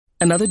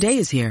Another day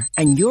is here,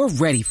 and you're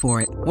ready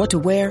for it. What to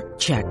wear?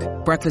 Check.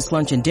 Breakfast,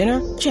 lunch, and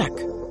dinner? Check.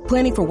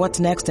 Planning for what's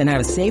next and how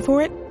to save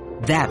for it?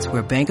 That's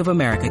where Bank of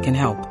America can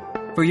help.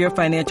 For your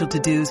financial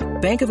to-dos,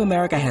 Bank of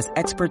America has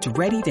experts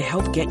ready to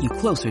help get you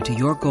closer to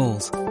your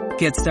goals.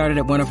 Get started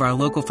at one of our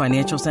local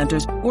financial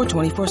centers or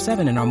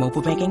 24/7 in our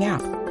mobile banking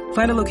app.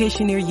 Find a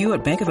location near you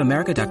at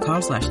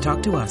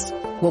bankofamerica.com/talktous.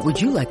 What would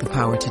you like the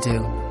power to do?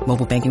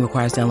 Mobile banking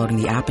requires downloading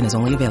the app and is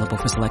only available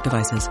for select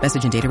devices.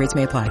 Message and data rates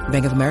may apply.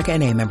 Bank of America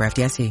N.A., member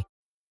FDIC.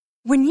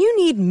 When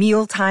you need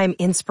mealtime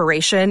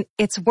inspiration,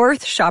 it's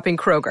worth shopping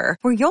Kroger,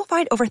 where you'll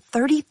find over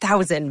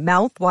 30,000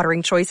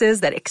 mouth-watering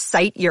choices that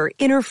excite your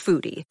inner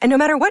foodie. And no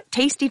matter what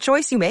tasty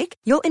choice you make,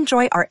 you'll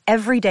enjoy our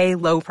everyday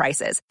low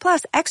prices,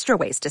 plus extra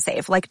ways to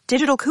save, like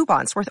digital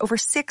coupons worth over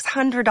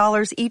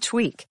 $600 each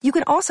week. You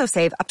can also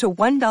save up to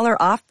 $1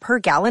 off per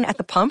gallon at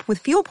the pump with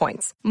fuel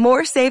points.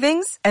 More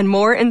savings and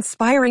more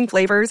inspiring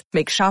flavors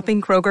make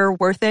shopping Kroger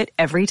worth it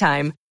every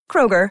time.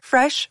 Kroger,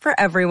 fresh for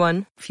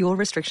everyone. Fuel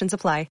restrictions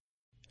apply.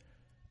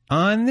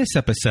 On this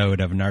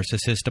episode of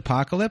Narcissist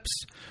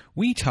Apocalypse,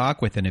 we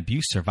talk with an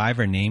abuse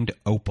survivor named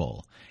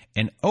Opal.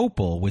 And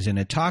Opal was in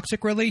a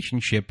toxic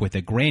relationship with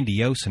a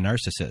grandiose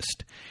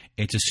narcissist.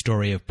 It's a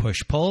story of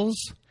push-pulls,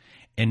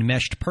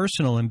 enmeshed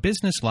personal and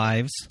business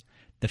lives,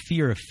 the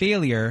fear of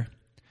failure,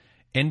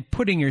 and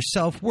putting your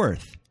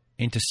self-worth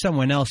into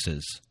someone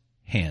else's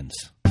hands.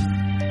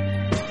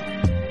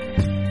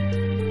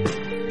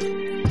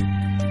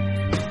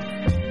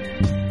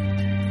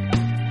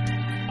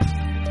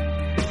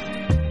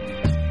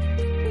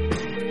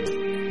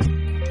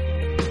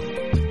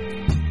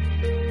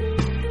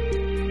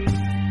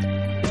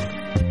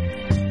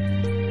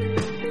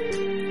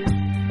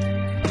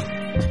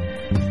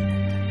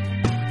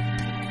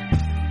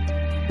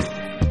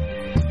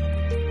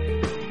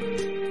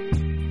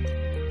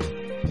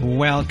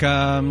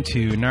 Welcome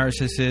to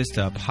Narcissist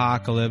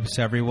Apocalypse,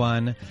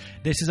 everyone.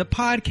 This is a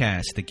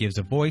podcast that gives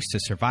a voice to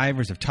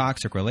survivors of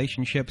toxic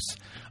relationships.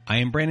 I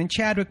am Brandon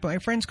Chadwick, but my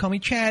friends call me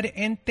Chad,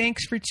 and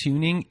thanks for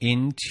tuning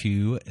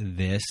into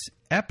this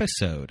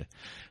episode.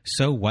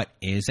 So what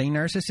is a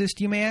narcissist,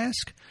 you may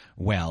ask?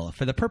 Well,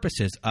 for the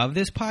purposes of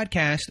this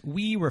podcast,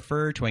 we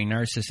refer to a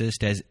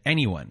narcissist as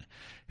anyone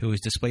who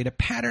has displayed a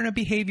pattern of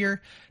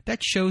behavior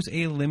that shows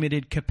a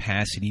limited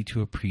capacity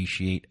to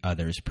appreciate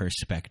others'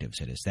 perspectives.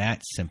 It is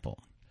that simple.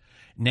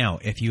 Now,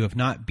 if you have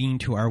not been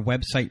to our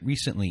website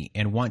recently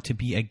and want to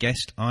be a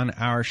guest on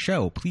our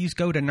show, please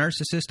go to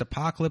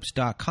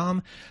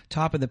narcissistapocalypse.com.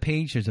 Top of the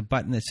page, there's a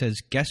button that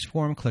says guest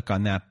form. Click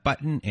on that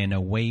button and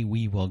away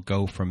we will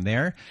go from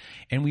there.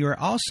 And we are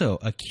also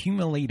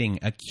accumulating,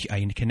 I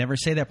can never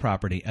say that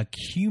properly,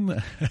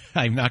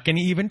 I'm not going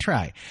to even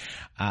try.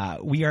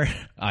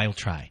 I'll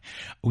try.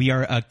 We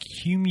are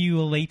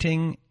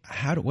accumulating,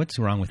 what's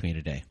wrong with me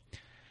today?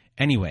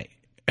 Anyway,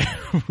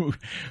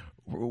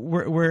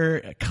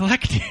 We're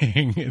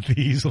collecting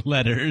these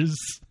letters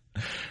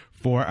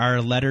for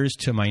our Letters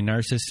to My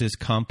Narcissist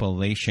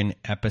compilation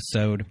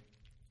episode.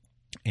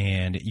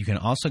 And you can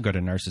also go to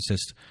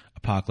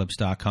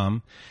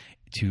narcissistapocalypse.com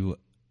to,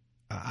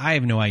 I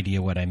have no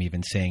idea what I'm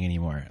even saying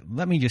anymore.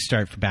 Let me just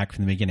start back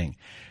from the beginning.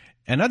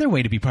 Another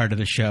way to be part of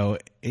the show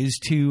is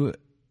to,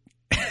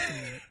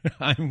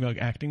 I'm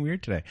acting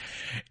weird today.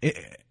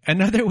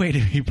 Another way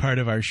to be part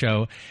of our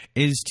show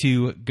is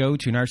to go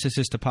to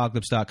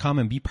narcissistapocalypse.com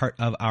and be part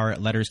of our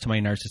Letters to My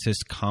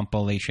Narcissist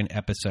compilation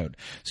episode.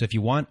 So if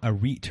you want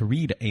to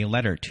read a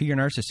letter to your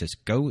narcissist,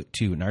 go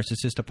to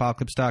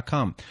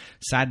narcissistapocalypse.com.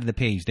 Side of the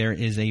page, there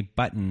is a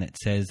button that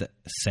says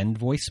send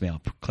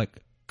voicemail.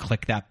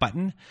 Click that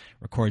button,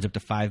 records up to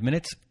 5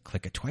 minutes.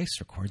 Click it twice,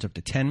 records up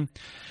to 10.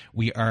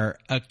 We are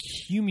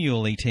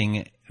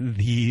accumulating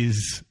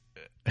these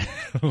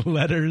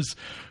letters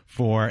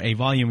for a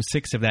volume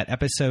 6 of that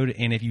episode.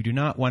 And if you do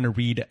not want to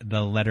read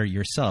the letter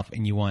yourself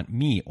and you want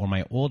me or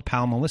my old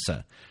pal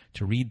Melissa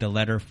to read the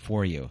letter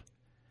for you,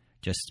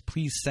 just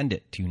please send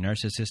it to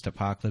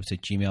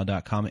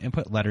narcissistapocalypse@gmail.com and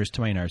put Letters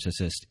to My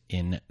Narcissist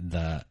in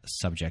the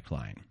subject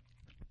line.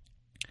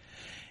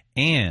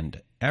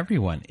 And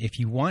everyone, if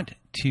you want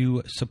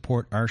to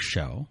support our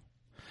show,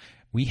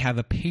 we have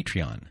a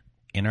Patreon.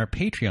 And our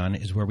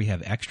Patreon is where we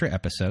have extra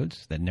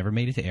episodes that never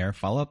made it to air,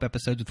 follow-up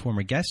episodes with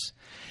former guests.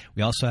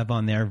 We also have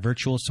on there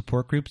virtual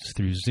support groups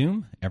through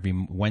Zoom every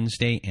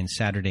Wednesday and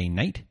Saturday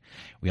night.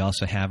 We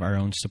also have our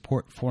own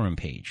support forum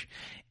page.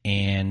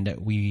 And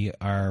we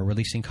are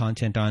releasing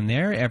content on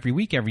there every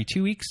week, every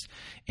 2 weeks.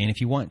 And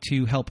if you want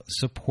to help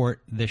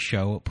support the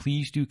show,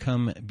 please do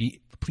become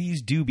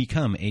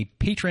a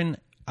patron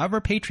of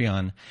our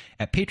Patreon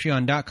at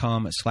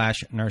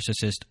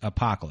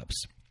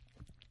patreon.com/narcissistapocalypse.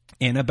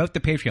 And about the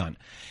Patreon,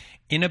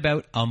 in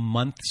about a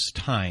month's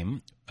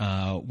time,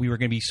 we were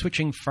going to be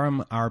switching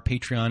from our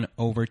Patreon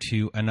over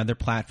to another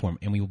platform,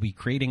 and we will be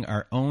creating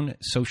our own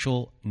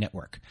social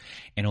network.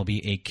 And it'll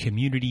be a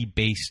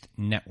community-based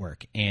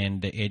network,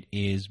 and it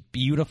is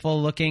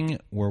beautiful looking.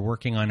 We're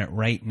working on it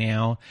right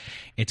now.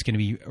 It's going to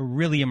be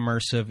really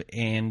immersive,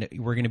 and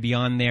we're going to be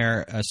on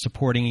there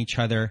supporting each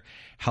other,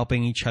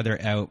 helping each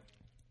other out.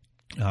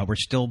 We're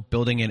still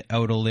building it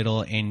out a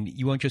little, and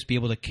you won't just be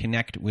able to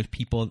connect with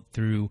people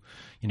through,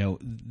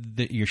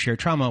 your shared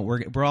trauma.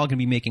 We're all going to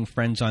be making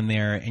friends on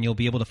there, and you'll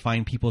be able to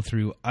find people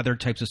through other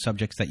types of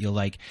subjects that you'll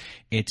like.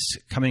 It's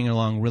coming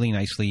along really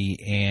nicely,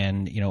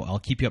 and, I'll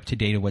keep you up to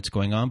date of what's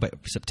going on. But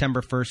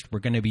September 1st, we're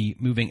going to be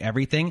moving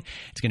everything.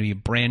 It's going to be a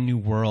brand new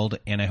world,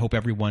 and I hope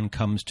everyone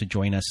comes to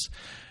join us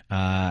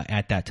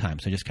at that time.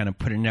 So just kind of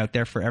putting it out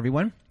there for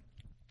everyone.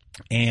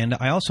 And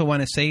I also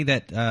want to say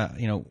that,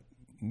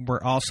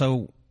 we're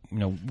also,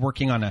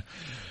 working on a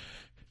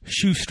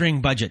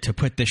shoestring budget to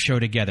put this show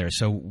together.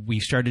 So we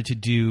started to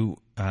do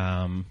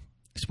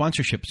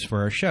sponsorships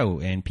for our show,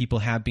 and people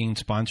have been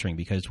sponsoring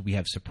because we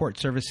have support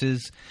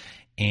services,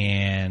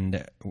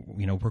 and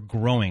we're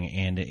growing,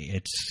 and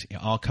it's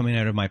all coming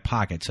out of my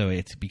pocket, so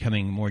it's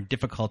becoming more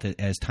difficult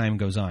as time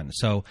goes on.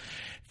 So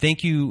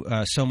thank you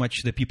so much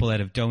to the people that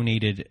have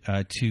donated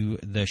to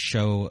the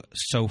show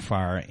so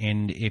far.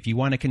 And if you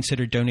want to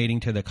consider donating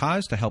to the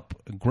cause to help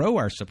grow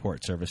our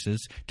support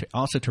services,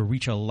 to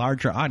reach a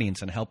larger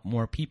audience and help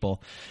more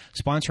people,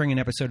 sponsoring an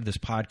episode of this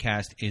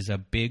podcast is a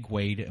big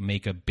way to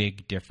make a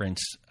big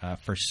difference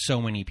for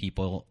so many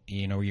people.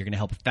 You're going to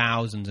help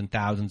thousands and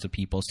thousands of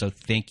people. So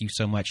thank you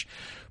so much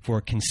for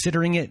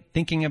considering it,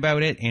 thinking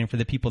about it, and for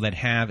the people that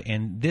have.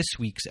 And this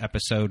week's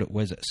episode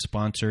was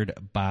sponsored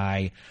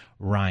by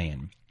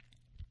Ryan.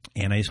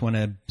 And I just want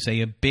to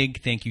say a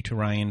big thank you to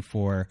Ryan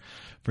for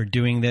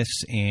doing this.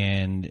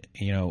 And,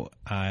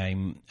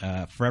 I'm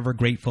forever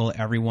grateful.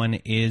 Everyone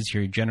is.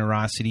 Your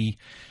generosity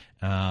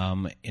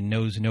and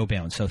knows no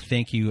bounds. So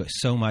thank you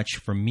so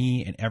much from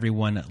me and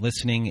everyone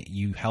listening.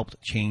 You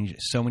helped change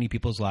so many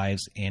people's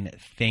lives. And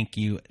thank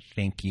you,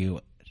 thank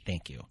you,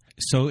 thank you.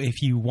 So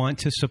if you want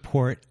to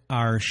support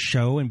our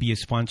show and be a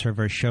sponsor of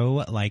our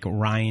show, like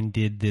Ryan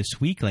did this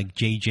week, like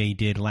JJ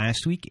did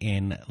last week,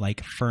 and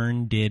like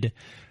Fern did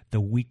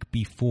the week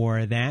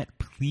before that,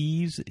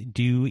 please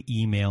do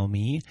email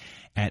me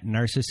at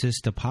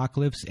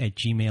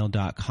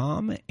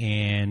narcissistapocalypse@gmail.com,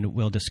 and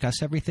we'll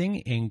discuss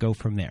everything and go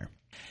from there.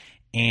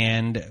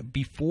 And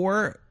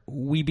before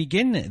we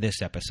begin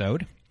this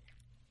episode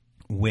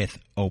with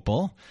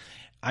Opal,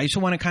 I just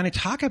want to kind of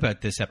talk about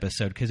this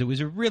episode because it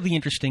was a really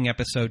interesting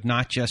episode,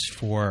 not just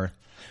for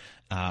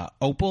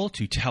Opal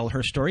to tell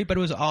her story, but it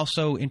was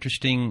also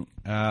interesting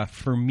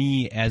for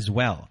me as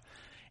well.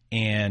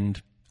 And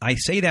I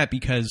say that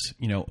because,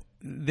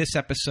 this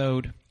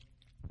episode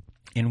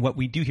and what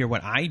we do here,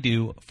 what I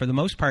do, for the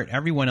most part,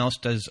 everyone else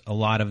does a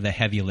lot of the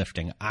heavy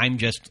lifting. I'm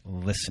just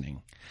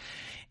listening.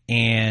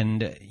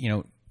 And,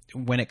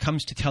 when it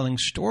comes to telling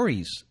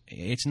stories,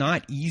 it's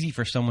not easy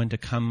for someone to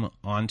come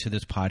onto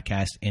this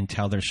podcast and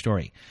tell their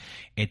story.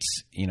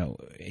 It's,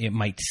 it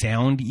might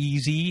sound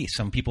easy.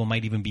 Some people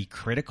might even be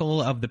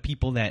critical of the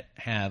people that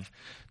have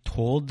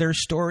told their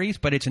stories,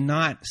 but it's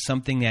not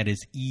something that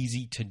is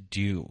easy to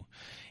do.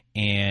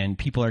 And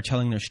people are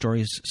telling their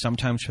stories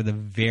sometimes for the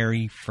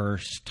very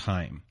first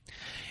time.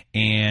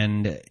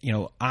 And,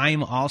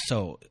 I'm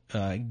also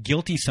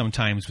guilty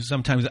sometimes.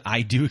 Sometimes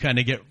I do kind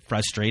of get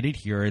frustrated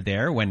here or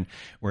there when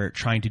we're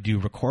trying to do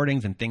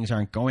recordings and things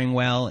aren't going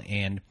well.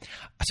 And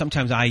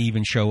sometimes I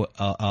even show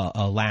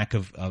a lack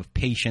of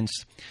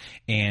patience,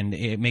 and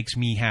it makes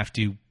me have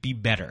to be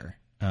better.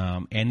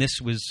 And this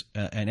was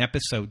an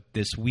episode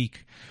this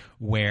week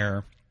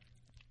where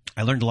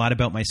I learned a lot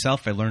about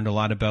myself. I learned a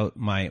lot about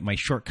my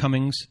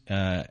shortcomings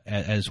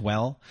as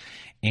well.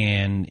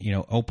 And,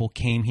 Opal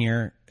came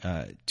here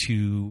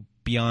to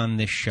be on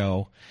this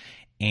show,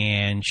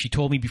 and she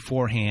told me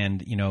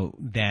beforehand,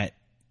 that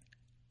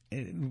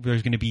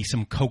there's going to be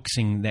some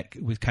coaxing that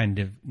was kind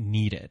of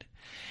needed.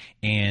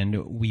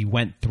 And we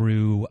went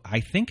through,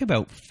 I think,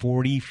 about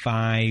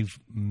 45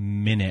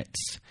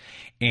 minutes,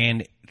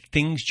 and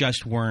things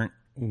just weren't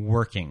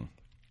working.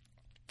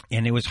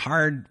 And it was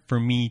hard for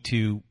me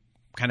to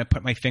kind of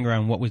put my finger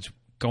on what was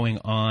going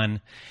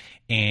on.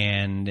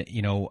 And,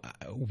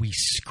 we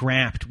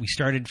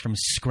started from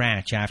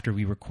scratch after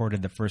we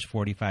recorded the first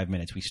 45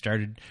 minutes. We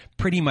started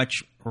pretty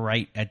much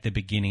right at the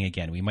beginning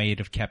again. We might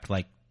have kept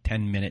like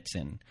 10 minutes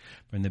in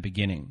from the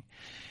beginning.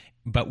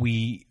 But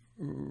we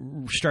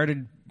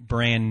started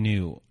brand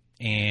new.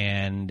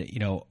 And,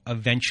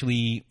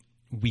 eventually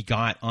we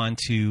got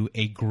onto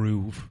a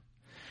groove.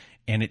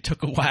 And it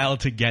took a while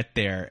to get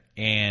there.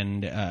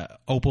 And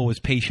Opal was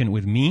patient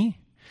with me.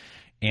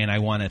 And I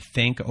want to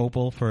thank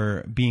Opal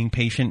for being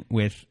patient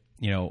with,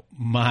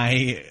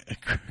 my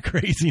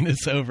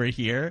craziness over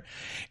here.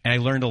 And I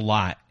learned a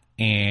lot.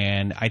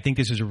 And I think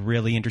this is a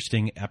really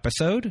interesting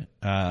episode.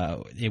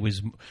 I'm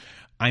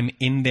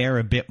in there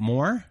a bit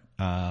more.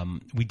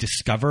 We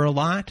discover a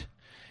lot.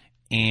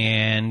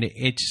 And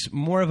it's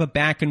more of a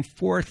back and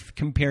forth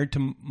compared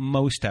to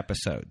most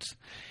episodes.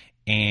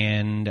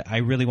 And I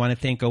really want to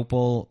thank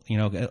Opal.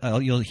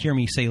 You'll hear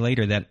me say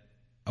later that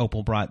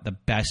Opal brought the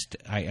best.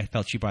 I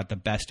felt she brought the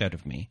best out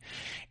of me.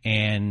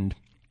 And,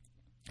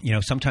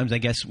 sometimes I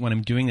guess when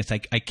I'm doing this, I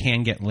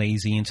can get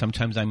lazy. And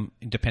sometimes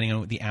depending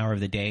on the hour of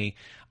the day,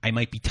 I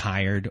might be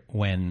tired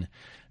when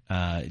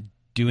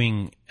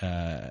doing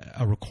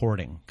a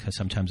recording, because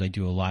sometimes I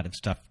do a lot of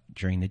stuff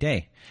during the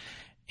day.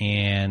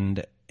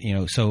 And,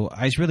 so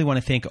I just really want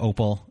to thank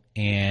Opal,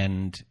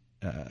 and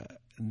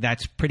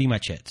that's pretty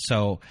much it.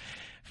 So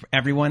for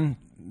everyone,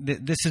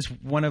 this is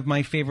one of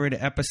my favorite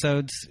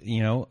episodes,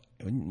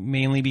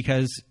 mainly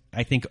because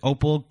I think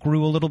Opal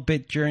grew a little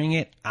bit during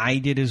it. I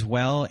did as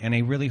well, and I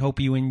really hope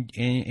you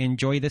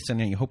enjoy this,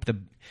 and I hope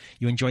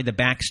you enjoy the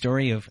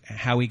backstory of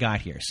how we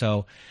got here.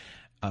 So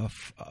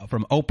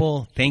from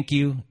Opal, thank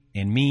you,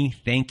 and me,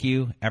 thank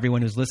you.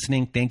 Everyone who's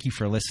listening, thank you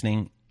for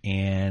listening.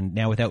 And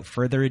now, without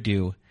further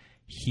ado,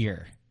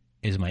 here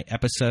is my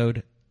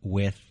episode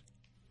with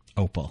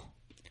Opal.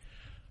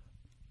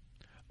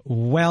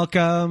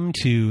 Welcome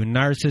to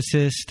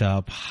Narcissist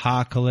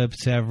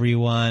Apocalypse,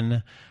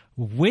 everyone.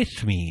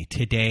 With me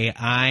today,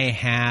 I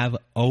have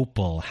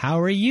Opal. How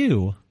are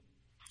you?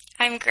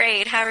 I'm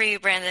great. How are you,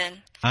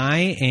 Brandon?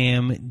 I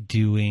am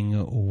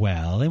doing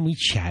well, and we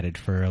chatted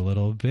for a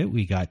little bit.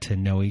 We got to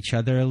know each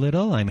other a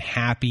little. I'm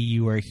happy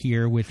you are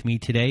here with me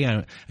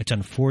today. It's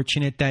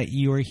unfortunate that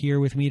you are here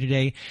with me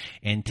today,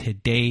 and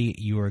today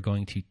you are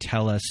going to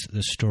tell us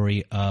the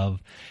story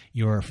of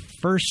your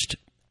first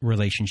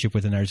relationship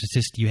with a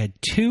narcissist. You had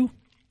two,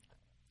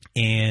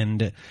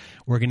 and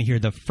we're going to hear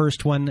the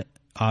first one.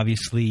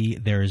 Obviously,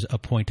 there's a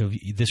point of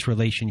this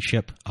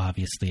relationship.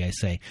 Obviously, I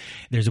say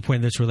there's a point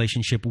in this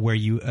relationship where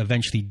you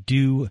eventually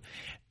do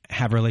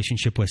have a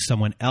relationship with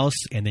someone else,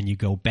 and then you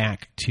go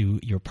back to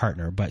your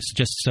partner. But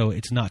just so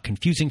it's not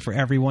confusing for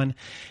everyone,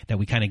 that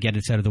we kind of get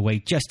it out of the way,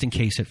 just in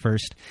case at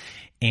first.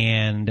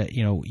 And,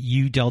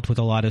 you dealt with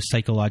a lot of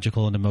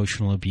psychological and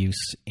emotional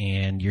abuse,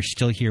 and you're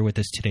still here with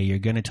us today. You're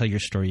going to tell your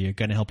story. You're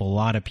going to help a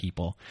lot of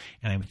people.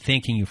 And I'm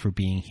thanking you for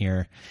being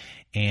here.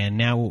 And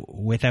now,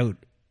 without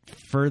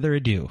further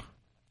ado,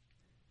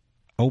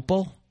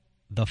 Opal,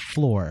 the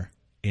floor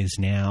is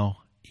now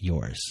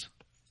yours.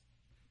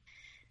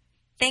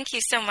 Thank you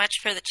so much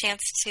for the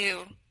chance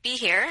to be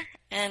here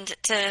and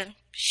to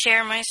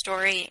share my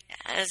story,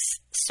 as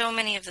so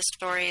many of the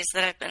stories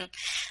that I've been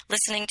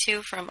listening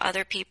to from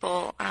other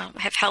people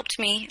have helped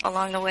me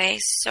along the way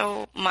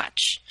so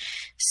much.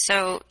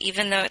 So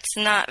even though it's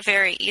not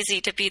very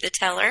easy to be the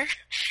teller,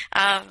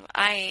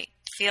 I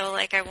feel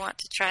like I want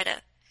to try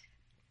to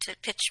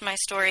pitch my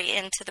story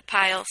into the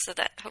pile so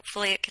that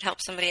hopefully it could help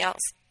somebody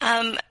else.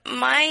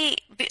 My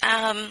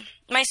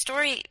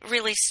story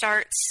really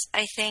starts,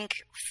 I think,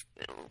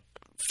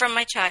 from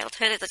my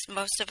childhood, as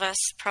most of us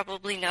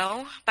probably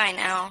know by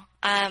now.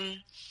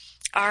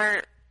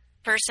 Our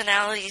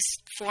personalities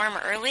form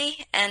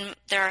early, and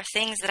there are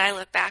things that I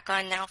look back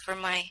on now from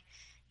my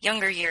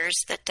younger years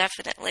that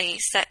definitely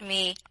set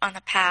me on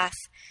a path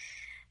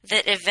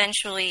that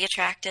eventually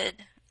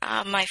attracted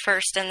my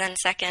first and then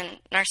second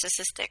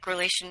narcissistic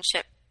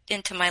relationship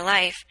into my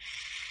life.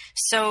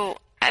 So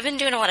I've been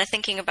doing a lot of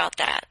thinking about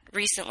that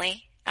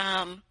recently.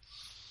 And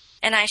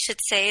I should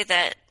say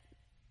that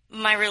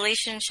my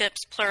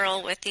relationships,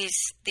 plural, with these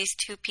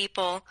two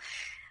people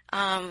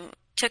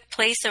took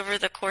place over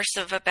the course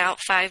of about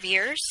 5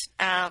 years.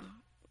 A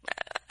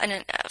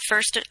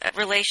first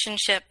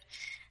relationship,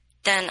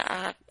 then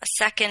a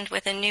second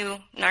with a new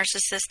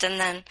narcissist, and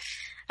then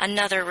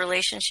another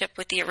relationship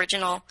with the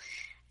original.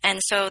 And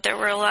so there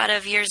were a lot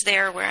of years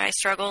there where I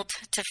struggled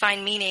to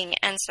find meaning.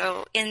 And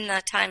so in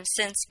the time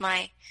since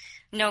my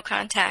no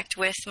contact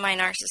with my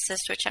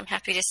narcissist, which I'm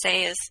happy to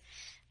say is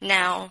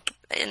now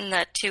in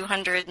the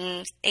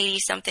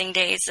 280-something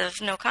days of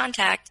no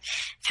contact,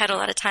 I've had a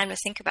lot of time to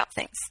think about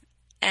things.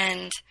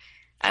 And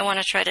I want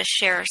to try to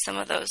share some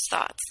of those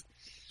thoughts.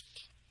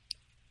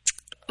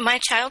 My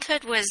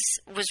childhood was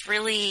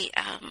really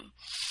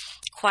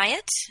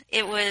quiet.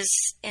 It was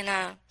in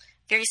a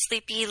very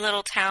sleepy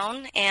little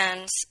town,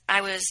 and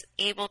I was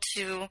able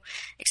to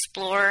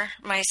explore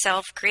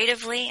myself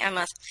creatively. I'm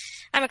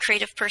a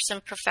creative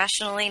person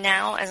professionally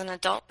now as an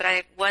adult, but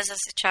I was as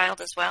a child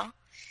as well.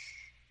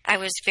 I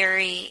was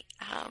very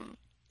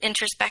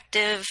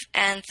introspective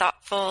and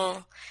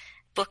thoughtful,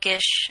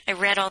 bookish. I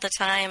read all the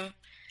time,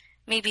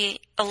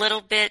 maybe a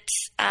little bit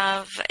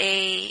of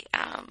a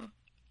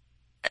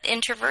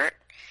introvert.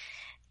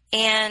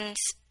 And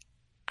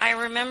I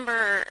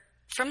remember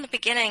from the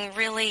beginning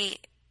really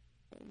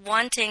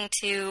wanting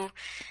to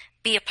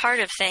be a part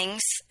of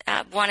things,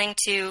 wanting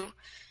to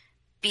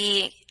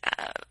be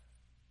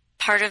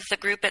part of the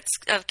group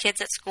of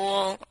kids at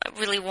school,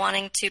 really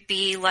wanting to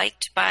be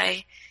liked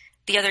by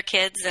the other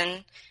kids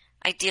and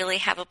ideally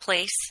have a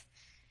place.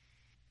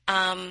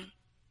 And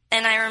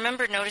I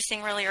remember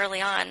noticing really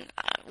early on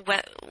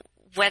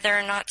whether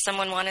or not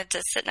someone wanted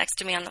to sit next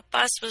to me on the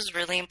bus was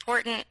really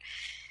important.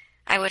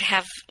 I would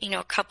have,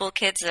 a couple of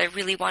kids that I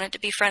really wanted to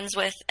be friends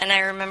with, and I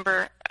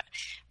remember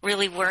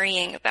really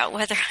worrying about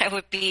whether I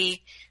would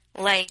be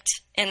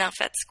liked enough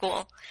at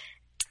school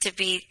to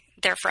be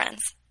their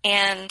friends.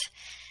 And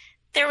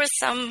there was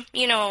some,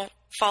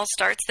 false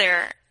starts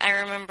there. I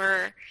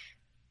remember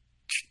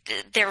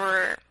there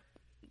were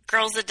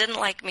girls that didn't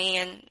like me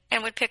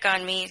and would pick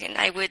on me, and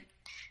I would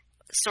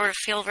sort of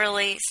feel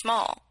really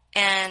small.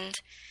 And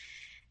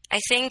I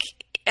think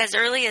as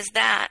early as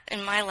that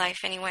in my life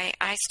anyway,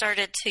 I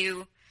started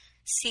to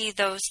see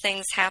those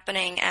things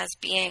happening as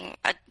being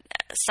a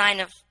sign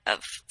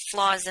of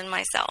flaws in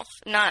myself.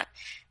 Not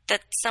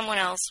that someone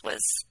else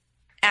was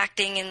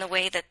acting in the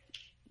way that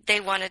they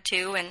wanted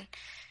to and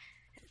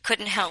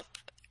couldn't help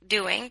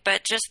doing,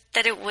 but just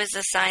that it was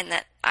a sign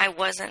that I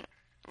wasn't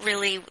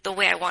really the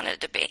way I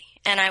wanted to be,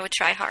 and I would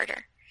try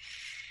harder.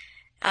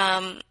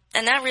 And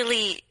that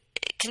really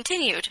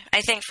continued,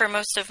 I think, for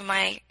most of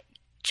my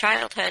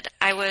childhood.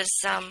 I was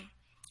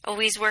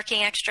always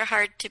working extra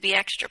hard to be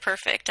extra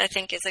perfect, I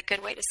think is a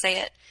good way to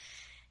say it,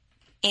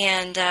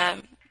 and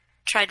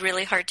tried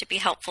really hard to be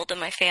helpful to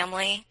my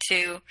family.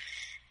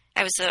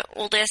 I was the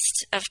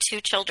oldest of 2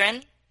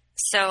 children,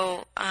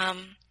 so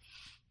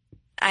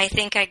I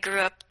think I grew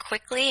up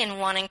quickly in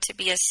wanting to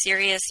be a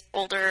serious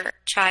older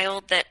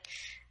child that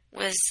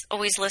was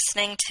always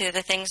listening to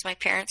the things my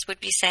parents would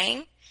be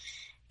saying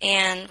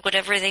and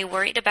whatever they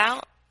worried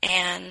about,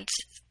 and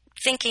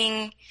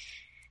thinking,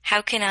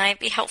 how can I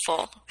be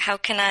helpful? How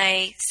can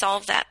I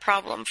solve that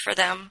problem for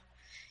them,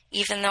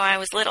 even though I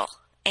was little?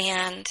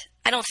 And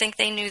I don't think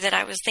they knew that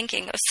I was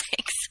thinking those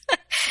things.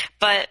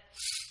 But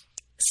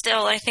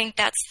still, I think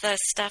that's the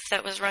stuff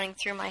that was running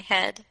through my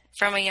head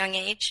from a young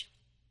age.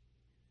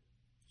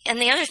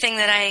 And the other thing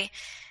that I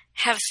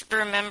have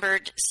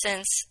remembered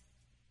since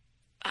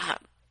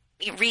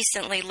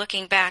recently,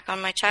 looking back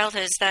on my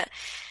childhood, is that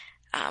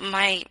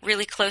my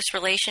really close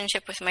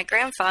relationship with my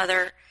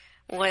grandfather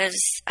was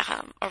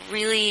a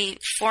really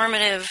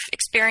formative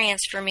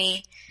experience for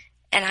me.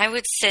 And I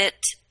would sit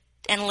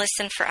and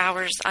listen for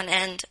hours on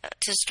end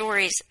to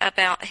stories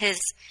about his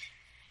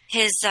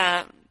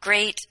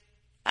great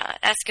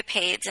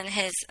escapades and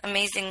his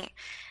amazing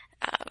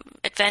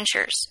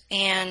adventures.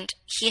 And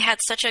he had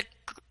such a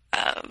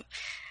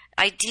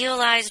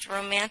idealized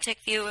romantic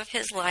view of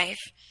his life.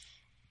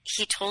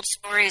 He told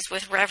stories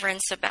with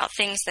reverence about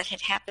things that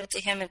had happened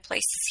to him in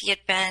places he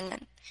had been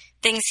and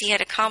things he had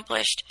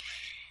accomplished.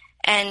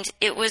 And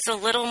it was a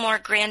little more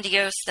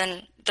grandiose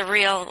than the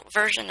real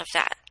version of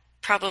that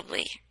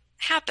probably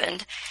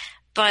happened.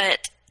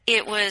 But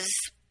it was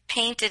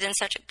painted in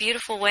such a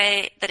beautiful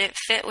way that it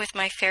fit with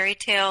my fairy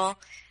tale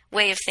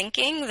way of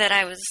thinking that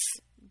I was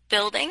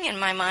building in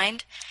my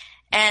mind.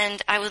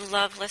 And I would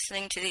love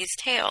listening to these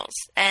tales.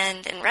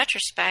 And in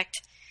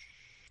retrospect,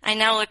 I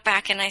now look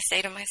back and I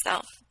say to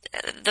myself,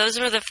 those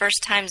were the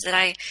first times that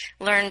I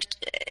learned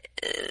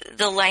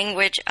the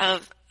language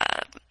of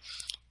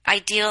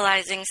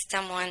idealizing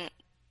someone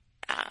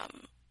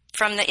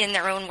in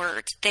their own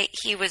words.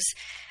 He was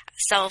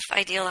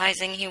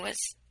self-idealizing. He was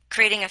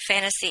creating a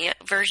fantasy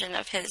version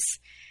of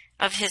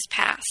his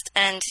past.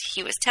 And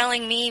he was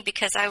telling me,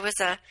 because I was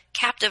a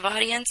captive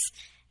audience,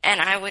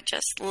 and I would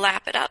just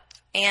lap it up.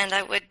 And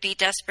I would be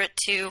desperate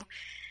to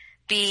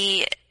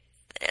be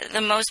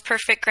the most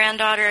perfect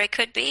granddaughter I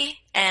could be.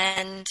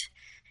 And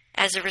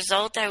as a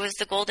result, I was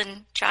the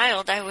golden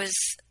child. I was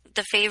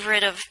the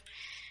favorite of,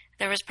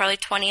 there was probably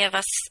 20 of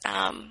us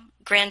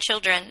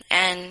grandchildren.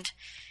 And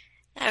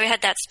I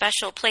had that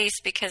special place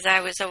because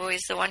I was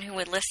always the one who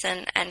would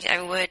listen, and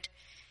I would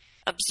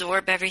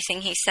absorb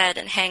everything he said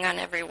and hang on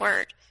every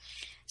word.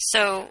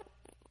 So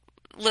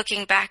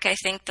looking back, I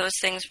think those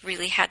things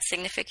really had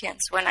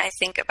significance when I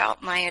think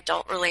about my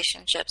adult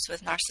relationships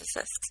with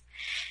narcissists.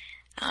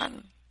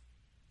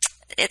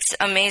 It's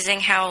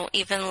amazing how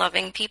even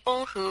loving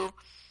people who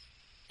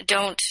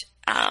don't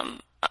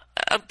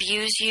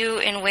abuse you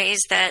in ways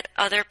that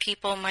other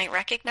people might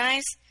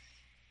recognize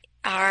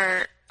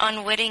are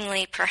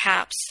unwittingly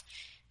perhaps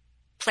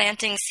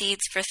planting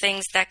seeds for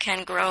things that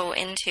can grow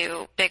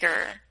into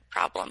bigger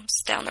problems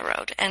down the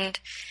road. And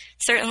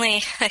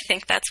certainly I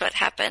think that's what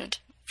happened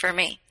for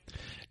me.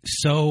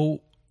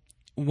 So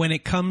when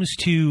it comes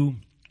to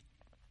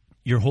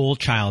your whole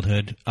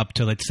childhood up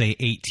to, let's say,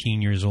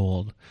 18 years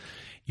old,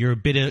 you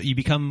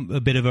become a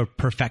bit of a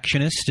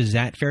perfectionist. Is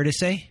that fair to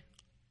say?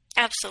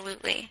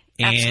 Absolutely.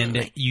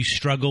 And you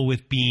struggle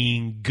with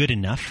being good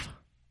enough.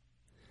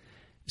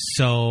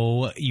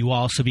 So you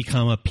also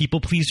become a people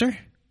pleaser.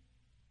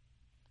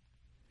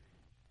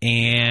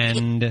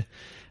 And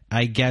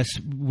I guess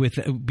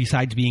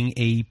besides being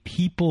a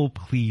people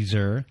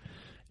pleaser,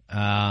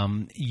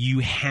 you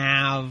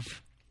have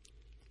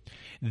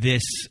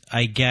this,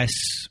 I guess,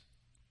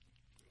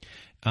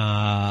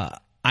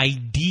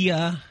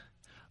 idea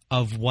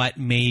of what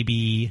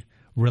maybe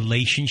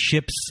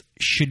relationships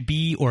should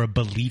be, or a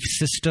belief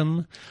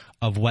system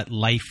of what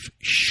life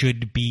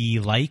should be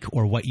like,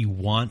 or what you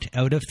want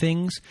out of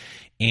things.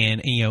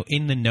 And,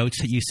 in the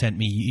notes that you sent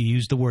me, you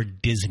used the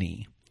word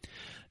Disney.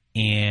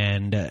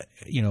 And,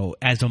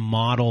 as a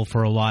model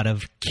for a lot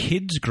of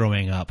kids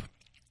growing up,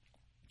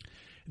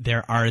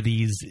 there are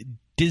these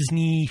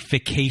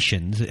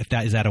Disney-fications, if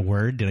that is that a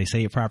word? Did I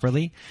say it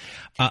properly?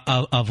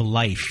 Of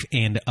life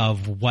and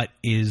of what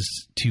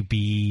is to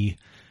be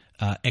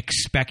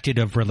expected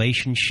of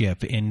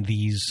relationship in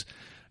these,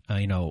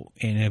 and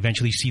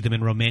eventually see them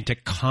in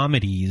romantic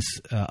comedies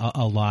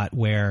a lot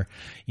where,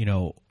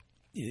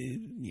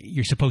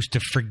 you're supposed to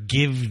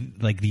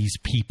forgive like these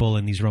people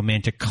in these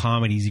romantic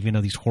comedies, even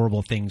though these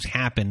horrible things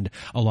happened.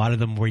 A lot of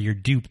them where you're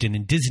duped, and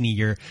in Disney,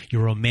 you're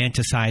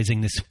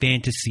romanticizing this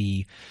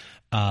fantasy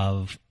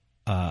of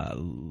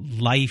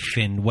life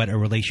and what a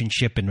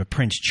relationship and a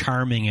Prince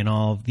Charming and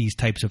all of these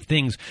types of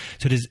things.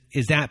 So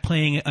is that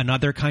playing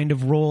another kind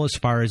of role as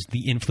far as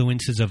the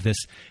influences of this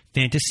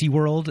fantasy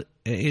world?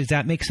 Does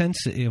that make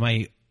sense? Am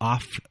I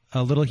off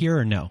a little here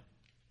or no?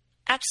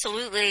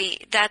 Absolutely.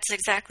 That's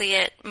exactly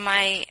it.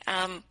 My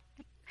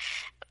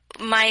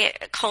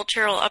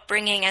cultural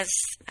upbringing as,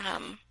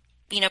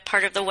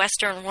 part of the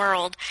Western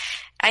world,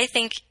 I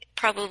think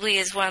probably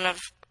is one of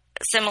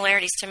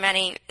similarities to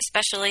many,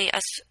 especially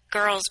us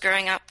girls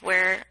growing up,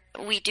 where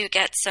we do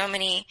get so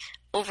many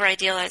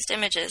over-idealized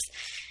images.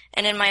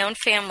 And in my own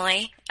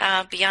family,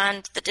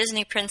 beyond the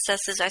Disney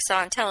princesses I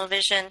saw on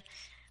television,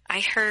 I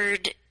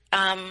heard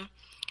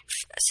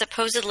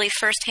supposedly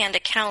firsthand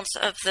accounts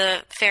of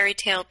the fairy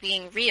tale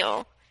being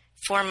real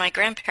for my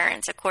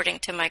grandparents, according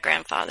to my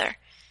grandfather.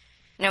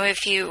 Now,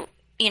 if you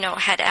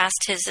had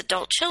asked his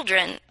adult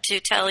children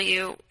to tell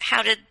you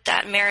how did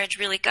that marriage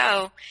really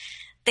go,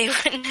 they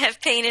wouldn't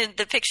have painted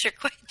the picture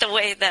quite the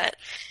way that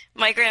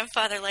my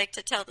grandfather liked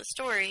to tell the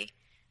story.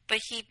 But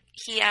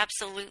he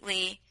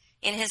absolutely,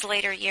 in his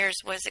later years,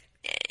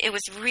 it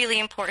was really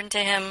important to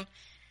him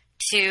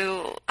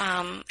to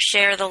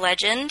share the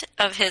legend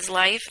of his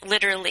life,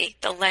 literally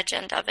the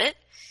legend of it.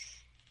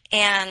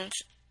 And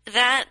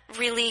that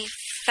really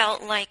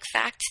felt like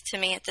fact to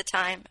me at the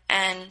time.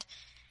 And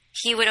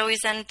he would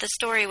always end the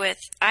story with,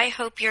 "I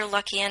hope you're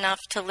lucky enough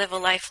to live a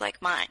life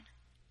like mine."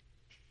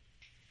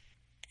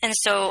 And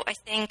so I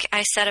think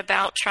I set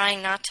about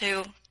trying not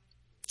to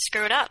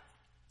screw it up,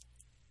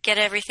 get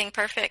everything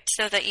perfect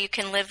so that you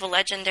can live a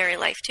legendary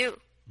life too.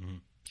 Mm-hmm.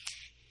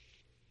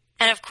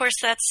 And of course,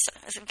 that's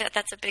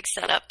a big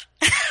setup.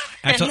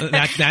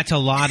 That's a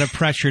lot of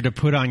pressure to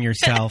put on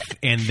yourself,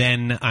 and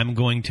then I'm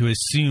going to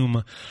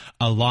assume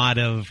a lot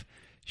of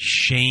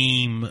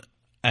shame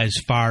as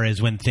far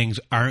as when things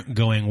aren't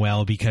going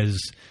well,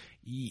 because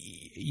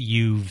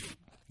you've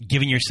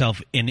given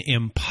yourself an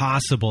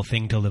impossible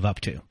thing to live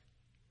up to.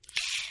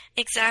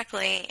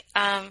 Exactly.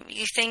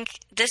 You think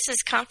this is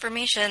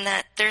confirmation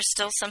that there's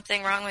still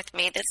something wrong with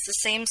me. That's the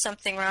same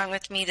something wrong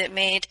with me that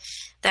made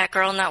that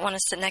girl not want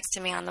to sit next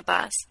to me on the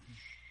bus.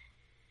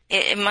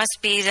 It must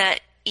be that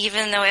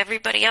even though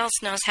everybody else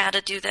knows how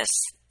to do this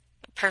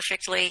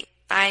perfectly,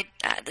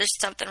 there's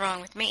something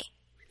wrong with me.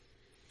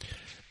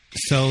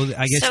 So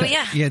I guess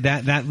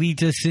that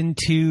leads us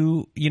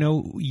into,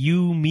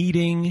 you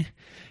meeting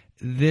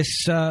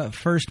this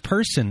first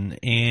person.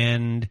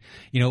 And,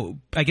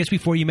 I guess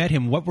before you met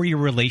him, what were your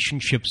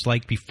relationships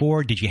like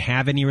before? Did you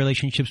have any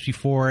relationships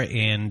before?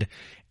 And,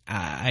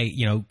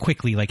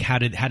 quickly, like how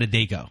did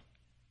they go?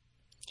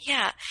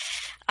 Yeah.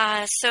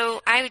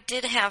 So I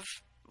did have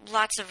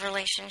lots of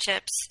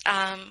relationships,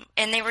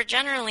 and they were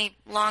generally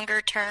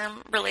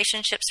longer-term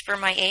relationships for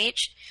my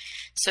age.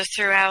 So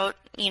throughout,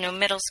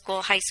 middle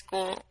school, high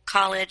school,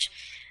 college,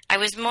 I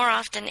was more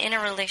often in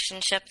a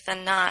relationship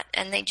than not,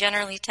 and they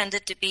generally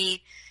tended to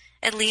be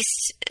at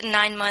least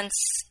 9 months,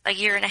 a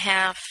year and a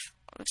half,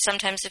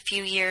 sometimes a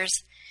few years.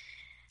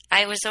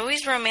 I was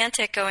always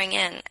romantic going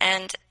in,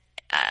 and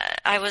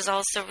I was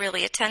also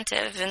really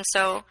attentive. And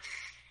so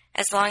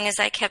as long as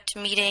I kept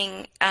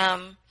meeting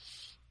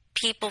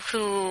people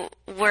who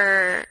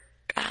were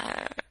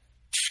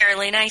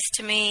fairly nice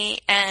to me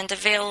and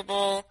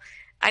available,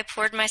 I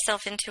poured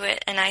myself into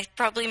it, and I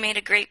probably made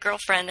a great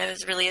girlfriend. I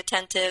was really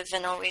attentive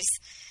and always,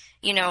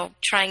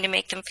 trying to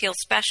make them feel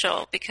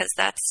special, because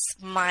that's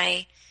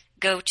my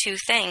go-to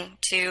thing,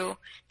 to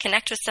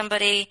connect with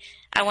somebody.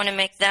 I want to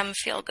make them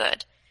feel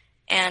good.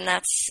 And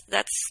that's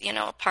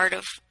a part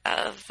of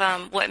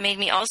what made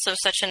me also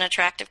such an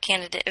attractive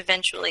candidate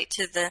eventually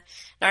to the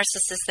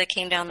narcissist that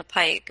came down the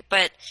pike.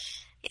 But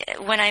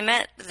when I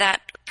met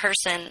that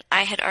person,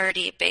 I had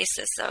already a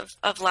basis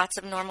of lots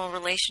of normal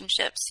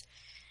relationships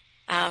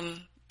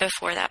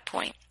before that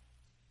point.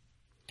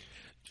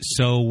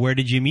 So where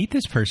did you meet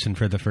this person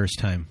for the first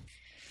time?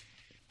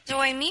 So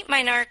I meet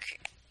my narc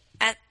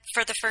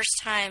for the first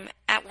time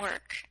at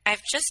work.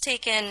 I've just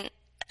taken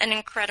an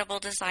incredible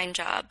design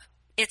job.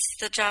 It's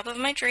the job of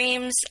my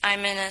dreams.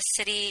 I'm in a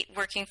city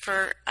working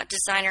for a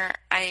designer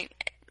I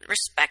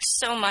respect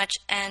so much,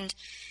 and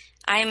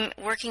I'm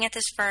working at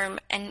this firm,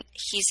 and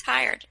he's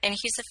hired, and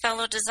he's a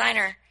fellow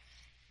designer.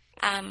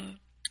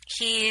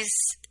 He's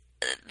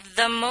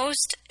the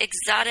most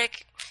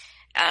exotic,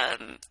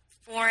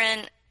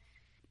 foreign,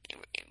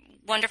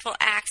 wonderful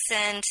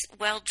accent,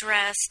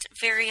 well-dressed,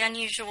 very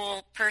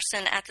unusual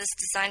person at this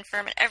design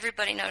firm, and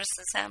everybody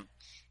notices him.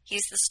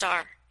 He's the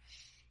star.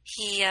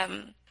 He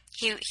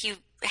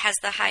has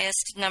the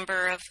highest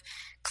number of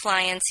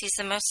clients. He's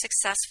the most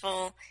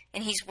successful,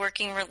 and he's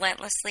working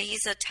relentlessly.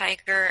 He's a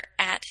tiger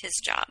at his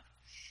job.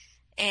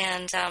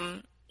 And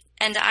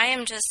I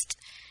am just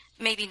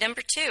maybe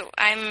number two.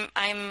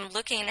 I'm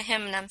looking at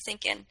him and I'm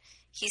thinking,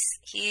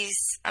 He's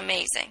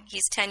amazing.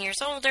 He's 10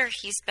 years older.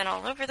 He's been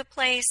all over the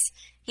place.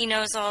 He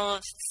knows all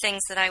of the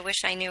things that I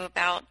wish I knew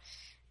about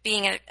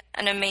being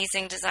an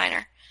amazing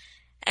designer.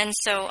 And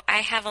so I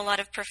have a lot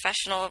of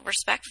professional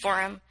respect for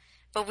him,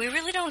 but we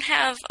really don't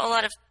have a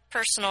lot of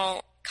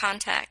personal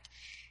contact.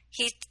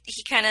 He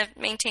kind of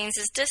maintains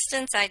his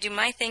distance. I do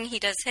my thing. He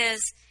does his.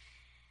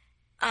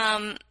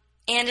 And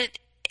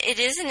it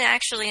isn't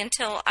actually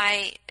until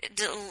I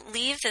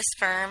leave this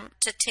firm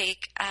to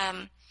take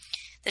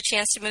the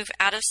chance to move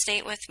out of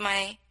state with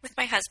my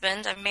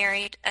husband. I'm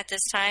married at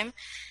this time,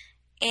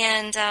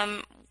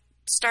 and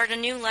start a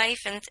new life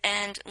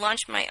and launch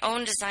my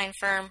own design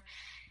firm.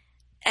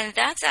 And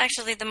that's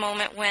actually the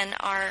moment when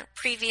our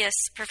previous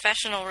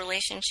professional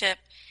relationship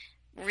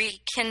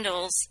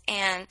rekindles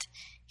and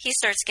he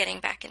starts getting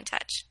back in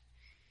touch.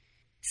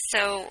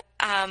 So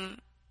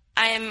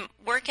I'm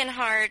working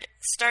hard,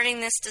 starting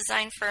this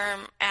design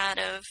firm out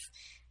of,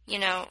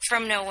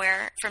 from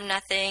nowhere, from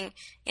nothing,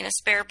 in a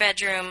spare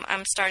bedroom.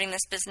 I'm starting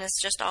this business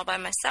just all by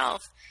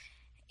myself.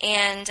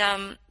 And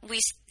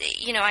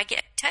I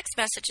get text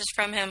messages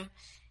from him.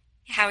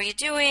 How are you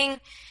doing?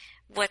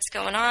 What's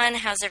going on?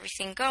 How's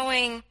everything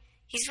going?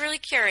 He's really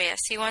curious.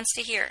 He wants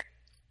to hear.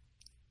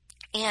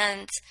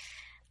 And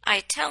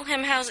I tell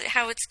him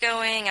how it's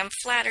going. I'm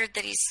flattered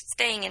that he's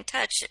staying in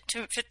touch.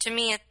 To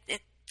me,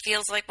 it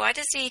feels like, why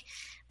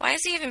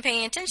is he even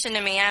paying attention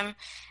to me? I'm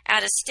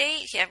out of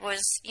state. I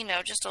was,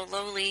 just a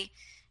lowly,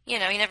 he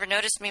never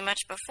noticed me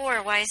much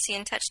before. Why is he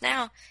in touch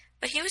now?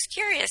 But he was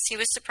curious. He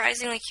was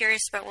surprisingly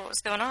curious about what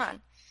was going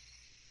on.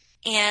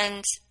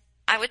 And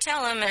I would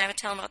tell him, and I would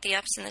tell him about the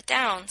ups and the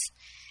downs.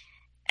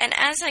 And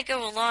as I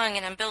go along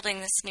and I'm building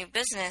this new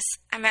business,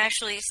 I'm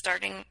actually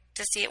starting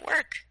to see it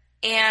work.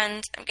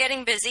 And I'm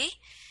getting busy.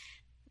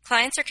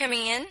 Clients are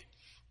coming in.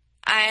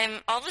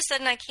 All of a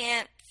sudden I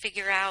can't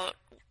figure out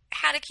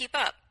how to keep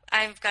up.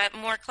 I've got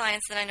more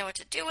clients than I know what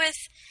to do with.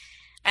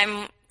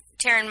 I'm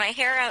tearing my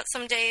hair out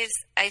some days.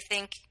 I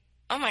think,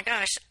 oh my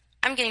gosh,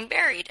 I'm getting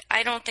buried.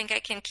 I don't think I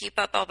can keep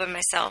up all by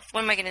myself.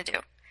 What am I going to do?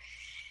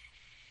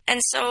 And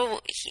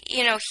so,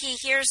 he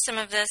hears some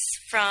of this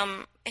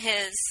from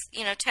his,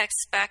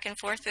 texts back and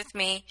forth with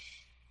me.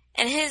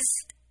 And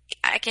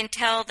I can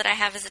tell that I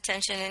have his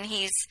attention, and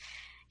he's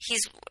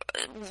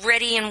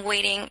ready and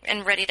waiting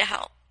and ready to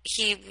help.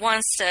 He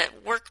wants to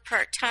work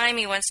part-time.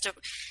 He wants to,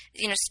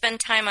 spend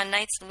time on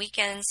nights and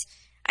weekends.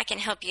 I can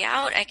help you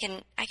out. I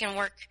can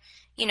work,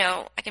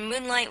 I can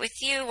moonlight with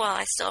you while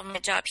I still have my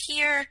job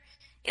here.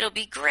 It'll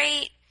be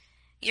great.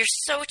 You're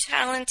so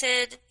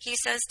talented, he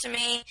says to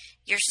me.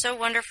 You're so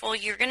wonderful.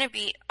 You're going to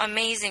be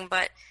amazing,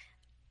 but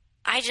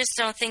I just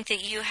don't think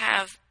that you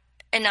have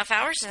enough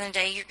hours in the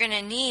day. You're going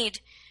to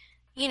need,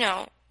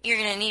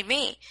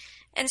 me.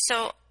 And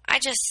so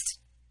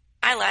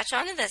I latch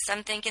onto this.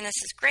 I'm thinking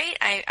this is great.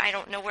 I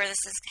don't know where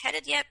this is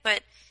headed yet,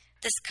 but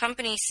this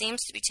company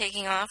seems to be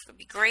taking off. It would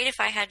be great if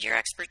I had your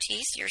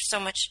expertise. You're so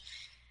much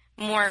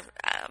more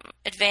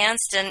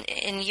advanced and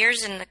in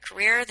years in the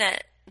career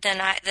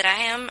than I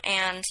am,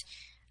 and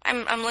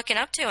I'm looking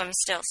up to him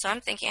still. So I'm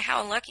thinking,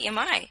 how lucky am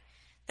I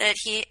that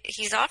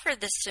he's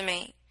offered this to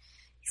me?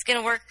 He's going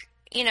to work,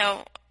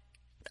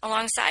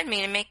 alongside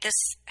me to make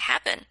this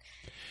happen.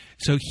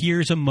 So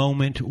here's a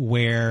moment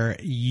where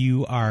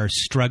you are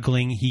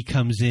struggling. He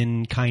comes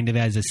in kind of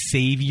as a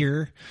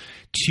savior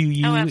to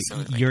you. Oh,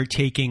 absolutely. You're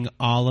taking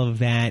all of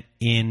that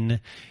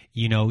in.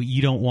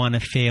 You don't want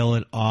to fail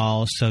at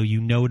all, so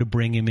to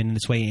bring him in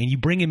this way. And you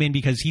bring him in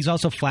because he's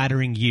also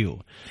flattering you,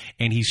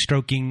 and he's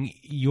stroking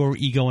your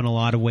ego in a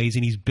lot of ways,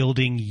 and he's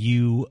building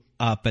you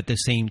up at the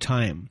same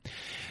time.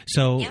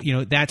 So,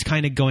 yep. That's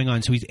kind of going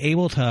on. So he's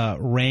able to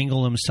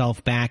wrangle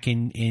himself back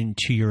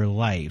into your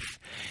life.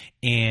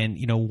 And,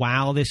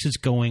 while this is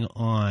going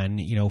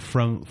on,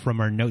 from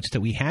our notes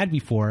that we had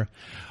before,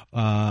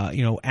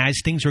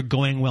 as things are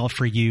going well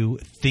for you,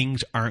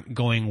 things aren't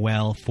going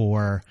well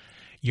for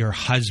your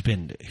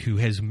husband who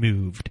has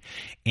moved,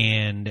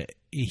 and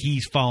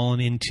he's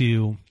fallen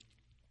into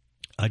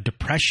a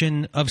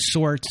depression of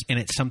sorts, and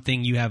it's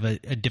something you have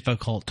a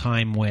difficult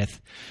time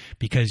with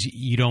because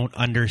you don't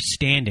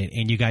understand it,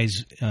 and you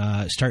guys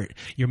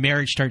your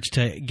marriage starts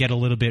to get a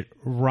little bit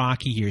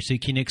rocky here. So you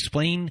can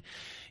explain,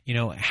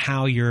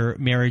 how your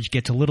marriage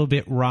gets a little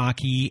bit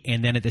rocky,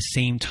 and then at the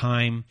same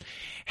time,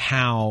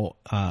 how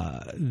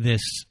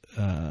this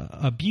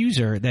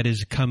abuser that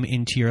has come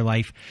into your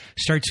life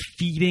starts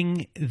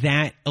feeding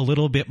that a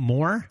little bit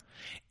more,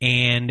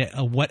 and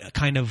what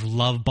kind of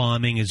love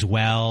bombing as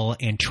well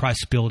and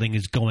trust building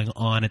is going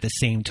on at the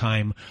same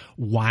time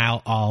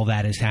while all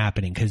that is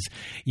happening. Because,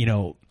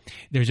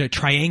 there's a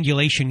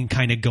triangulation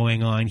kind of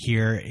going on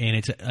here, and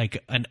it's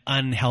like an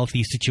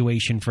unhealthy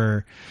situation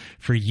for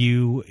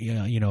you.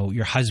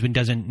 Your husband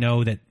doesn't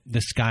know that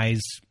this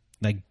guy's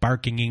like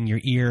barking in your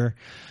ear,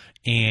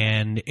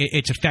 and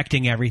it's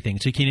affecting everything.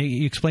 So can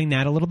you explain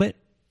that a little bit?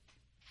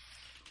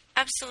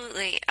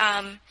 Absolutely.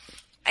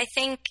 I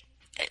think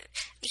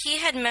he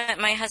had met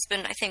my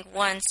husband,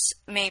 once,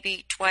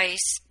 maybe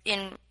twice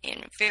in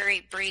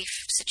very brief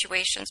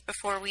situations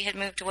before we had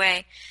moved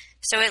away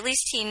So at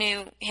least he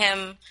knew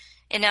him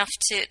enough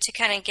to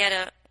kind of get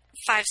a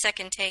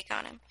 5-second take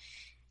on him.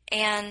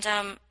 And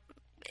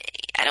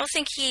I don't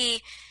think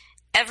he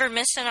ever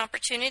missed an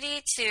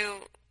opportunity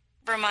to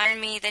remind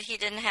me that he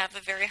didn't have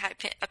a very high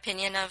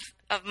opinion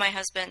of my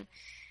husband.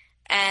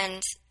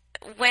 And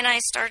when I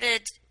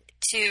started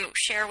to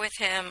share with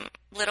him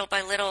little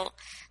by little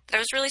that I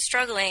was really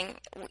struggling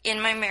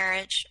in my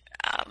marriage,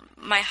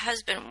 my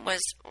husband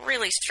was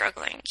really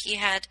struggling. He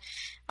had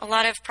a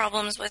lot of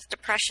problems with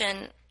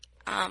depression,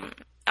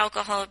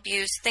 alcohol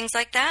abuse, things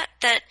like that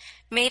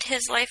made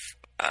his life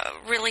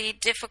really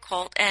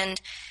difficult. And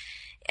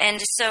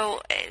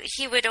so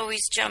he would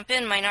always jump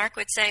in. My narc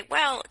would say,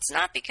 well, it's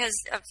not because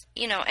of,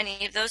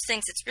 any of those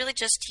things. It's really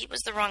just he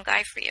was the wrong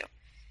guy for you.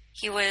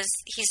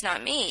 He's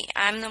not me.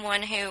 I'm the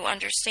one who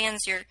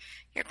understands your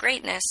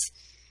greatness.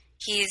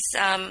 He's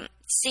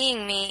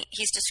seeing me,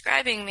 he's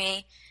describing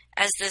me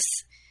as this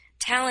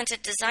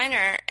talented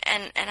designer,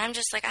 and I'm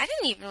just like, I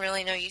didn't even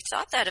really know you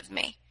thought that of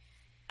me.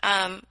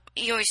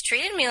 You always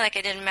treated me like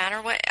it didn't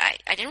matter what.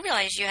 I didn't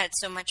realize you had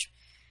so much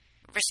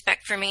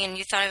respect for me and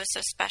you thought I was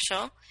so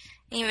special.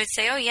 And he would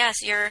say, oh yes,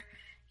 you're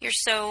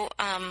so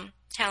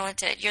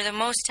talented. You're the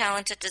most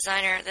talented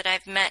designer that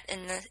I've met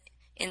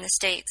in the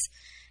States.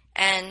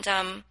 And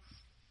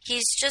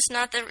he's just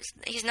not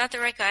the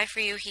right guy for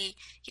you. He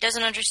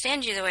doesn't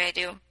understand you the way I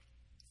do.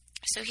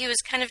 So he was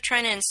kind of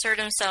trying to insert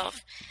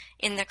himself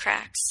in the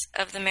cracks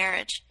of the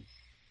marriage.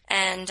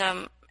 And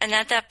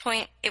at that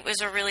point, it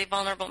was a really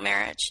vulnerable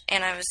marriage.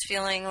 And I was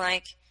feeling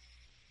like,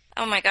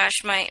 oh my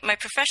gosh, my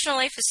professional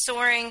life is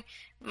soaring.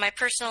 My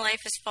personal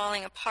life is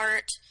falling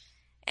apart.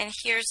 And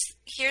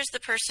here's the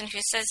person who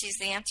says he's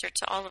the answer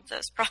to all of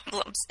those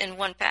problems in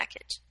one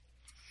package.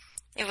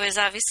 It was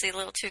obviously a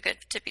little too good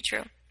to be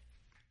true.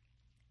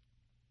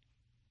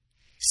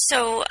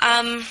 So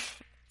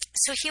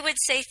he would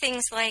say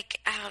things like,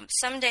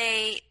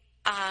 someday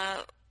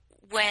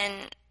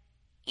when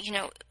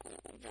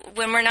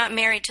we're not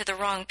married to the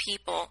wrong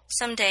people,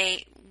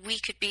 someday we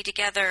could be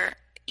together.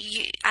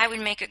 I would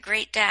make a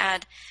great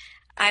dad.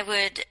 I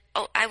would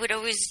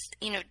always,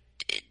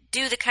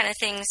 do the kind of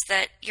things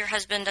that your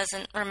husband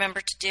doesn't remember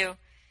to do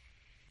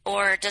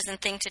or doesn't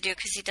think to do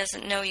because he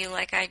doesn't know you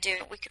like I do.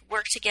 We could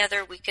work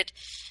together. We could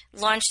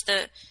launch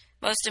the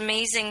most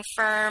amazing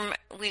firm.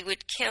 We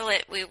would kill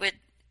it. We would,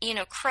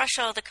 crush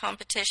all the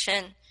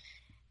competition.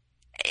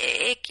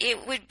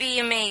 It would be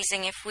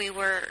amazing if we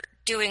were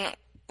doing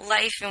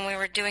life and we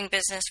were doing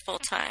business full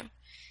time.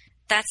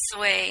 That's the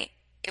way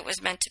it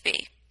was meant to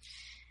be.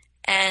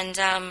 And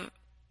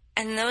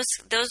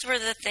those were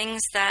the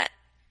things that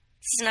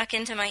snuck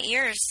into my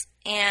ears,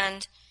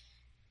 and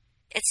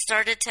it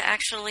started to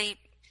actually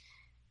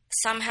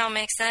somehow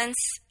make sense,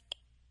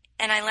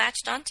 and I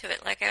latched onto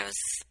it like I was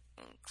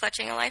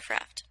clutching a life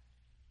raft.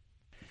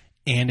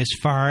 And as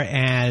far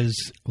as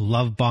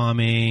love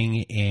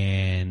bombing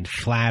and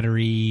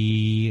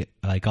flattery,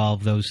 like all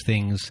of those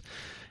things,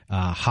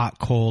 hot,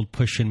 cold,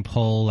 push and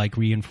pull, like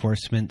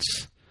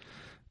reinforcements,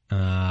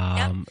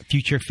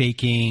 future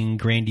faking,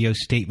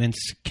 grandiose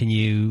statements, can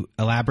you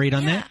elaborate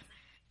on that?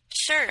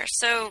 Sure.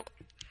 So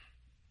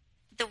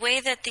the way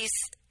that these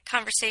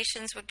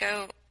conversations would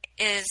go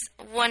is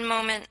one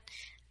moment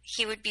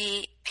he would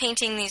be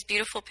painting these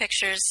beautiful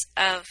pictures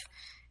of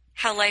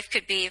how life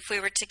could be if we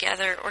were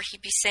together, or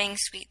he'd be saying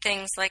sweet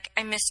things like,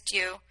 I missed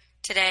you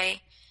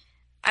today.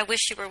 I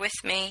wish you were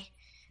with me.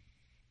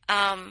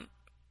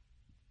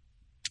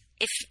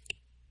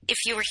 If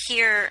you were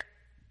here,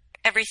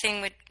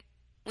 everything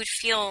would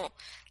feel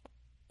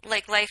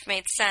like life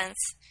made sense.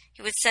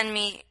 He would send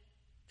me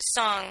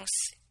songs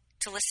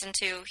to listen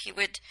to. He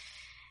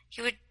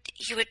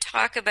would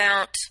talk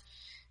about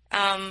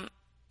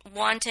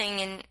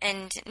wanting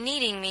and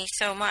needing me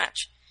so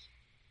much,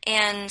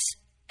 and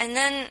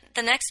then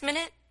the next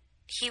minute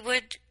he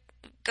would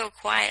go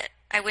quiet.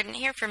 I wouldn't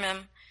hear from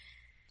him.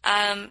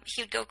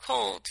 He would go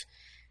cold.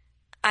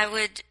 I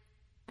would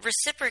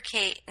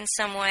reciprocate in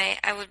some way.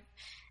 I would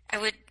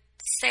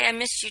say I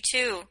missed you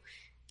too,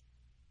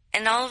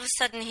 and all of a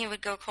sudden he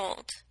would go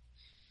cold,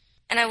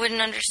 and I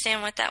wouldn't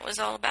understand what that was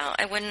all about.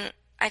 I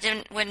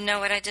wouldn't know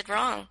what I did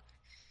wrong.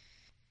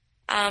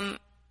 And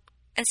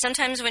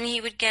sometimes when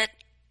he would get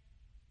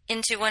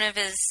into one of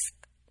his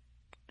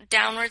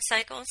downward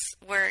cycles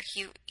where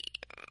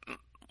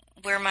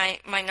my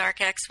narc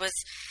ex was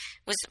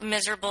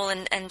miserable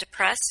and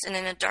depressed and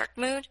in a dark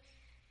mood,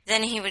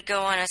 then he would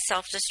go on a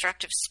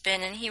self-destructive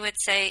spin and he would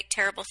say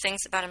terrible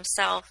things about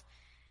himself,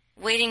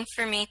 waiting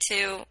for me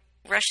to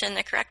rush in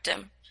to correct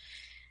him.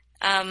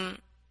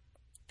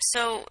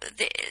 So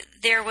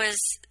there was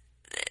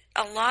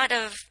a lot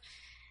of,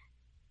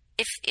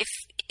 if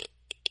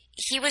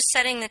he was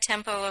setting the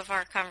tempo of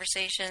our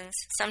conversations.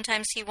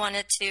 Sometimes he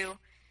wanted to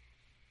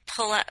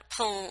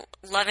pull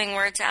loving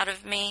words out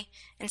of me,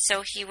 and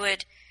so he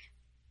would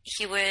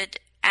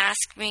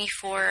ask me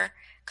for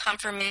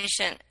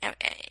confirmation.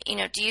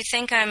 Do you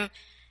think I'm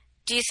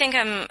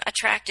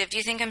attractive? Do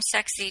you think I'm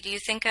sexy? Do you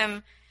think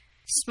I'm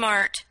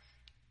smart?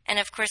 And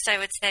of course I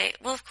would say,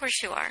 well, of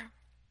course you are.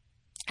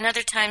 And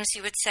other times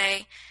he would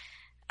say,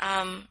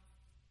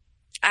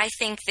 I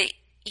think that,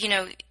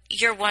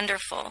 you're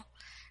wonderful,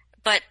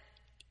 but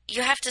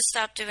you have to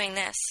stop doing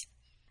this,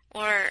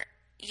 or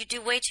you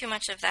do way too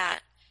much of that.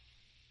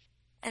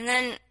 And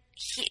then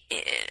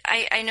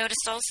I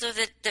noticed also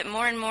that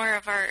more and more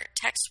of our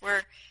texts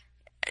were,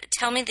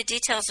 tell me the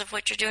details of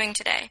what you're doing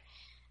today.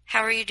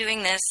 How are you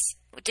doing this?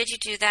 Did you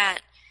do that?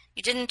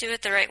 You didn't do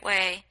it the right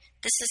way.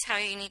 This is how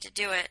you need to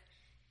do it.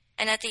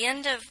 And at the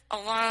end of a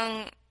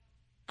long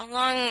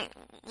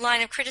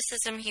line of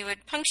criticism, he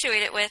would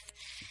punctuate it with,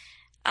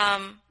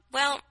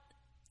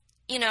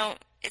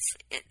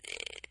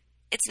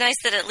 it's nice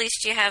that at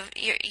least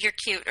you're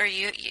cute, or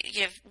you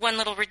have one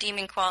little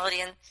redeeming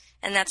quality,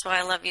 and that's why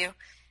I love you.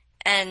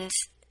 And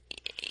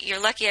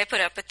you're lucky I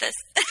put up with this.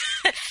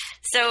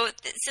 So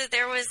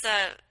there was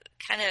a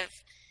kind of,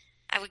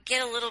 I would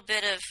get a little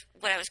bit of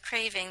what I was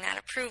craving, that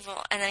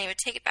approval, and then he would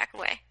take it back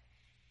away.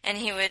 And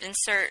he would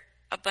insert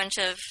a bunch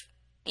of,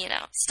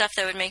 stuff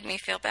that would make me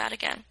feel bad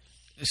again.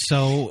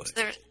 So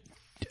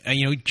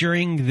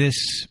during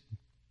this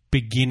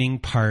beginning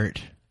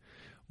part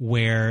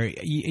where,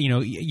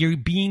 you're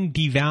being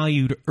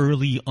devalued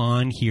early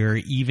on here,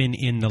 even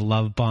in the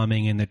love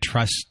bombing and the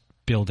trust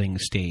building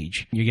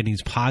stage, you're getting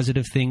these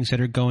positive things that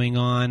are going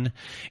on,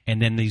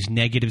 and then these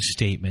negative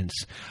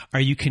statements.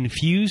 Are you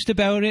confused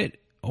about it?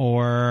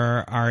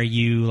 Or are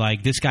you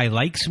like, this guy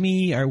likes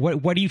me? Or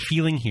what are you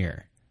feeling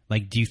here?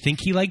 Like, do you think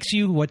he likes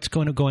you? What's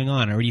going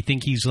on? Or do you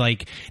think he's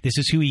like, this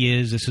is who he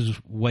is, this is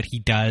what he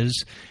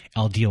does,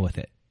 I'll deal with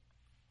it?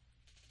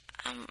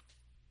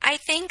 I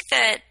think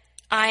that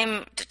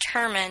I'm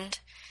determined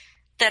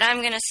that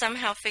I'm going to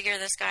somehow figure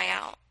this guy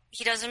out.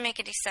 He doesn't make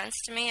any sense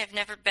to me. I've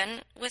never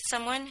been with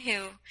someone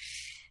who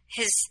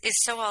is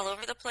so all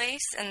over the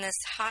place, and this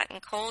hot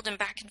and cold and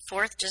back and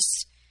forth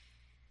just,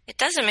 it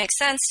doesn't make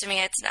sense to me.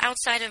 It's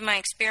outside of my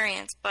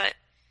experience, but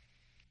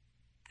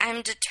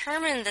I'm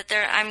determined that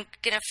I'm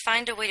going to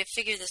find a way to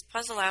figure this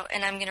puzzle out,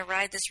 and I'm going to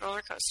ride this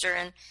roller coaster,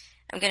 and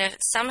I'm going to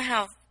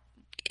somehow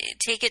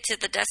take it to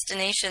the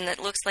destination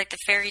that looks like the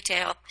fairy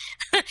tale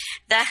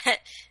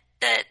that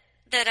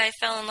I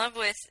fell in love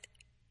with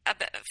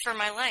for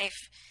my life.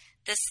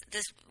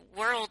 This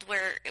world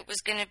where it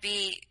was going to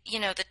be,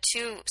 the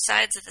two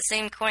sides of the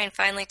same coin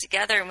finally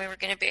together, and we were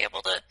going to be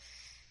able to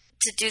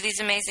do these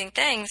amazing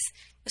things,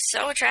 was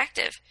so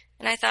attractive.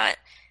 And I thought,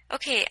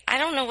 okay, I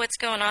don't know what's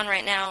going on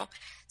right now.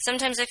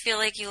 Sometimes I feel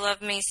like you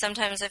love me.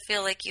 Sometimes I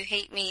feel like you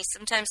hate me.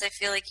 Sometimes I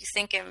feel like you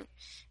think I'm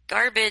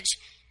garbage.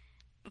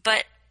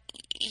 But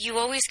you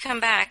always come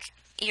back.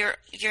 You're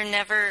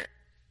never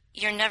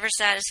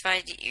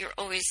satisfied. You're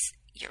always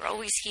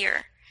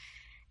here.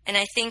 And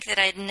I think that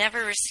I'd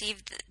never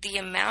received the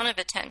amount of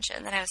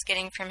attention that I was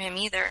getting from him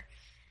either.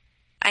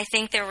 I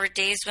think there were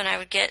days when I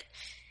would get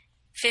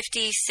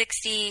 50,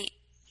 60,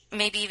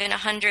 maybe even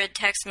 100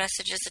 text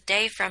messages a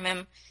day from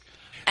him.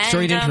 And,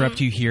 sorry to interrupt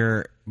you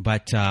here,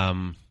 but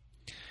I'm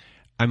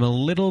a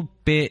little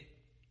bit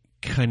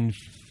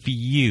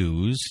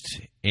confused,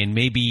 and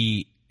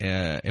maybe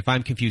if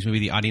I'm confused, maybe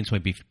the audience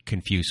might be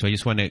confused. So I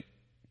just want to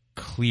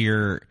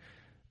clear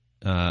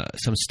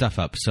some stuff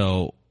up.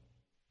 So,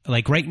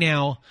 like right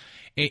now,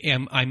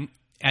 I'm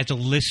as a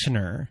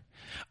listener,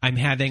 I'm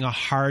having a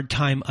hard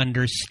time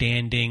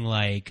understanding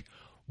like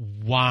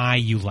why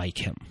you like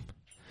him,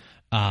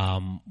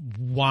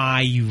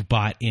 why you've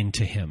bought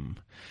into him.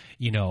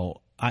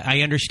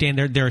 I understand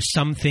there are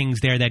some things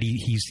there that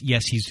he's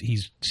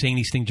saying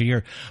these things to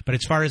you, but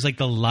as far as like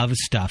the love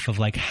stuff of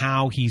like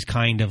how he's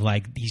kind of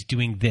like he's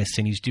doing this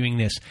and he's doing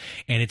this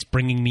and it's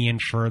bringing me in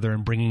further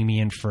and bringing me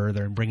in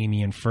further and bringing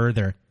me in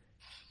further.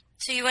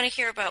 So you want to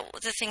hear about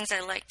the things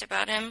I liked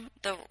about him,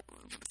 the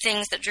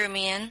things that drew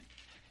me in?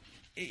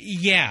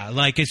 Yeah,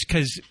 like it's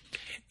because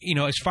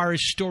as far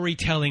as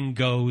storytelling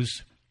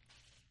goes,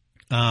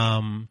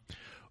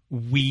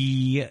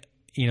 we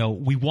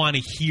want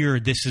to hear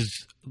this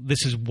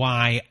is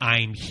why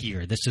I'm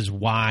here. This is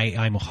why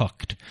I'm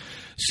hooked.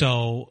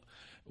 So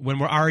when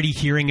we're already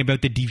hearing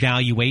about the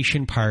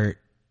devaluation part,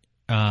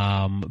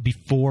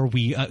 before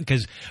we,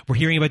 because we're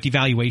hearing about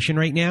devaluation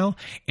right now,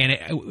 and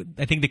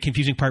I think the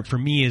confusing part for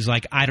me is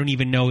like I don't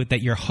even know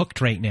that you're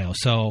hooked right now.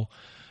 So,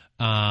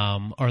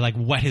 or like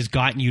what has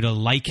gotten you to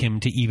like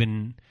him to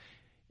even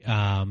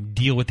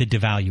deal with the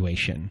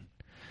devaluation,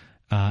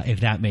 if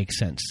that makes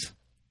sense.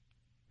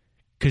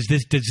 Because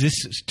does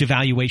this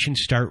devaluation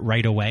start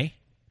right away?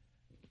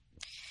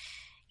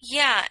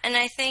 Yeah, and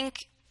I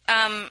think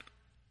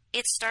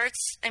it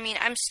starts. I mean,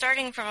 I'm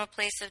starting from a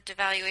place of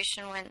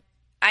devaluation when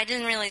I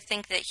didn't really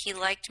think that he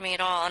liked me at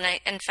all, and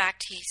in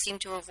fact, he seemed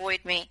to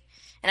avoid me.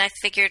 And I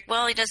figured,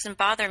 well, he doesn't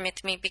bother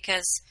with me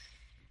because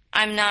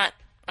I'm not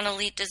an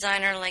elite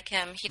designer like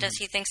him. He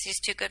thinks he's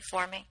too good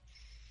for me.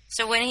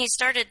 So when he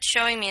started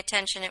showing me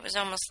attention, it was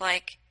almost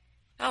like,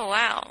 oh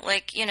wow,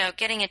 like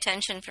getting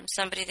attention from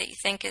somebody that you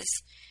think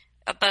is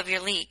above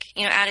your league,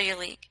 out of your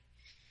league,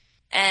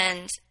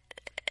 and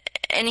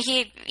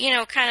he,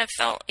 kind of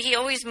felt he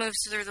always moves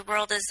through the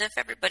world as if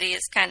everybody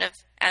is kind of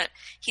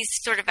he's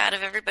sort of out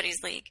of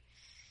everybody's league.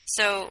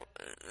 So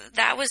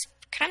that was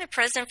kind of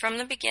present from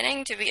the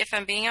beginning, if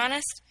I'm being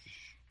honest.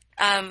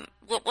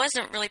 What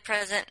wasn't really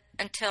present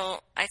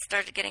until I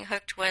started getting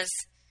hooked was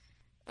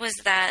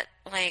that,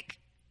 like,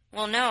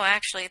 well, no,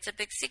 actually, it's a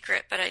big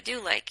secret, but I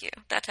do like you,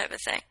 that type of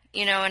thing,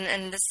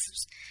 and this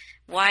is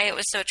why it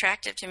was so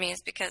attractive to me,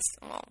 is because,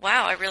 well,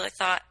 wow, I really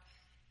thought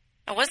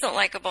I wasn't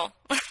likable.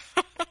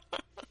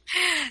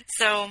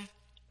 So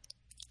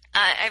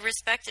I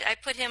respected, I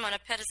put him on a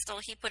pedestal,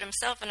 he put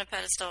himself on a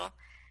pedestal,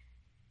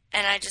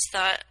 and I just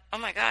thought, oh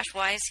my gosh,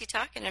 why is he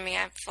talking to me?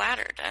 I'm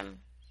flattered.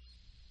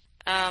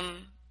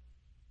 I'm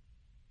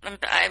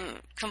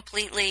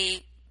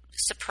completely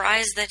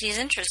surprised that he's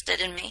interested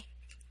in me.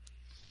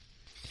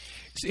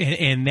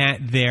 And that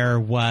there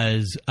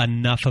was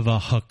enough of a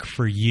hook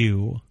for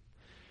you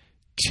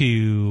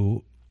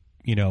to,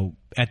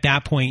 at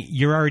that point,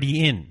 you're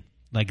already in.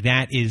 Like,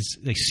 that is,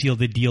 like, seal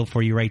the deal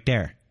for you right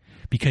there,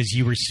 because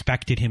you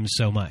respected him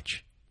so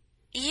much.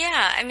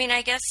 Yeah, I mean,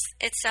 I guess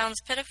it sounds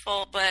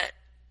pitiful, but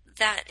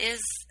that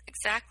is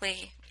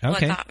exactly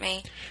what got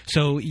me.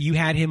 So you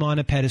had him on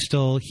a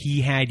pedestal.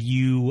 He had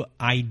you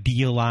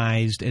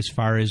idealized as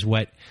far as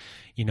what,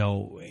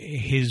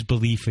 his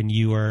belief in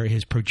you or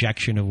his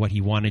projection of what he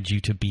wanted you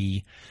to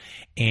be.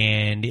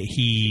 And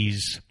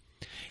he's,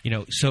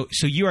 so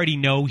you already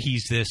know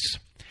he's this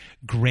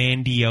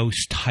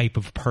grandiose type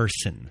of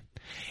person,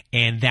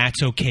 and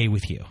that's okay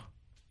with you.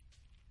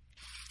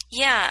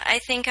 Yeah, I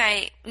think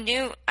I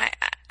knew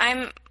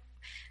I'm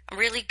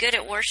really good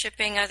at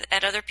worshiping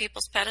at other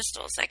people's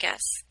pedestals, I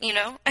guess,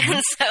 Mm-hmm.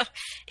 And so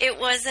it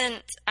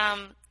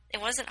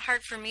wasn't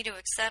hard for me to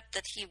accept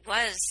that he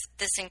was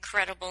this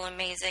incredible,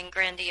 amazing,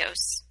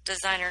 grandiose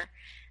designer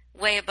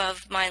way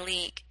above my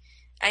league.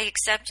 I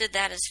accepted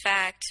that as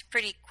fact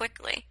pretty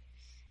quickly.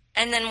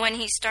 And then when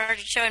he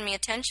started showing me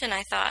attention,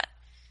 I thought,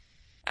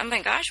 oh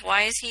my gosh,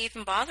 why is he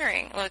even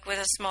bothering? Like, with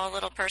a small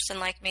little person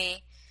like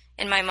me?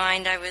 In my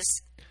mind, I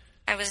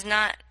was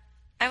not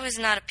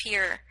a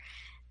peer.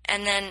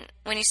 And then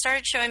when he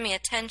started showing me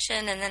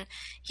attention, and then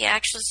he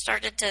actually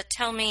started to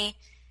tell me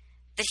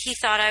that he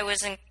thought I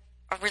was a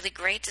really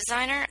great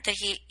designer, that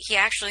he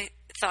actually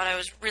thought I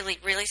was really,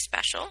 really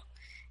special.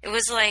 It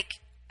was like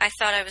I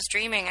thought I was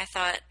dreaming. I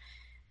thought,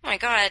 oh my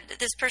God,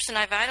 this person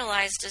I've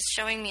idolized is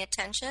showing me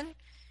attention?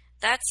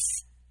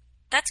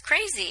 That's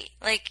crazy.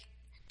 Like,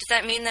 does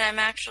that mean that I'm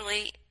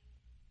actually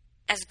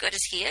as good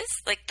as he is?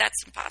 Like,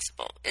 that's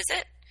impossible, is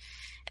it?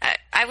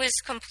 I was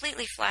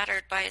completely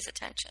flattered by his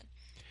attention.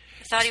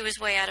 I thought he was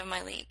way out of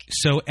my league.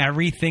 So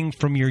everything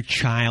from your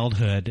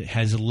childhood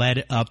has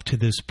led up to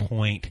this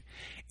point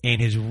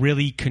and is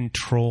really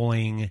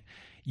controlling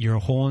your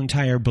whole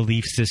entire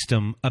belief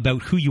system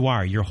about who you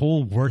are. Your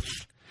whole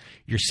worth,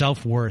 your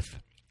self-worth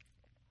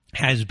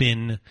has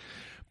been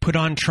put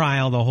on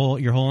trial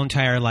your whole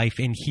entire life.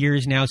 And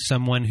here's now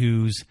someone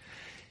who's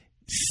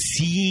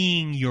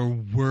seeing your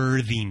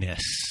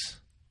worthiness.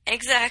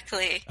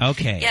 Exactly.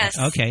 Okay. Yes.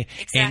 Okay.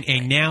 Exactly.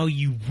 And now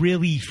you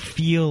really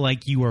feel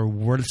like you are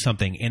worth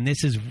something. And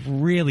this is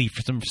really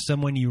from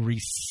someone you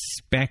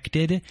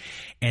respected,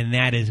 and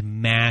that is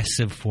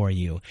massive for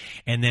you.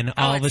 And then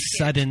all of a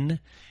sudden,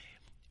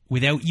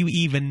 without you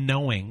even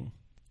knowing,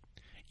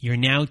 you're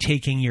now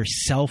taking your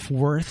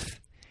self-worth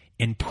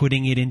and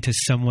putting it into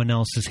someone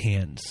else's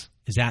hands.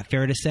 Is that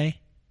fair to say?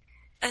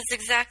 That's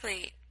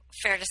exactly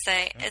fair to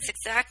say. Okay. It's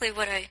exactly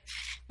what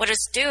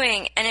it's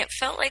doing, and it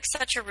felt like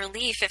such a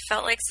relief. It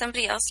felt like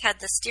somebody else had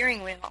the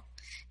steering wheel.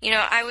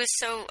 I was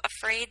so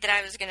afraid that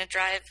I was going to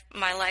drive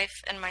my life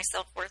and my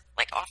self-worth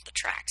like off the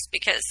tracks,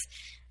 because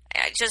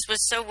I just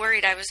was so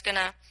worried I was going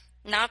to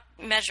not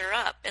measure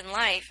up in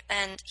life.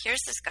 And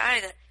here's this guy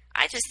that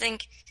I just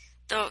think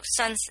the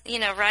sun,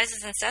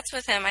 rises and sets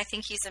with him. I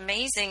think he's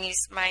amazing.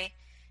 I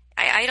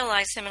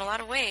idolize him in a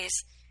lot of ways.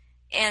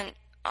 And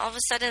all of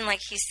a sudden, like,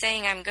 he's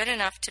saying I'm good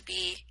enough to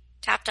be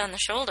tapped on the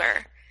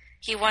shoulder.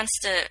 He wants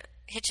to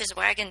hitch his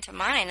wagon to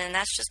mine, and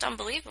that's just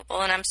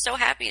unbelievable. And I'm so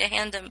happy to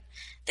hand him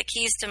the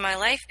keys to my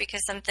life,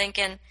 because I'm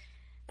thinking,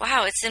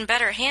 wow, it's in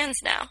better hands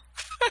now.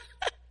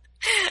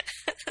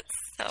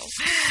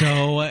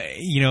 So,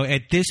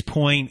 at this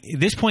point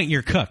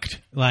you're cooked.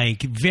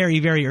 Like, very,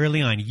 very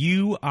early on,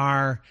 you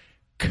are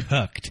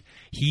cooked.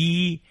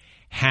 He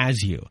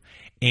has you.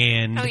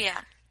 And oh,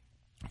 yeah.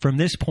 From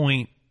this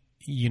point,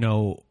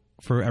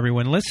 for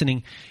everyone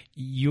listening,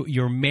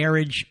 your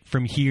marriage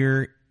from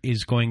here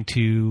is going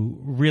to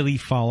really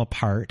fall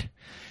apart,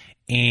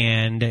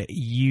 and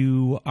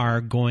you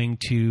are going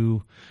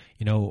to,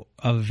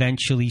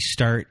 eventually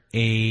start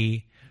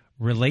a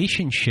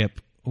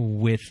relationship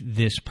with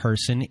this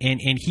person,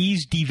 and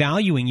he's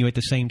devaluing you at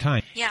the same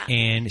time. Yeah.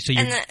 And so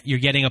you're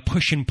getting a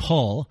push and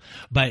pull,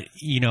 but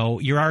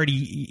you're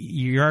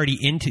already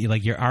into,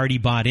 like, you're already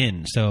bought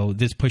in. So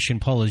this push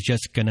and pull is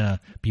just gonna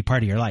be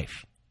part of your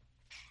life.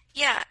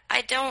 Yeah,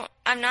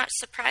 I'm not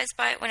surprised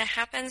by it when it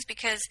happens,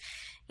 because,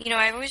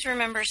 I always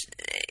remember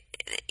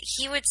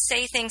he would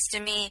say things to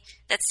me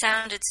that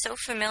sounded so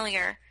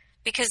familiar,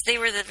 because they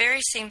were the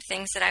very same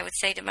things that I would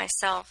say to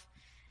myself.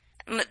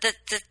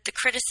 The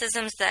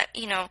criticisms that,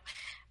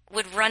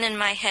 would run in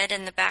my head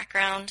in the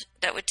background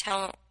that would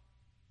tell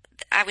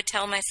I would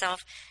tell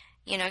myself,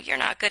 you're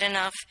not good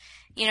enough.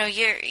 You're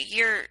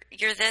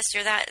this,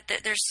 you're that.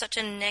 There's such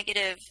a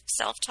negative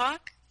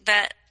self-talk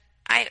that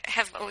I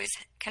have always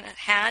kind of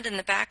had in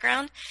the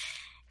background.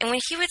 And when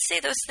he would say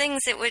those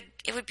things, it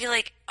would be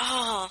like,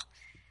 oh,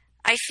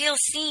 I feel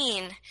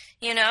seen,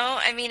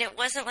 I mean, it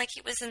wasn't like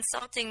he was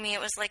insulting me.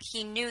 It was like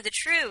he knew the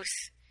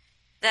truth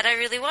that I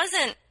really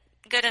wasn't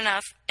good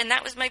enough. And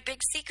that was my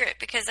big secret,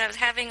 because I was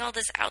having all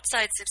this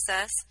outside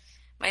success.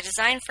 My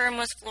design firm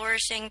was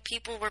flourishing.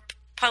 People were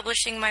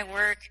publishing my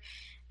work.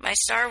 My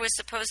star was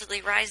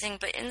supposedly rising.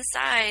 But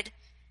inside,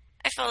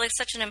 I felt like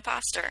such an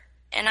imposter.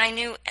 And I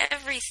knew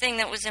everything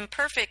that was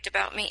imperfect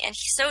about me. And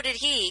so did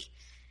he.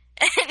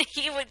 And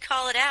he would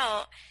call it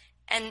out.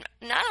 And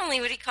not only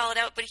would he call it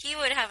out, but he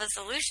would have a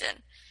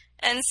solution.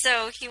 And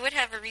so he would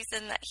have a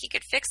reason that he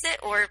could fix it,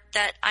 or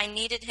that I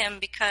needed him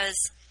because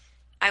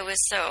I was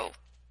so,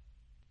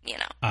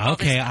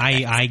 Okay,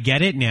 I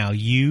get it now.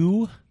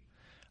 You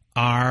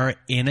are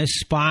in a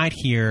spot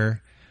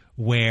here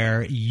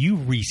where you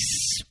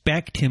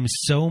respect him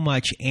so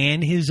much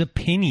and his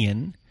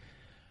opinion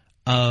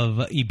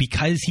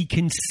because he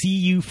can see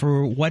you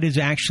for what is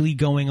actually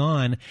going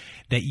on,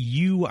 that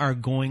you are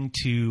going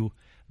to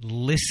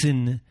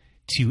listen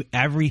to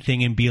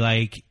everything and be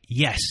like,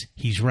 yes,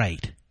 he's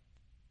right.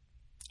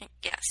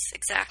 Yes,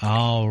 exactly.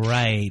 All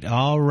right.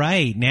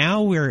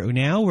 Now we're.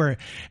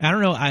 I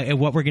don't know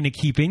what we're going to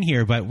keep in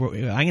here, but I'm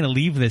going to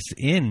leave this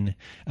in.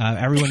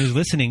 Everyone who's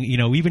listening,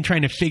 I've been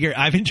trying to figure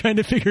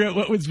out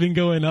what was been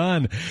going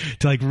on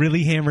to like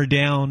really hammer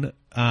down,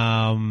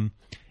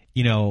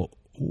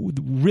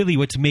 really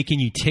what's making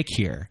you tick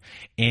here,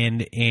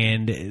 and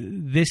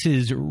this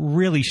is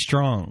really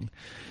strong,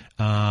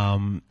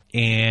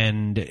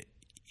 and.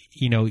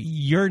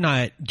 You're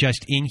not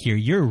just in here.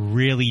 You're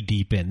really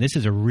deep in. This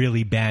is a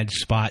really bad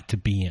spot to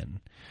be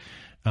in.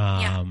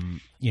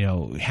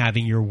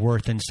 Having your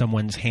worth in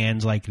someone's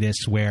hands like this,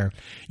 where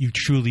you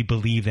truly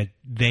believe that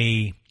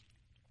they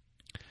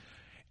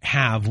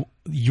have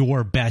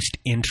your best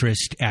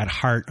interest at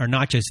heart, or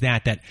not just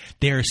that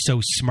they're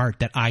so smart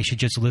that I should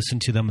just listen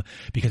to them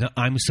because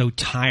I'm so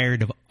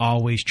tired of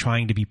always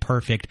trying to be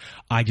perfect.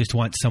 I just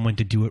want someone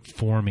to do it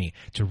for me.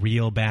 It's a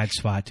real bad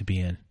spot to be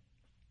in.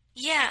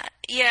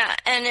 Yeah,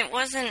 and it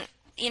wasn't,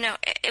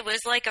 it was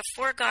like a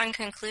foregone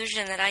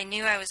conclusion that I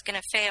knew I was going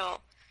to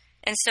fail.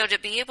 And so to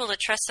be able to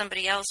trust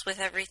somebody else with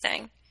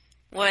everything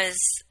was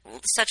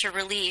such a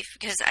relief,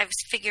 because I was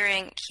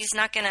figuring he's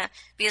not going to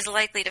be as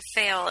likely to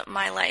fail at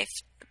my life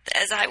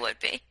as I would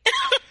be.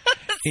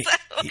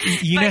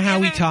 You know how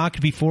we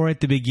talked before at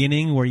the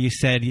beginning where you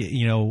said,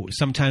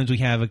 sometimes we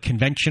have a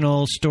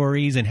conventional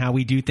stories and how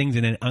we do things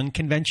in an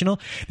unconventional?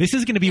 This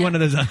is going to be one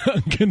of those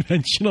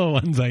unconventional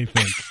ones, I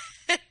think.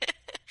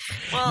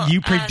 Well,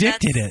 you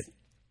predicted it.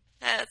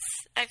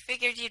 I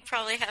figured you'd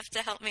probably have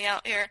to help me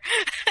out here.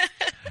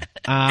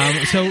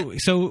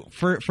 So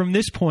from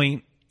this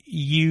point,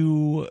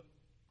 you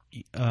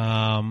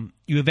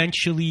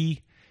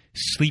eventually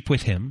sleep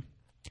with him,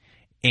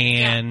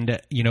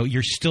 and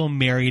you're still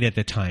married at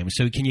the time.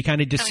 So can you kind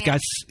of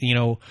discuss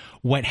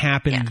what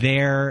happened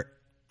there?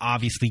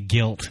 Obviously,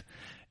 guilt,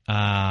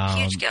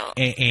 huge guilt,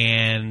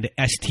 and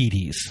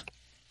STDs.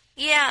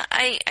 Yeah,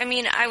 I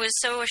mean, I was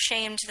so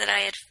ashamed that I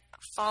had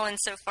fallen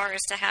so far as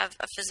to have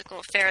a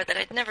physical affair that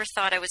I'd never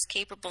thought I was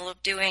capable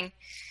of doing,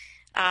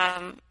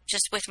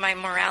 just with my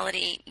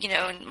morality,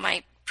 and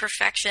my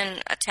perfection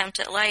attempt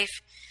at life.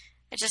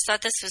 I just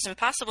thought this was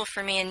impossible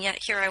for me, and yet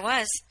here I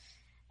was.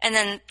 And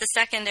then the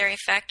secondary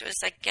effect was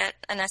I get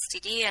an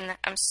STD, and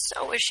I'm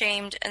so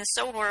ashamed and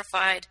so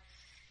horrified.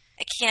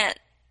 I can't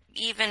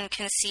even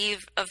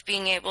conceive of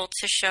being able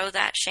to show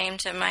that shame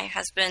to my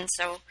husband,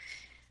 so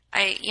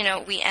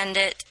we end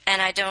it, and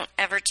I don't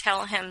ever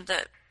tell him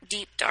the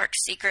deep, dark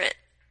secret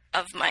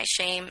of my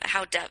shame,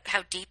 how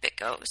deep it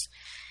goes.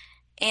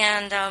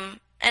 And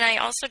I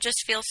also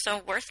just feel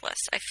so worthless.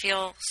 I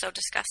feel so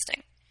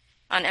disgusting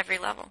on every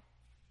level.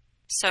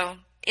 So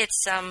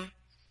it's,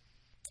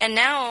 and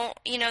now,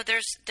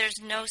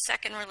 there's no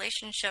second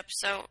relationship,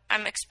 so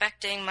I'm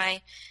expecting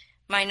my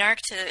narc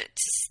to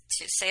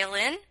sail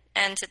in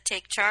and to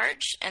take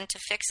charge and to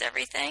fix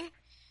everything,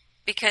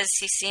 because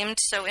he seemed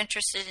so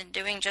interested in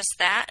doing just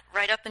that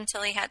right up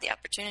until he had the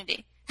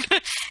opportunity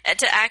and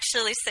to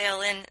actually sail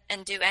in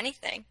and do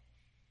anything.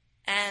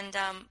 And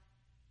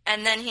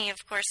then he, of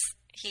course,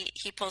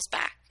 he pulls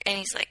back, and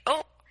he's like,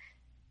 oh,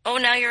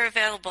 now you're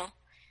available.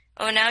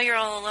 Oh, now you're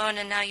all alone,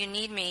 and now you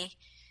need me.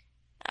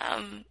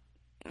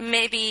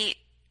 Maybe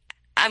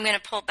I'm going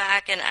to pull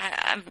back, and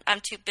I'm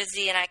too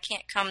busy, and I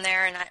can't come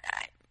there, and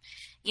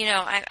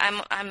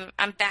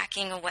I'm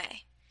backing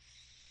away.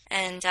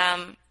 And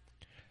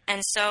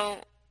so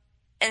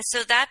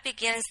that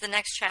begins the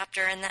next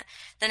chapter, and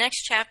the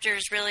next chapter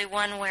is really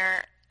one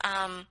where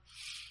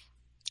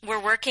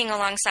we're working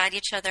alongside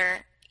each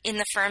other in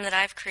the firm that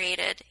I've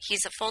created.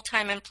 He's a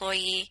full-time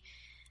employee,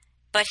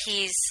 but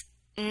he's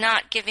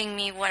not giving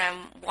me what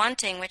I'm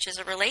wanting, which is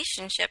a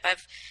relationship.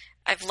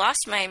 I've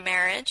lost my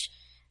marriage.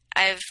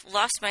 I've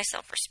lost my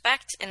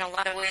self-respect in a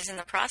lot of ways in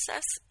the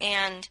process,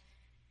 and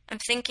I'm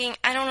thinking,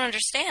 I don't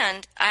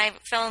understand. I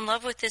fell in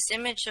love with this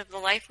image of the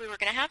life we were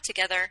going to have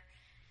together.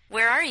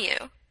 Where are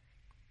you?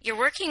 You're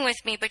working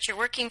with me, but you're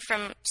working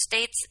from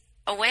states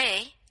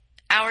away,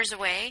 hours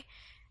away.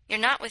 You're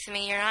not with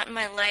me. You're not in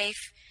my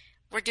life.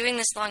 We're doing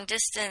this long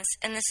distance,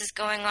 and this is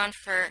going on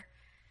for,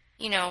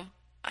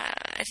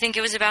 I think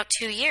it was about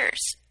 2 years.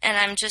 And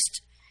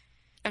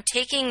I'm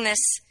taking this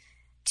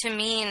to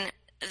mean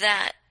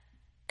that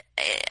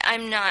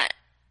I'm not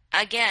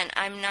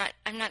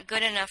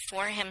good enough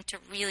for him to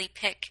really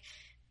pick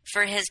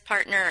for his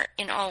partner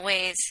in all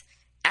ways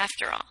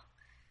after all.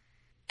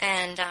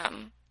 And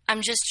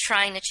I'm just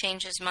trying to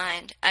change his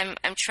mind.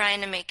 I'm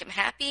trying to make him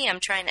happy. I'm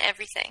trying to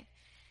everything.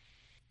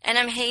 And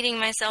I'm hating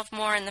myself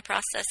more in the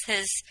process.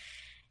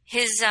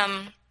 His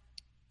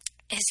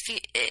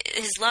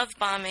love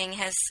bombing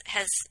has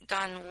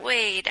gone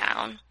way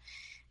down.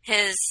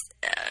 His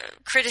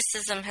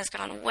criticism has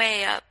gone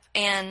way up.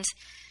 And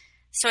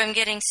so I'm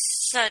getting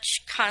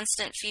such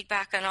constant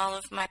feedback on all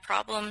of my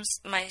problems,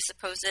 my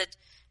supposed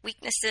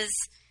weaknesses,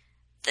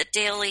 the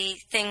daily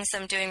things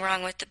I'm doing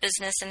wrong with the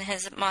business in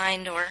his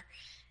mind or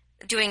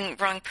doing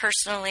wrong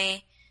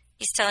personally.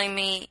 He's telling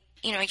me,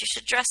 you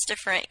should dress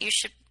different. You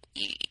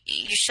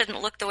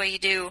shouldn't look the way you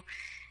do.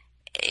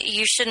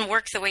 You shouldn't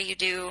work the way you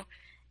do.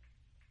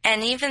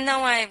 And even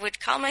though I would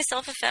call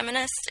myself a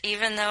feminist,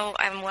 even though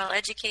I'm well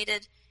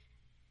educated,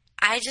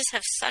 I just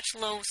have such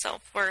low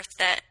self-worth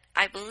that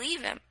I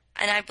believe him.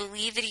 And I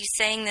believe that he's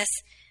saying this,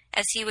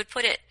 as he would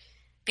put it,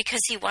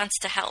 because he wants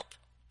to help.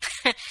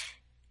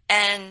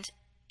 And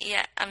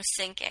yeah, I'm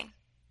sinking,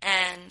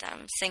 and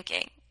I'm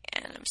sinking,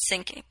 and I'm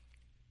sinking.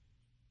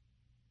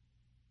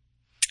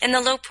 And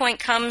the low point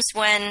comes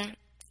when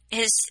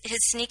his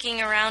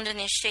sneaking around and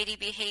his shady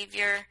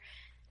behavior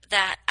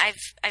that I've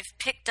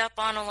picked up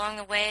on along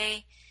the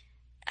way.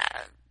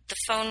 The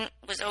phone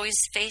was always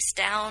face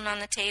down on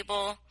the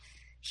table.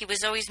 He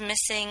was always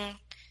missing.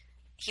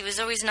 He was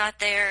always not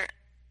there.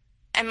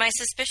 And my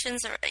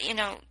suspicions are,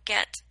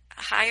 get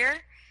higher.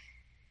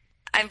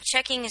 I'm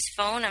checking his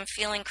phone. I'm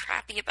feeling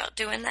crappy about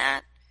doing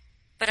that.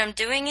 But I'm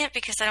doing it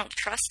because I don't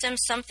trust him.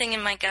 Something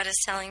in my gut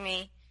is telling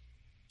me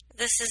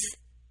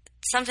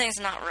something's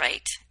not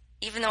right.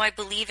 Even though I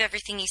believe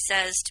everything he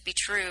says to be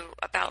true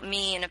about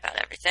me and about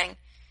everything,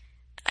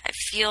 I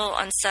feel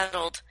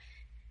unsettled.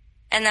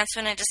 And that's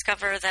when I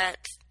discover that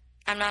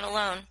I'm not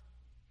alone.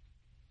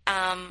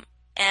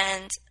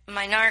 And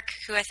my narc,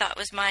 who I thought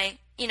was my,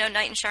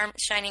 knight in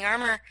shining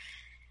armor,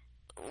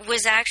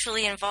 was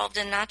actually involved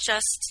in not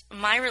just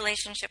my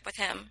relationship with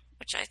him,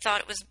 which I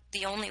thought it was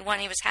the only one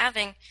he was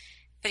having,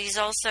 but he's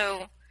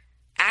also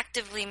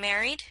actively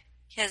married.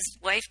 His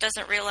wife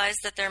doesn't realize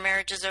that their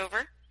marriage is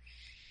over.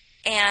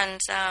 And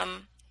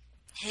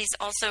he's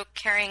also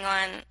carrying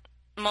on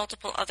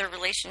multiple other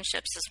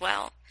relationships as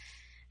well.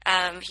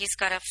 He's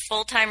got a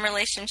full-time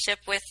relationship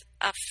with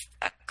a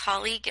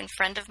colleague and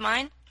friend of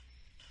mine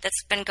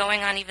that's been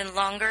going on even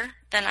longer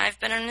than I've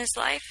been in his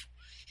life.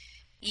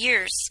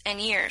 Years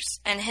and years.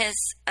 And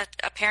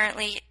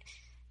apparently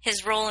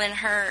his role in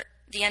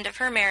the end of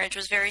her marriage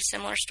was very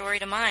similar story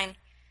to mine,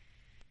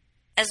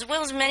 as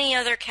well as many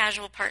other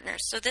casual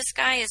partners. So this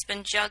guy has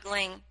been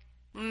juggling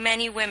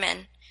many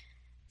women,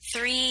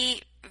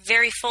 3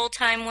 very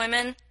full-time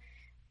women,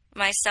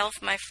 myself,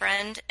 my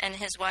friend, and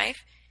his wife.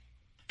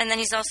 And then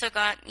he's also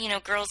got,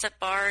 girls at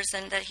bars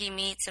and that he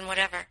meets and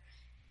whatever.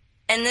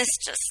 And this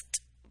just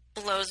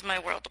blows my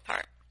world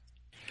apart.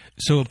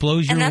 So it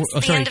blows your... And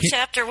that's the end of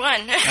chapter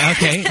 1.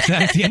 Okay, so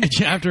that's the end of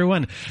chapter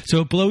 1.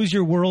 So it blows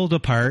your world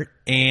apart,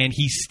 and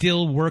he's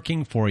still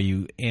working for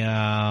you.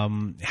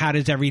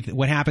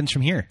 What happens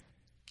from here?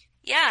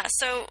 Yeah,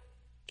 so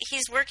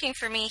he's working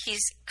for me. He's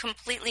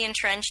completely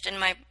entrenched in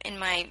my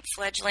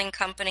fledgling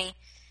company,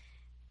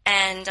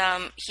 and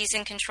he's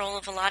in control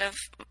of a lot of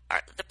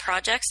the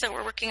projects that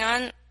we're working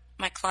on.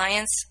 My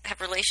clients have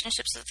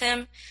relationships with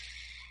him.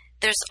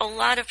 There's a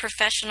lot of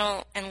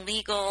professional and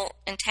legal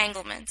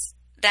entanglements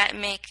that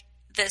make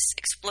this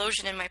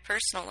explosion in my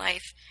personal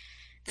life,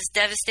 this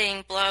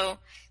devastating blow,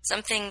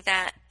 something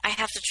that I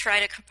have to try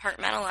to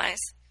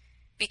compartmentalize,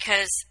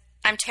 because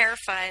I'm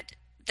terrified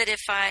that if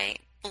I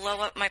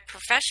blow up my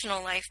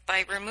professional life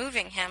by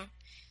removing him,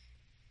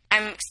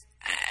 I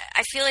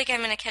feel like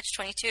I'm in a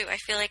catch-22. I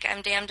feel like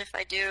I'm damned if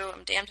I do,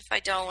 I'm damned if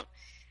I don't.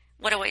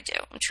 What do I do?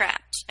 I'm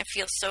trapped. I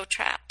feel so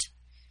trapped.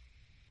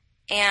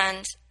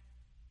 And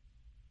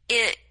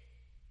it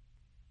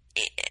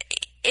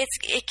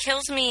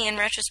kills me in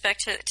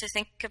retrospect to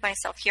think of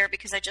myself here,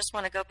 because I just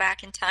want to go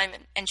back in time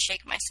and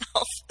shake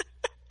myself.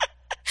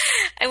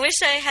 I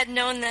wish I had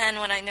known then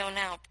what I know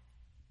now.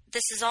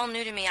 This is all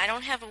new to me. I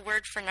don't have a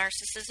word for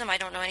narcissism. I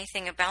don't know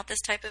anything about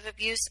this type of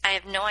abuse. I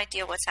have no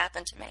idea what's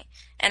happened to me,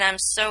 and I'm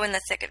so in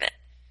the thick of it.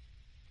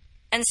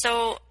 And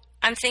so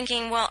I'm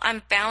thinking, well,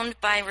 I'm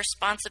bound by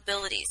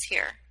responsibilities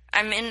here.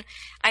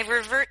 I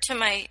revert to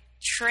my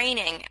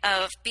training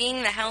of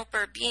being the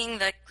helper, being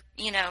the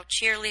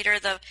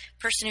cheerleader, the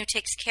person who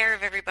takes care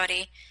of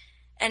everybody.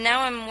 And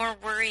now I'm more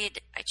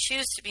worried. I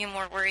choose to be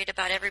more worried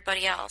about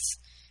everybody else.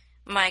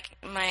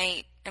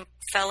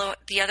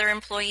 the other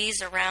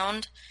employees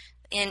around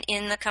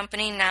in the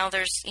company. Now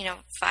there's,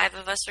 5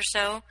 of us or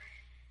so.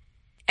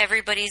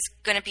 Everybody's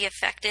going to be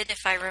affected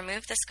if I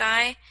remove this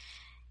guy.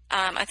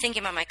 I'm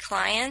thinking about my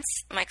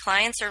clients. My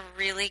clients are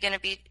really going to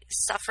be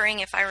suffering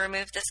if I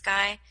remove this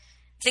guy.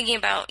 Thinking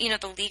about,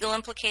 the legal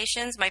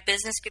implications. My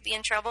business could be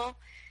in trouble.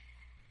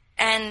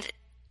 And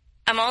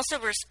I'm also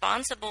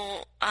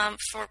responsible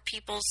for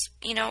people's,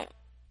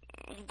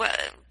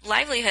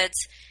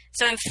 livelihoods.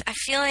 So I'm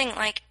feeling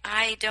like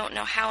I don't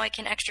know how I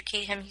can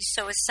extricate him. He's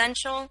so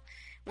essential.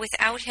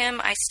 Without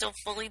him, I still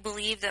fully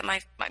believe that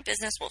my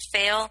business will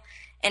fail,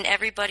 and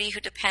everybody who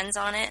depends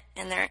on it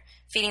and they're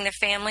feeding their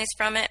families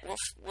from it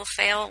will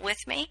fail with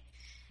me.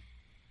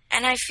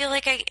 And I feel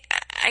like I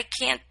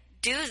can't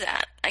do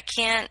that. I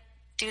can't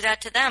do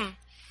that to them.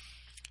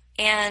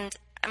 And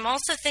I'm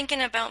also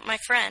thinking about my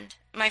friend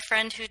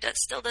who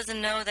still doesn't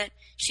know that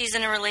she's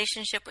in a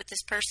relationship with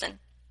this person.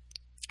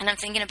 And I'm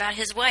thinking about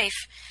his wife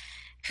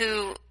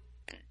who,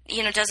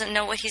 doesn't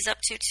know what he's up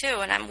to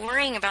too. And I'm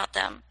worrying about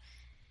them.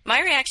 My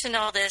reaction to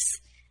all this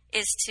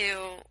is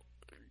to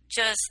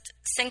just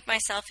sink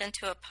myself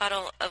into a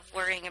puddle of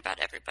worrying about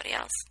everybody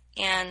else.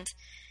 And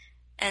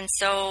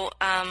so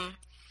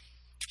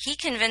he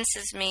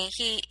convinces me.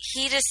 He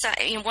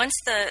decides once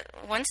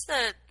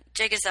the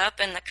jig is up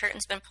and the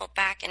curtain's been pulled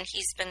back and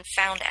he's been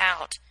found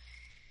out,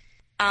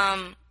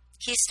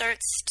 he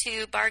starts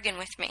to bargain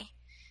with me,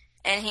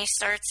 and he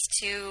starts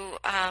to.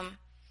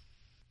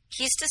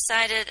 He's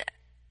decided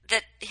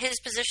that his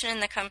position in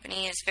the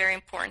company is very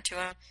important to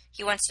him.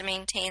 He wants to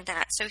maintain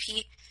that. So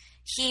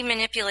he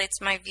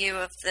manipulates my view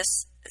of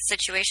this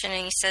situation,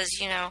 and he says,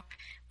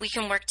 we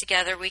can work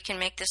together. We can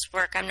make this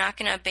work. I'm not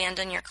going to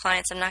abandon your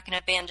clients. I'm not going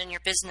to abandon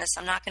your business.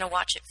 I'm not going to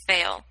watch it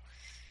fail.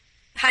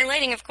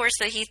 Highlighting, of course,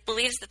 that he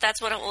believes that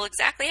that's what will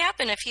exactly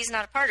happen if he's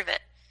not a part of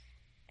it.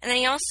 And then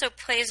he also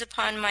plays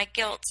upon my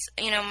guilt,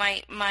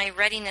 my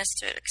readiness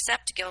to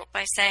accept guilt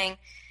by saying,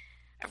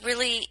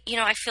 really,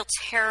 I feel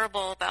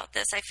terrible about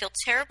this. I feel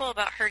terrible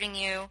about hurting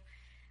you.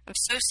 I'm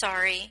so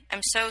sorry.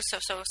 I'm so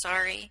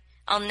sorry.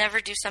 I'll never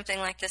do something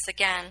like this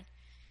again.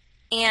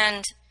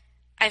 And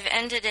I've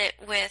ended it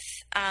with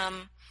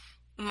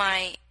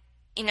my,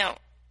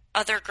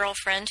 other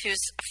girlfriend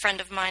who's a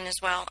friend of mine as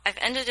well. I've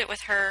ended it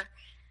with her.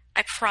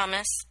 I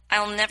promise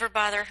I'll never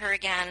bother her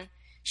again.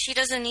 She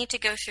doesn't need to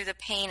go through the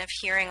pain of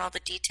hearing all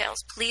the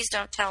details. Please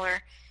don't tell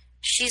her.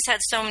 She's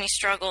had so many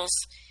struggles.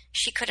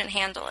 She couldn't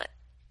handle it.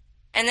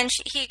 And then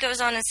he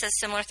goes on and says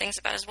similar things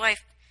about his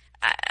wife.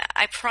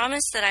 I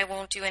promise that I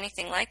won't do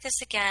anything like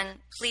this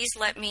again. Please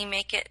let me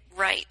make it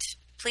right.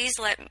 Please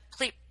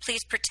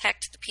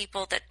protect the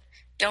people that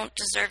don't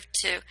deserve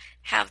to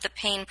have the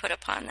pain put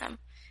upon them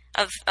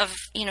of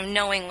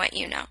knowing what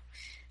you know.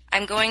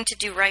 I'm going to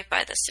do right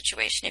by this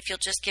situation if you'll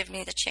just give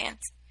me the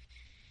chance.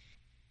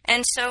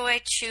 And so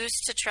I choose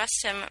to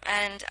trust him,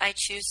 and I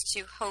choose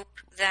to hope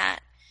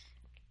that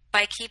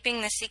by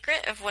keeping the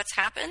secret of what's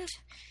happened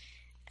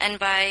and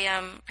by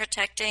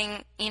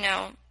protecting,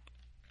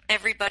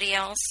 everybody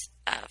else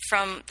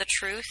from the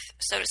truth,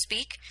 so to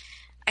speak,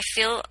 I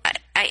feel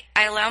I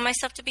allow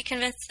myself to be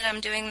convinced that I'm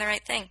doing the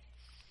right thing.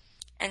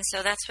 And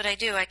so that's what I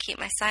do. I keep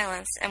my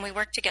silence, and we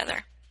work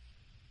together.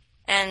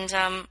 And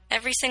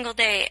every single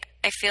day,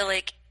 I feel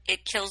like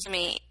it kills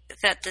me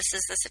that this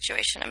is the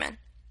situation I'm in.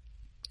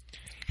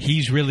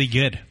 He's really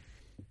good.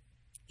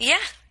 Yeah,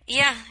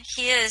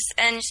 he is.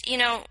 And,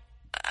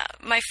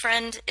 my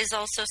friend is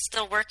also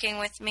still working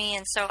with me,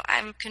 and so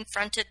I'm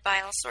confronted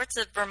by all sorts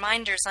of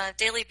reminders on a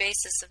daily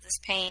basis of this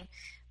pain,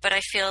 but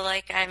I feel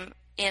like I'm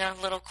in a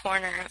little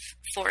corner of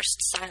forced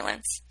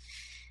silence.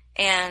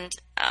 And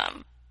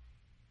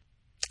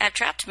I've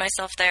trapped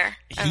myself there.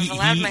 I've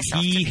allowed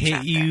myself to be trapped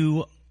there. He hit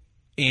you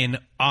in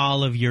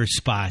all of your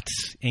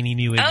spots, and he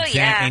knew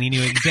and he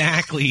knew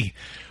exactly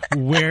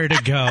where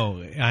to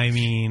go. I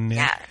mean,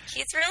 yeah,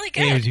 he's really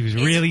good. He was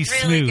really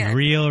smooth, good.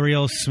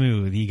 real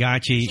smooth. He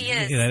got you. He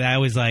is.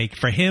 That was like,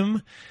 for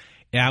him,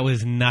 that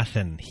was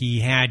nothing. He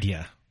had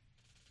you.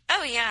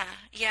 Oh yeah,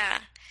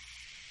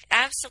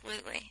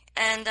 absolutely.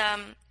 And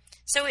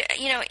so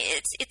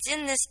it's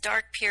in this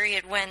dark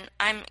period when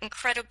I'm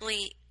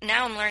incredibly.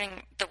 Now I'm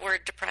learning the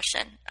word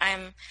depression.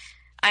 I'm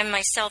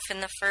myself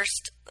in the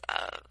first.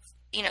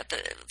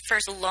 The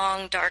first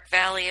long, dark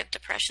valley of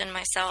depression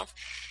myself.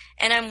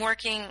 And I'm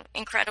working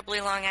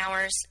incredibly long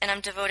hours, and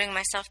I'm devoting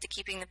myself to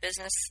keeping the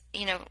business,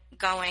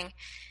 going.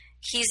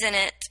 He's in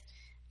it.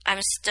 I'm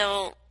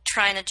still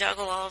trying to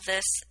juggle all of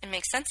this and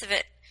make sense of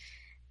it.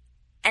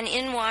 And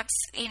in walks,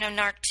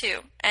 Narc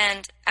 2.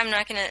 And I'm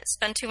not going to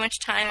spend too much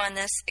time on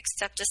this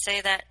except to say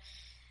that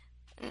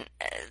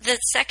the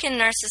second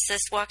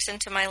narcissist walks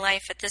into my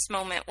life at this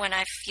moment when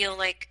I feel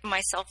like my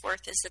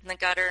self-worth is in the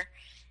gutter,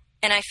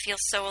 and I feel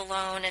so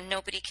alone, and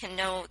nobody can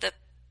know the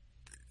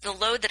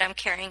load that I'm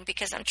carrying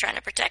because I'm trying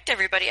to protect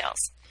everybody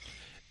else.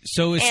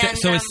 So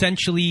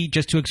essentially,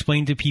 just to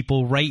explain to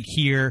people, right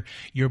here,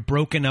 you're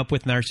broken up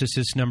with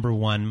narcissist number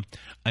 1.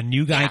 A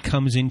new guy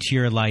comes into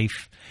your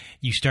life.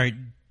 You start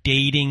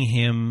dating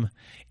him,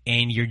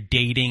 and you're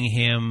dating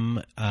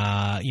him,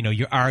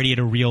 you're already at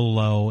a real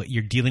low.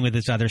 You're dealing with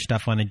this other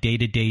stuff on a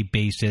day-to-day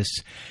basis.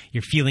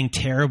 You're feeling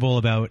terrible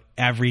about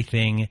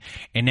everything.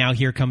 And now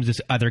here comes this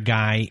other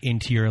guy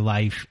into your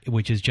life,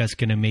 which is just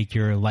going to make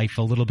your life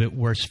a little bit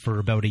worse for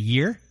about a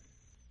year.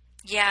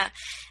 Yeah.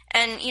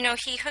 And,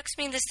 he hooks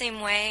me the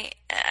same way.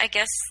 I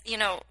guess,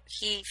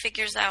 he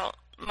figures out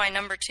my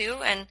number two,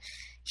 and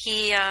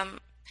he,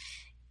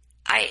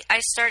 I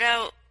start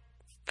out,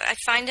 I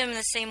find him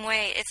the same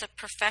way. It's a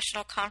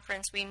professional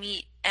conference. We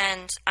meet,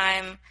 and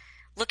I'm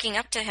looking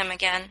up to him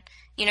again.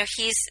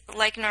 He's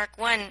like Narc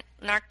 1.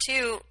 Narc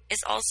 2 is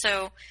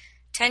also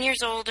 10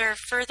 years older,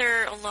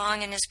 further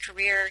along in his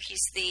career.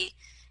 He's the,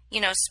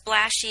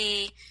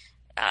 splashy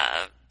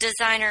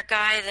designer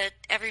guy that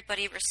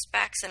everybody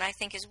respects and I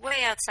think is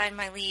way outside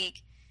my league.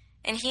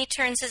 And he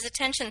turns his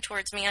attention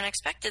towards me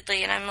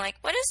unexpectedly, and I'm like,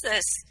 what is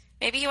this?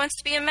 Maybe he wants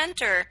to be a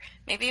mentor.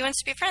 Maybe he wants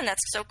to be a friend. That's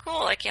so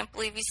cool. I can't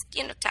believe he's,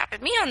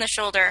 tapping me on the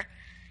shoulder.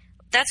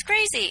 That's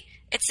crazy.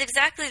 It's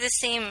exactly the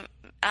same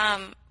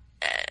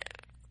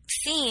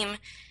theme,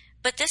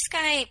 but this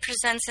guy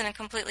presents in a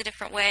completely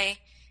different way.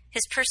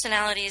 His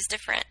personality is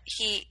different.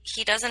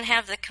 He doesn't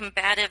have the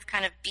combative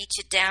kind of beat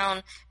you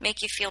down,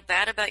 make you feel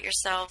bad about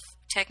yourself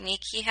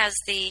technique. He has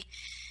the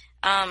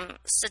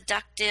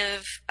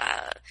seductive,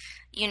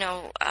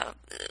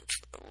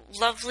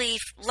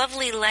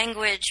 lovely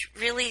language,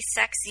 really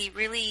sexy,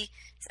 really.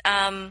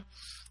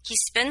 He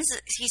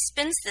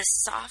spins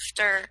this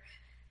softer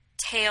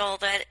tale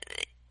that,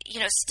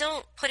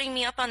 still putting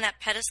me up on that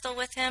pedestal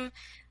with him.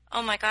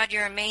 Oh my God,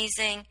 you're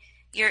amazing.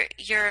 You're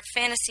a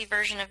fantasy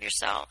version of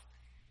yourself.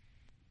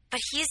 But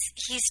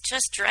he's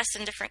just dressed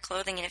in different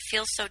clothing, and it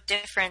feels so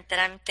different that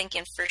I'm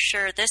thinking for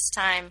sure this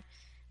time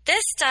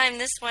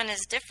this one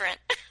is different.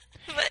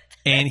 But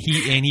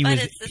he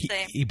was it's the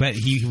same.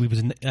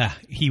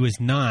 He was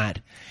not.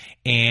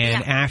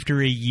 And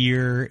after a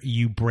year,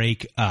 you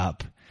break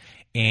up,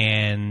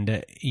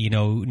 and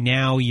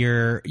now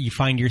you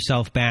find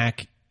yourself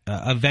back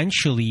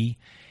eventually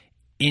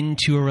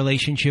into a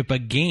relationship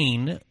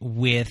again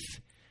with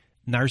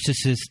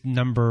narcissist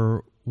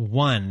number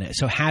 1.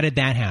 So how did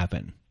that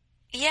happen?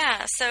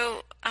 Yeah.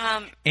 So,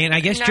 and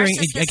I guess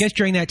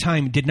during that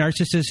time, did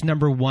narcissist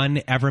number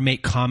 1 ever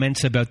make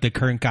comments about the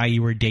current guy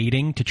you were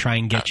dating to try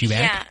and get you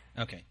back?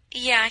 Yeah. Okay.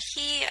 Yeah.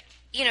 He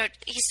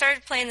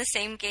started playing the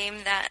same game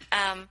that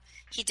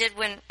he did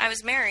when I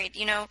was married.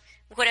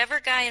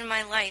 Whatever guy in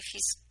my life,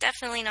 he's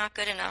definitely not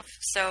good enough.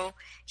 So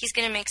he's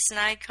going to make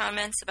snide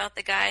comments about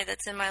the guy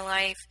that's in my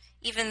life,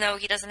 even though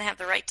he doesn't have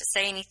the right to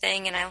say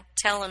anything, and I'll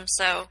tell him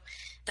so.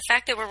 The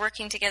fact that we're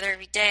working together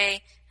every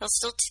day, he'll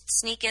still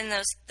sneak in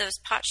those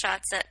pot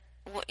shots at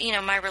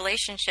my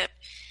relationship.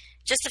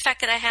 Just the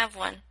fact that I have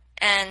one,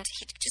 and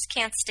he just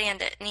can't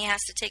stand it, and he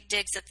has to take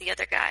digs at the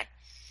other guy.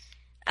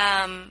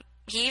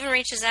 He even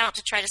reaches out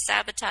to try to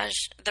sabotage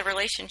the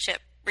relationship,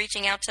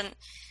 reaching out to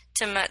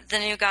the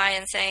new guy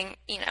and saying,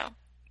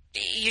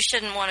 you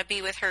shouldn't want to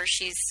be with her.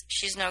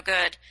 She's no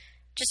good.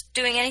 Just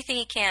doing anything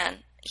he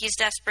can. He's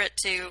desperate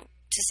to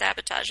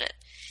sabotage it.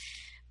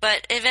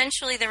 But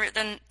eventually the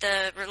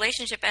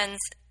relationship ends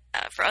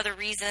for other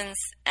reasons,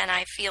 and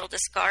I feel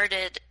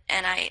discarded,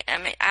 and I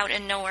am out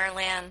in nowhere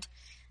land.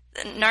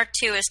 Narc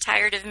 2 is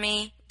tired of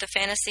me. The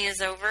fantasy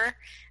is over.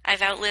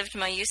 I've outlived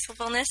my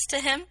usefulness to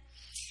him.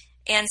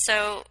 And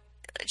so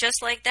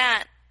just like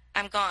that,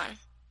 I'm gone.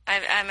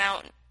 I'm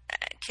out,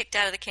 kicked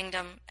out of the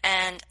kingdom,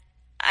 and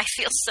I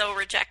feel so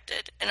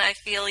rejected, and I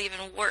feel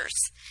even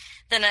worse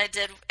than I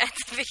did at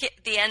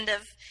the end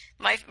of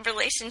my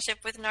relationship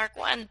with Narc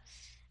 1.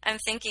 I'm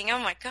thinking, oh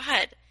my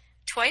God,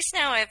 twice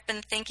now I've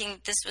been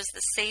thinking this was the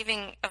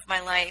saving of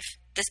my life.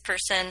 This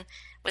person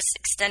was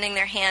extending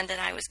their hand, and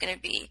I was going to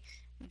be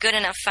good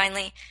enough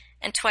finally.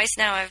 And twice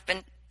now I've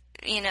been,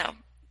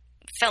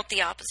 felt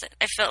the opposite.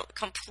 I felt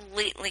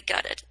completely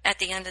gutted at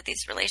the end of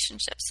these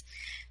relationships.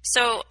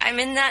 So I'm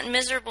in that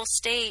miserable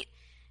state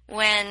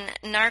when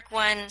Narc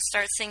 1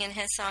 starts singing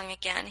his song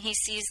again. He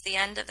sees the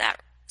end of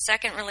that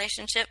second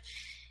relationship.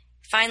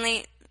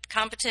 Finally,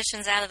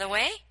 competition's out of the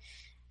way.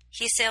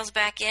 He sails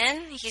back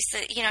in. He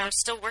said, I'm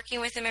still working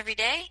with him every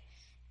day.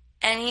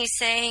 And he's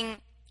saying,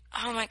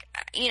 oh my,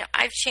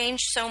 I've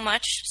changed so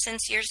much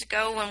since years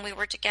ago when we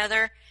were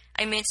together.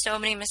 I made so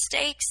many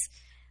mistakes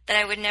that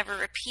I would never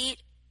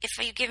repeat. If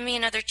you give me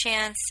another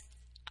chance,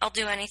 I'll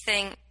do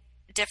anything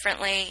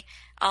differently.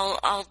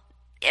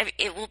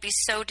 It will be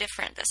so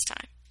different this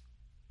time.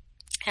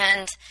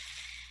 And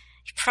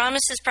he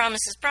promises,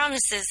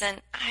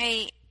 and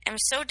I am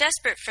so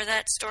desperate for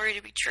that story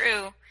to be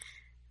true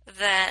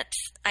that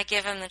I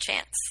give him the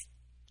chance,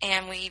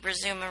 and we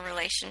resume a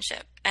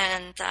relationship.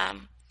 And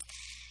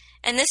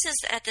this is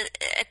at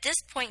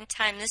this point in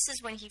time, this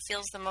is when he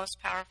feels the most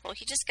powerful.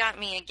 He just got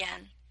me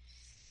again,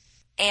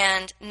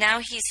 and now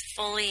he's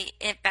fully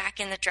back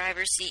in the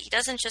driver's seat. He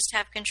doesn't just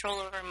have control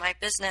over my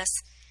business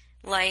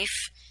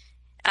life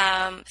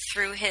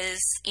through his,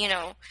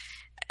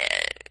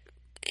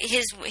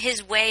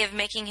 his way of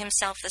making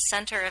himself the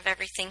center of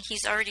everything.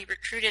 He's already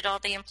recruited all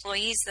the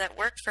employees that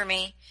work for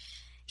me.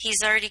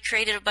 He's already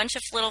created a bunch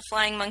of little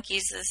flying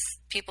monkeys, as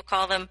people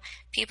call them,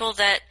 people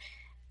that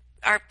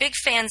are big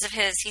fans of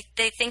his.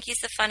 They think he's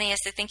the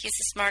funniest. They think he's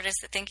the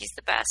smartest. They think he's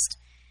the best.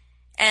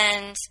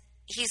 And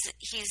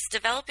he's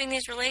developing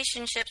these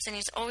relationships, and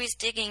he's always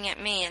digging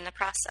at me in the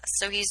process.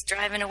 So he's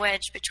driving a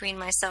wedge between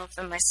myself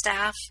and my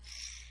staff,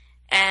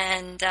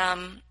 and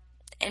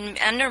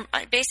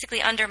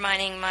basically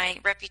undermining my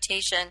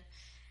reputation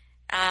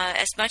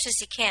as much as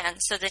he can,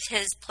 so that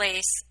his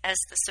place as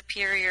the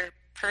superior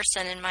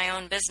person in my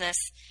own business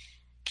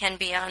can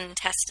be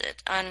uncontested.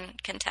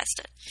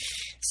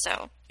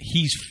 So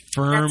he's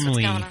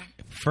firmly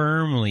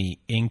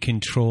in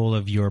control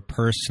of your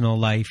personal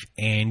life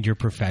and your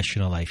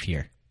professional life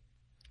here.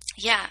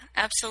 Yeah,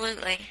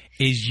 absolutely.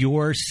 Is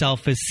your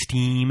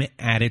self-esteem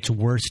at its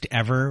worst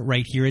ever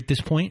right here at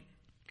this point?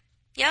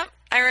 Yep.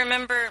 I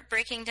remember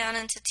breaking down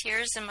into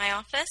tears in my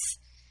office,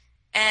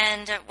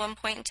 and at one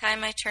point in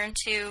time I turned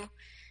to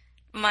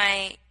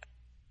my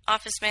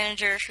office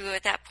manager, who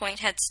at that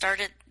point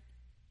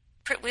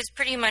was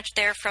pretty much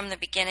there from the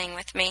beginning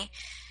with me.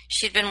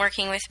 She'd been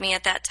working with me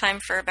at that time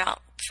for about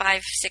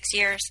 5-6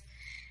 years.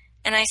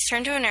 And I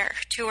turned to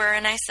her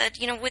and I said,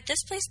 would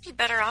this place be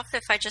better off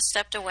if I just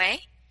stepped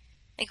away?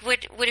 Like,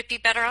 would it be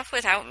better off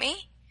without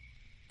me?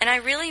 And I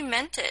really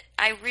meant it.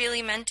 I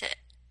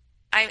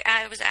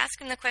was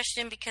asking the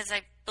question because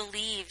I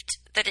believed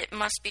that it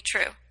must be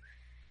true.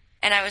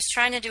 And I was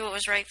trying to do what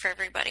was right for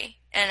everybody.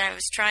 And I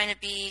was trying to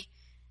be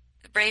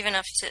brave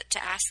enough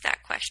to ask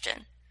that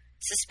question,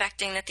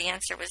 suspecting that the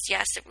answer was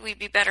yes, we'd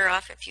be better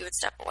off if you would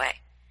step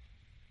away.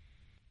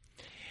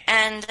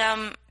 And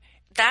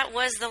that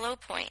was the low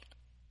point,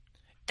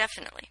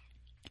 definitely.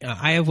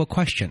 I have a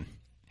question.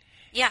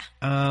 Yeah.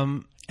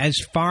 As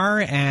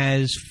far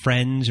as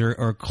friends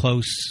or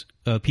close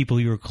people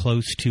you are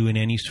close to in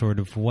any sort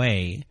of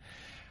way,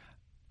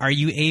 are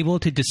you able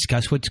to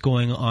discuss what's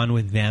going on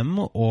with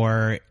them,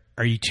 or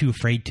are you too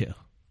afraid to?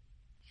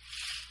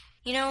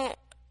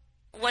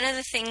 One of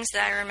the things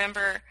that I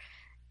remember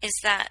is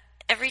that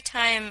every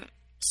time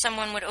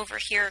someone would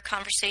overhear a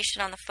conversation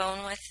on the phone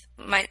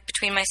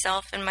between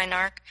myself and my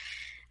narc,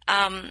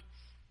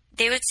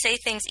 they would say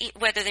things,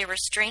 whether they were a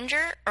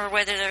stranger or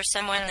whether they were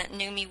someone that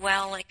knew me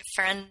well, like a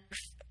friend,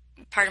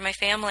 part of my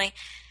family.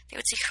 They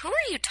would say, "Who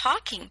are you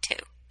talking to?"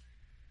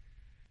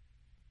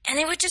 And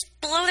it would just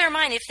blow their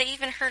mind. If they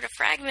even heard a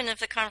fragment of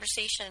the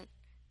conversation,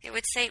 they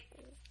would say,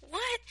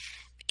 "What?"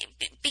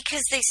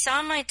 Because they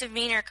saw my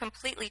demeanor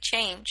completely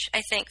change,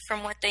 I think,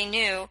 from what they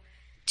knew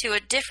to a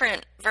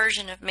different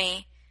version of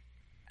me.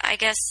 I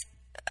guess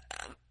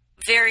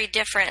very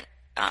different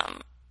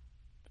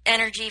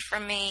energy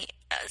from me.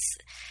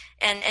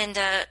 And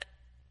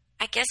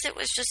I guess it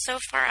was just so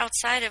far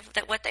outside of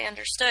what they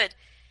understood.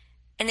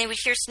 And they would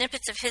hear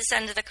snippets of his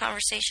end of the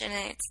conversation,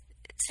 and it'd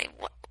say,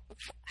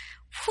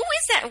 who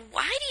is that?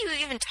 Why do you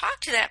even talk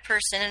to that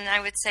person? And I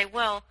would say,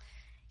 well,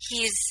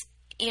 he's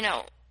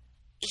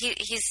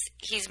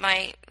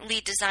my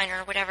lead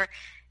designer or whatever.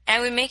 And I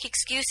would make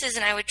excuses,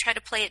 and I would try to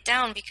play it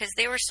down because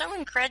they were so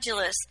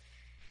incredulous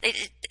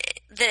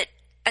that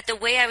at the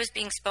way I was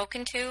being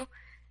spoken to,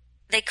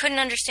 they couldn't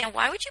understand,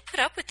 why would you put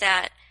up with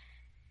that?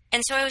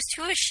 And so I was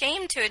too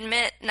ashamed to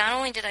admit, not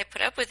only did I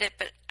put up with it,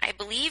 but I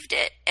believed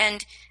it.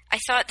 And I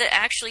thought that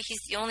actually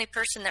he's the only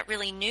person that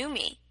really knew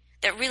me,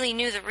 that really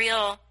knew the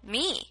real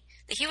me,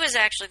 that he was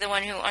actually the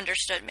one who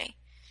understood me.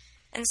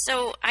 And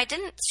so I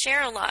didn't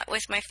share a lot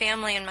with my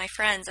family and my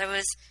friends. I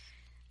was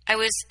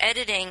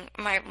editing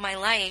my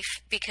life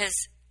because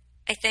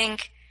I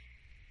think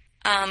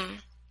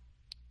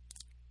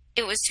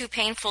it was too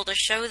painful to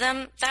show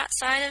them that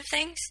side of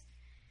things.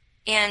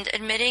 And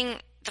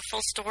admitting the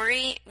full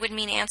story would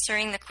mean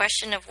answering the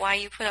question of why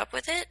you put up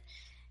with it.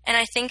 And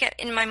I think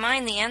in my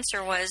mind the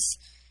answer was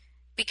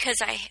because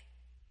I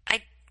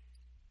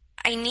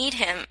need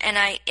him,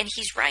 and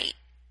he's right.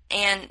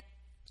 And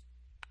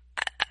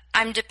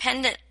I'm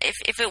dependent.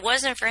 If it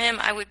wasn't for him,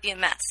 I would be a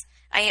mess.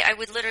 I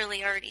would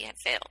literally already have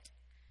failed.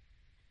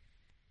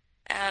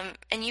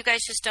 And you guys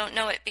just don't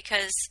know it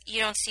because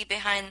you don't see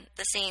behind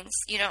the scenes.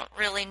 You don't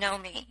really know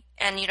me,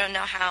 and you don't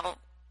know how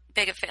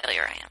big a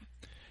failure I am.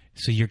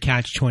 So your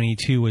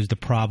catch-22 was the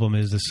problem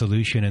is the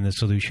solution, and the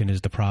solution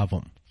is the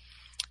problem.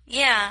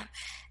 Yeah.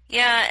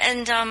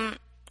 And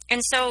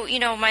so,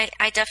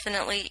 I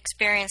definitely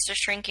experienced a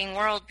shrinking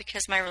world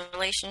because my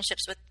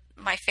relationships with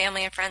my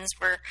family and friends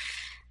were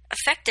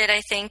affected.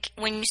 I think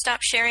when you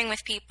stop sharing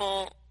with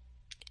people,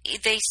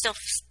 they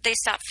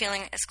stop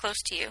feeling as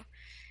close to you,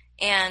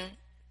 and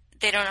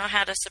they don't know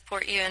how to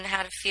support you and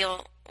how to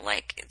feel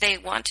like they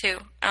want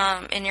to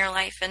in your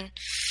life.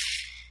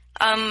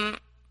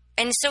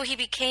 And so he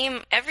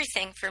became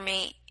everything for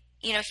me.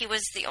 He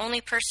was the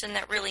only person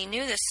that really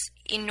knew this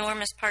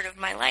enormous part of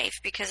my life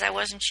because I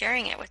wasn't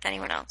sharing it with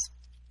anyone else.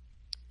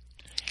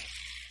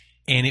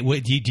 And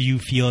do you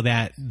feel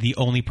that the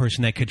only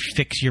person that could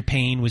fix your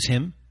pain was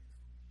him?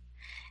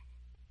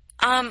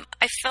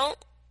 I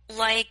felt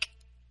like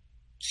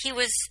he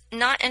was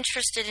not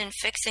interested in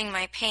fixing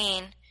my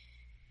pain.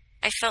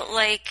 I felt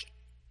like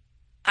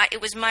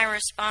it was my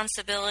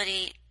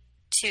responsibility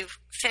to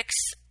fix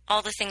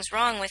all the things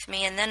wrong with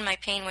me, and then my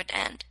pain would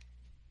end.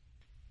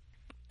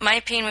 My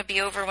pain would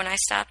be over when I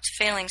stopped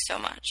failing so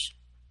much.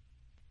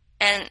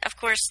 And, of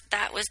course,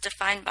 that was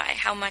defined by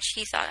how much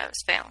he thought I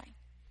was failing.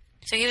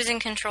 So he was in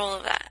control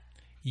of that.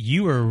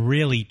 You were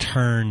really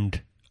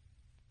turned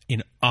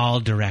in all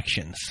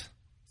directions.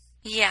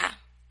 Yeah.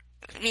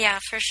 Yeah,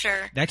 for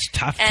sure. That's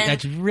tough. And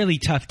that's really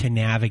tough to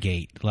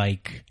navigate.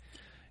 Like,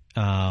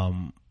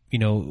 you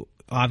know,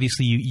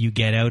 obviously you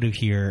get out of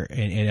here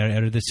and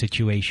out of the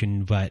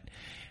situation, but,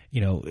 you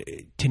know,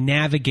 to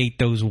navigate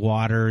those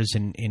waters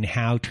and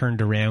how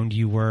turned around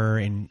you were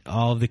and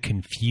all the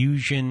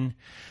confusion,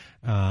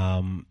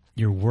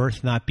 your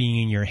worth not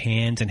being in your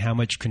hands and how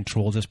much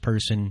control this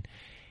person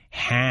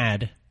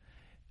had,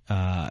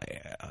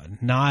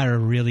 not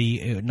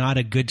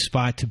a good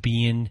spot to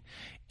be in.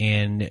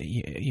 And,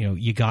 you know,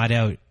 you got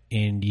out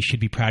and you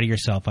should be proud of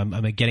yourself.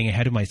 I'm getting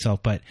ahead of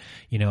myself, but,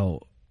 you know,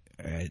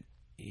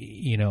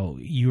 you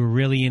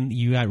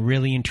got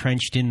really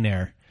entrenched in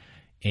there,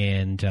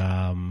 and,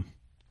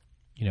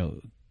 you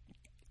know,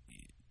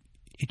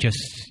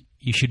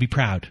 you should be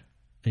proud.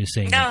 I'm just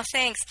saying. Oh,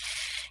 thanks.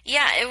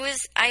 Yeah, it was,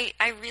 I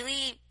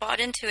really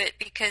bought into it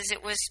because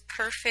it was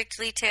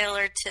perfectly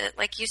tailored to,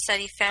 like you said,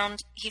 he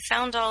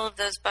found all of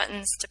those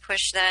buttons to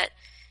push that,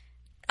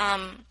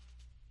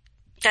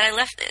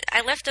 that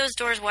I left those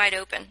doors wide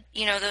open,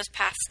 you know, those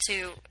paths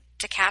to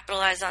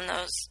capitalize on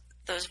those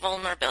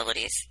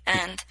vulnerabilities.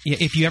 And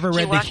if you ever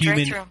read if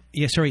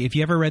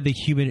you ever read the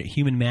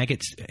human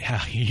maggot,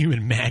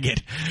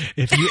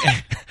 if you,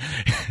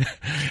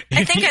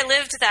 I think I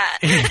lived that.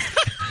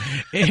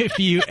 If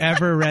you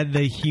ever read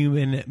the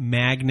human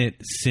magnet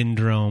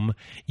syndrome,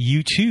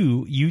 you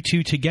two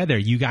together,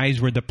 you guys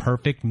were the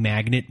perfect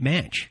magnet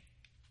match.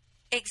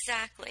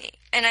 Exactly.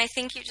 And I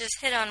think you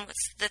just hit on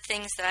the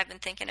things that I've been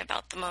thinking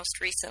about the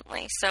most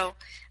recently. So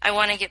I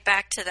want to get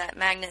back to that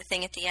magnet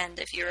thing at the end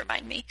if you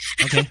remind me.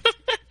 Okay.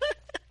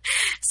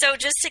 So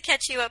just to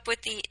catch you up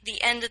with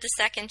the end of the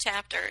second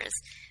chapter is,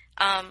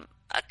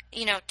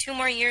 you know, 2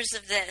 more years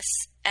of this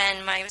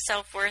and my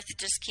self-worth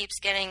just keeps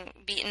getting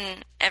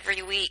beaten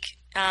every week.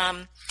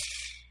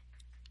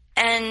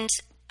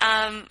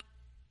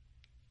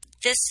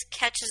 This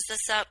catches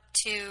us up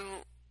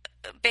to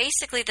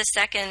basically the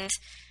second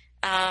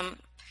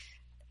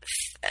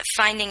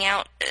finding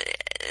out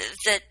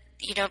that,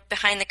 you know,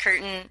 behind the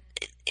curtain,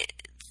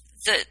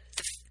 the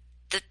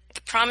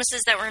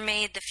promises that were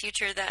made, the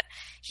future that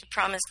he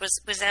promised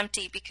was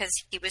empty because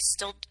he was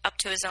still up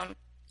to his own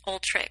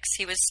old tricks.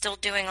 He was still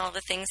doing all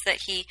the things that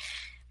he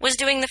was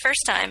doing the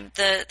first time,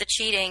 the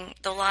cheating,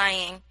 the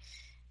lying.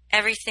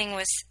 Everything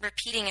was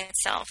repeating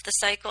itself. The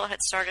cycle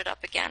had started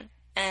up again.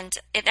 And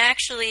it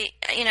actually,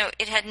 you know,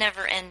 it had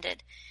never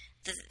ended.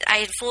 I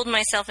had fooled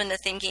myself into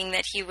thinking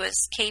that he was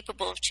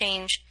capable of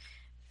change,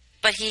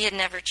 but he had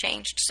never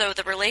changed. So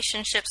the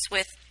relationships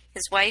with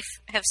his wife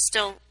have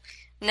still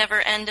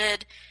never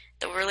ended.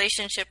 The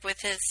relationship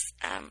with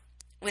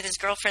his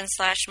girlfriend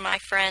 / my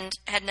friend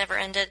had never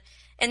ended.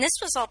 And this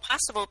was all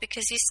possible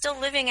because he's still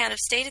living out of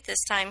state at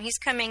this time. He's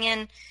coming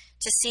in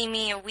to see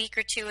me a week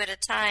or 2 at a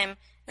time,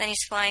 then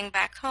he's flying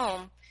back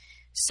home.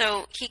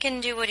 So he can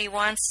do what he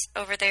wants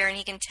over there, and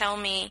he can tell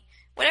me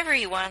whatever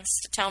he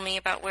wants to tell me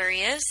about where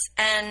he is,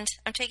 and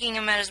I'm taking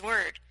him at his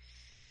word.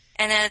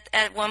 And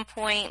at one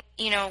point,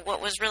 you know,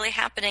 what was really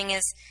happening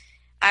is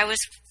I was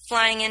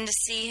flying in to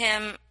see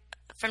him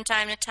from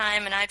time to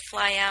time, and I'd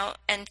fly out,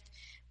 and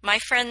my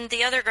friend,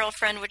 the other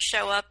girlfriend, would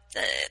show up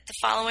the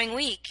following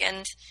week.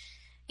 And,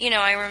 you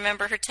know, I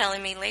remember her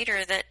telling me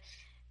later that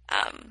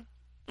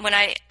when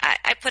I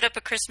put up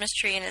a Christmas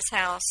tree in his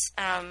house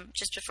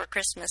just before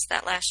Christmas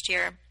that last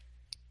year.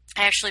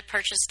 I actually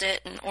purchased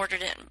it and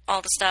ordered it and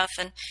all the stuff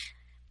and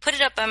put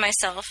it up by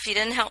myself. He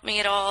didn't help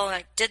me at all.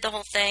 I did the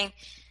whole thing.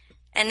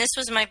 And this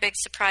was my big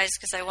surprise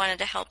because I wanted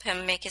to help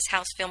him make his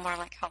house feel more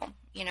like home,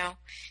 you know.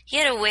 He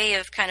had a way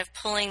of kind of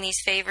pulling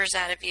these favors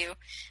out of you.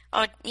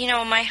 Oh, you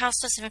know, my house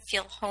doesn't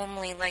feel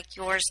homely like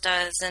yours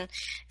does, and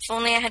if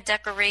only I had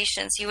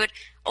decorations. He would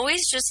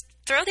always just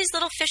throw these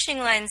little fishing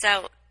lines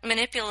out,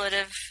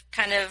 manipulative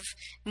kind of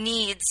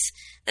needs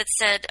that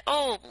said,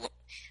 oh,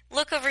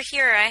 look over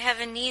here, I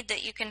have a need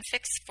that you can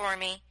fix for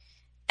me.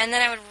 And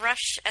then I would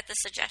rush at the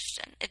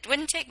suggestion. It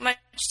wouldn't take much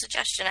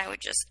suggestion. I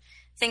would just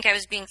think I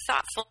was being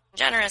thoughtful and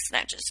generous, and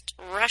I'd just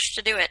rush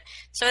to do it.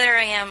 So there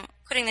I am,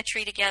 putting the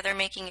tree together,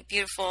 making it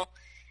beautiful.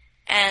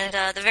 And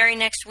the very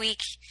next week,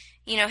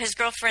 you know, his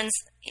girlfriend's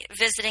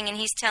visiting, and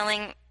he's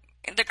telling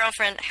the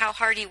girlfriend how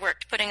hard he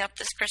worked putting up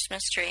this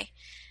Christmas tree.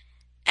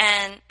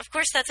 And, of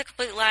course, that's a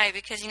complete lie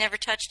because he never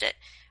touched it.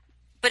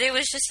 But it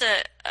was just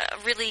a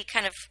really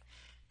kind of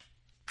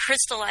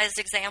crystallized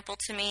example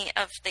to me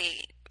of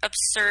the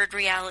absurd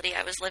reality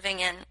I was living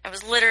in. I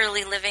was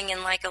literally living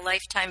in like a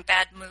Lifetime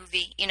bad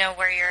movie, you know,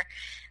 where you're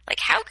like,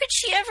 how could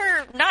she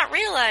ever not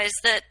realize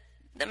that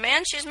the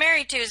man she's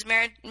married to is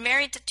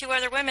married to 2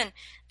 other women?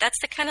 That's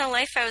the kind of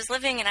life I was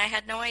living, and I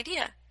had no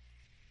idea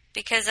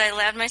because I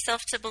allowed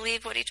myself to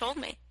believe what he told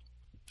me.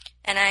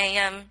 And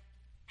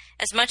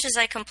as much as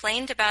I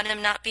complained about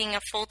him not being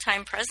a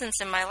full-time presence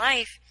in my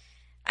life,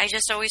 I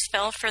just always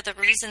fell for the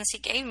reasons he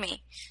gave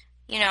me.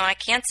 I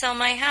can't sell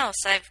my house.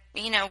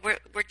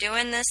 We're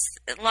doing this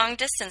long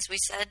distance. We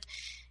said,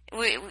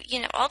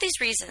 all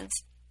these reasons.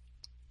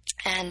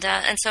 And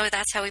so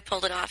that's how we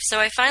pulled it off. So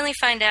I finally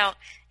find out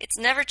it's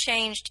never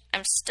changed.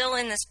 I'm still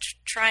in this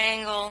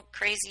triangle,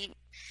 crazy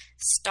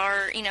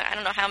star. I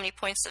don't know how many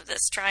points of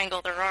this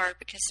triangle there are,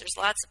 because there's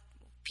lots of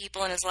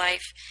people in his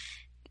life.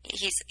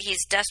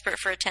 He's desperate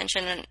for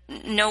attention,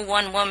 and no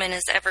one woman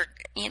is ever,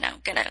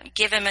 gonna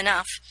give him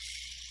enough.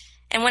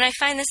 And when I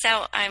find this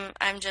out,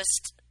 I'm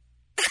just,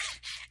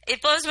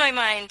 it blows my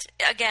mind.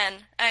 Again,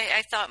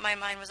 I thought my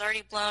mind was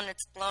already blown.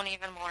 It's blown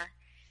even more.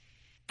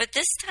 But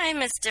this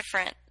time is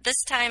different.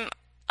 This time,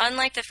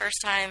 unlike the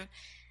first time,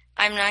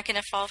 I'm not going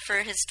to fall for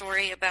his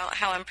story about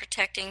how I'm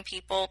protecting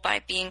people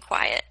by being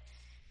quiet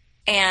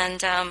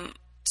and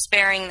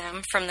sparing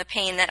them from the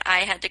pain that I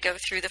had to go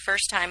through the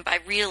first time by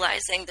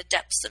realizing the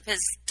depths of his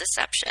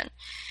deception.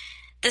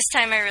 This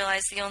time I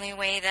realize the only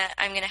way that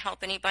I'm going to help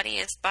anybody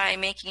is by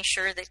making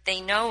sure that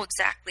they know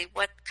exactly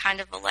what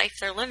kind of a life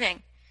they're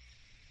living.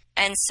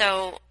 And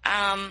so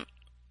I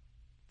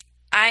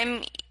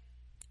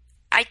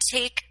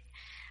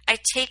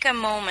take a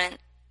moment,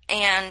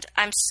 and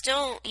I'm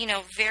still,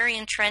 very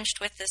entrenched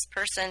with this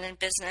person in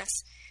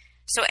business.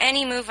 So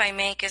any move I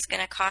make is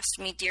going to cost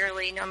me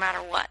dearly, no matter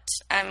what.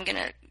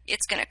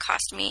 It's going to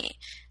cost me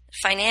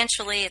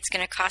financially. It's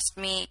going to cost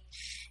me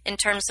in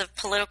terms of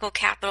political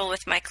capital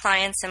with my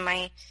clients and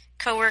my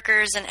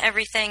coworkers and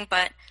everything.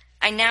 But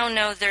I now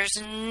know there's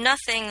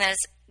nothing that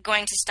is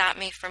going to stop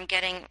me from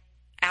getting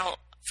out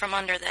from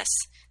under this.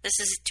 This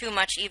is too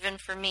much even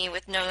for me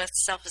with no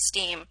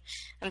self-esteem.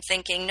 I'm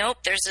thinking, nope,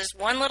 there's this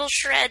one little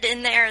shred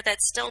in there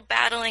that's still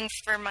battling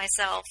for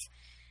myself.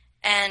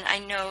 And I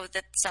know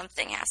that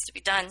something has to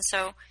be done.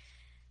 So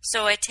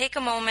I take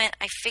a moment,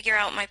 I figure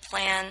out my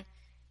plan,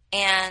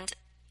 and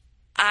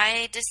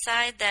I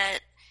decide that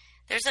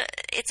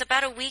it's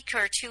about a week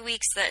or 2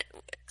 weeks that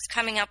it's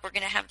coming up. We're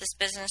going to have this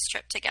business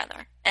trip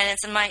together, and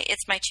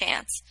it's my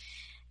chance.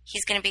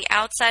 He's going to be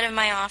outside of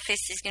my office.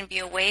 He's going to be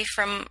away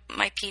from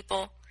my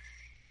people.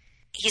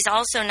 He's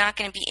also not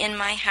going to be in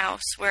my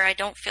house where I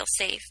don't feel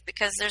safe,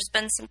 because there's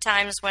been some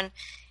times when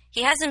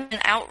he hasn't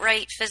been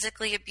outright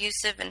physically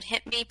abusive and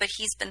hit me, but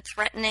he's been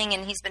threatening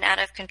and he's been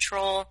out of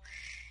control.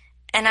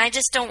 And I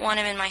just don't want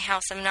him in my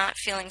house. I'm not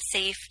feeling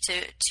safe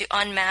to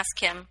unmask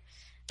him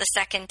the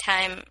second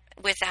time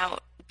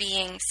without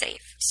being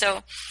safe.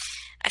 So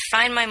I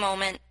find my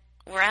moment.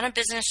 We're on a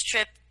business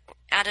trip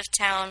out of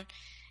town,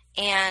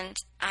 and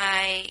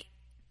I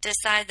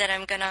decide that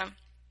I'm going to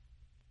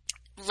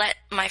let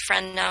my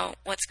friend know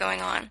what's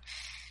going on.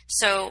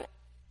 So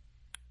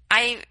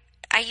I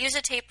use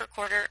a tape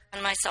recorder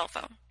on my cell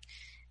phone.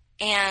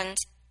 And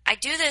I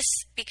do this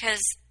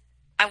because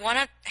I want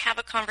to have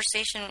a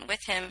conversation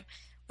with him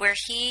where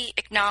he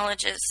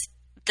acknowledges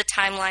the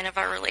timeline of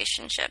our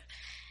relationship.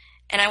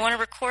 And I want to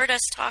record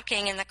us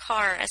talking in the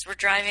car as we're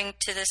driving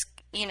to this,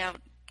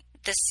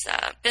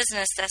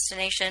 business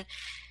destination.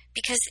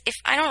 Because if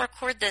I don't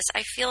record this,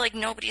 I feel like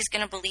nobody's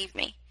going to believe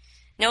me.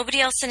 Nobody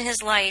else in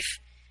his life,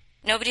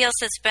 nobody else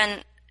that's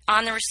been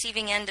on the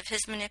receiving end of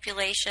his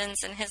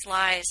manipulations and his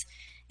lies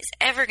is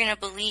ever going to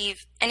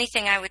believe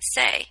anything I would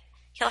say.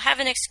 He'll have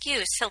an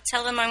excuse. He'll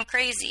tell them I'm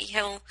crazy.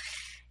 He'll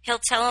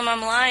tell them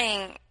I'm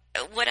lying,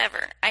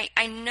 whatever.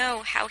 I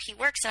know how he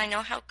works, and I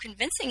know how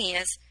convincing he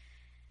is.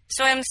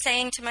 So I'm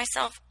saying to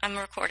myself, I'm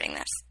recording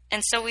this.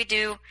 And so we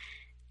do.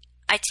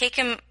 I take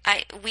him,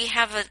 we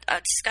have a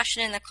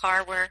discussion in the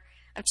car where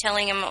I'm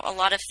telling him a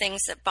lot of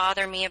things that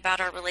bother me about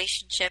our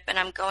relationship, and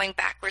I'm going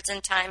backwards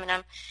in time,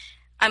 and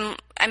I'm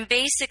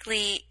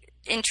basically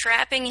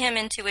entrapping him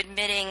into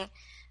admitting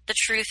the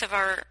truth of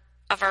our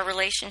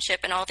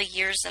relationship and all the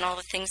years and all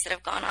the things that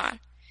have gone on,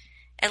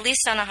 at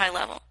least on a high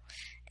level.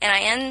 And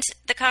I end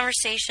the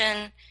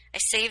conversation, I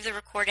save the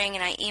recording,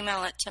 and I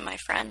email it to my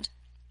friend.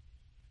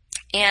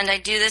 And I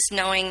do this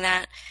knowing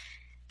that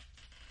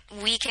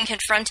we can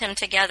confront him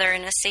together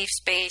in a safe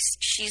space.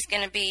 She's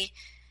going to be,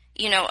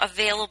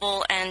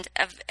 available and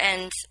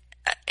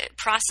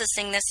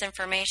processing this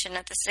information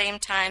at the same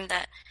time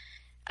that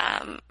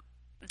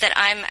that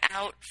I'm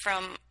out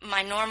from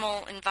my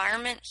normal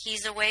environment.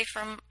 He's away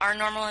from our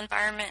normal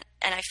environment,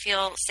 and I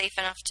feel safe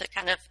enough to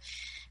kind of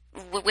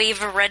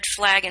wave a red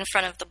flag in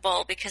front of the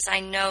bull, because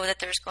I know that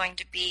there's going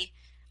to be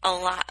a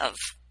lot of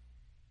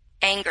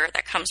anger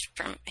that comes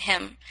from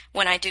him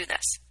when I do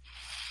this.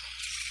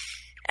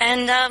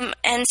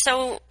 And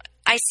so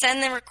I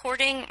send the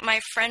recording. My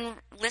friend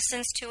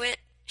listens to it.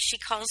 She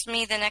calls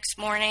me the next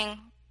morning.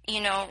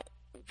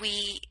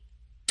 We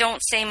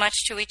don't say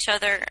much to each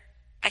other.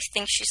 I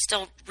think she's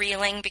still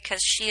reeling because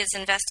she is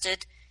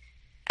invested.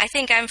 I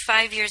think I'm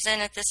 5 years in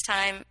at this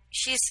time.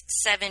 She's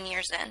 7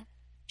 years in.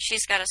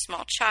 She's got a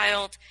small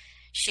child.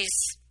 She's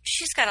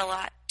got a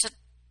lot to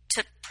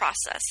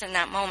process in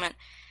that moment.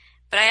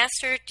 But I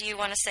asked her, do you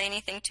want to say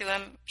anything to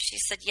him? She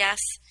said yes.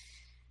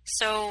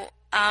 So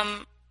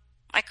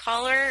I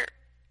call her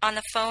on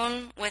the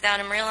phone without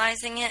him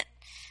realizing it.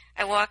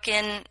 I walk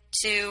in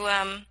to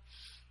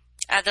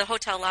the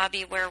hotel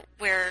lobby where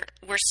we're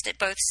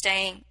both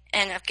staying.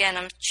 And again,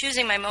 I'm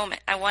choosing my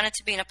moment. I want it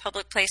to be in a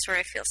public place where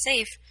I feel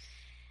safe.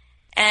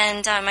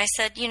 And I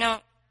said,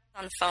 on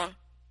the phone.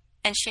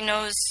 And she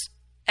knows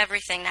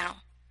everything now.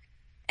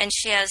 And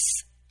she has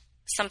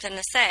something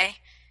to say.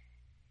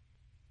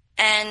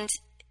 And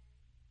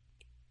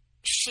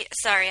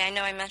sorry, I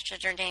know I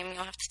mentioned her name.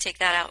 You'll have to take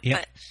that out.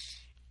 Yep.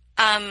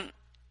 But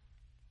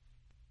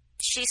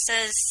she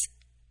says,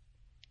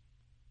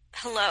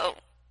 hello.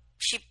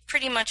 She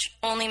pretty much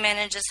only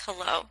manages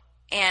hello.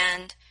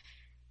 And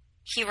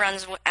he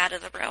runs out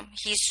of the room.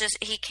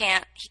 He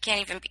can't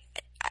even be.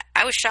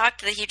 I was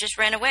shocked that he just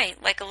ran away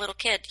like a little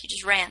kid. He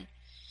just ran.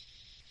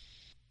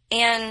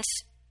 And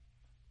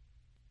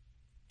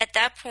at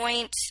that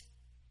point,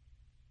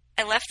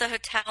 I left the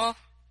hotel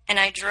and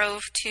I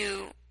drove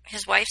to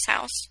his wife's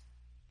house.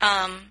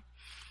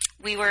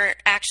 We were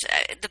actually,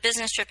 the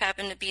business trip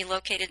happened to be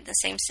located in the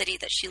same city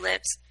that she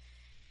lives.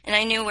 And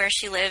I knew where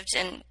she lived,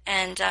 and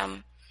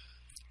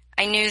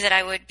I knew that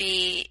I would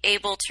be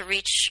able to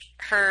reach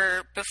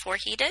her before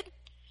he did.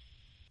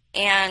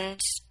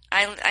 And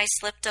I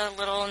slipped a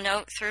little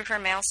note through her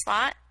mail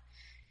slot.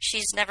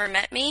 She's never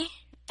met me,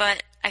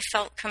 but I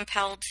felt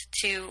compelled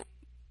to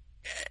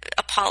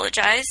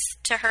apologize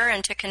to her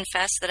and to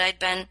confess that I'd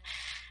been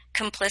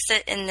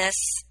complicit in this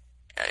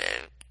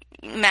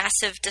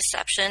massive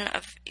deception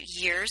of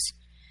years,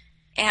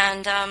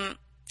 and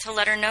to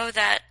let her know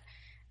that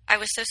I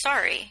was so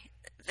sorry,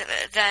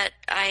 that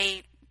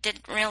I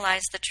didn't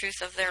realize the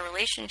truth of their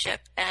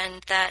relationship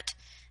and that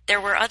there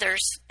were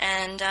others.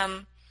 And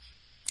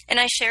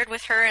I shared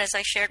with her, as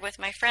I shared with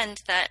my friend,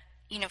 that,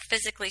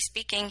 physically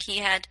speaking,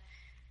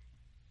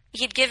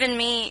 he'd given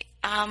me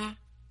an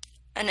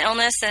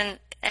illness, and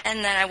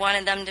that I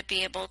wanted them to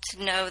be able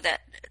to know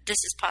that this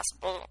is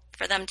possible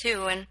for them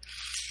too.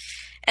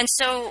 And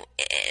so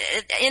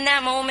in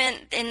that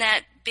moment, in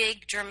that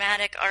big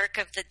dramatic arc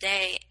of the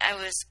day, I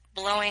was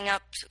blowing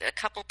up a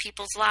couple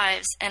people's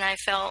lives, and I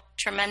felt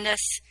tremendous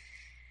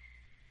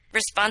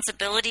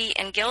responsibility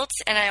and guilt.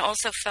 And I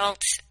also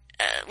felt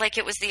like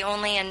it was the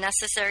only and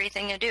necessary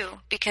thing to do,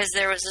 because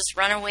there was this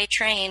runaway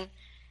train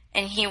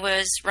and he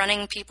was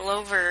running people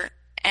over,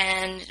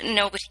 and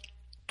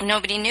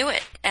nobody knew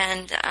it.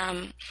 And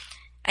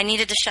I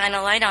needed to shine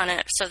a light on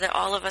it so that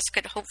all of us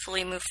could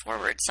hopefully move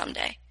forward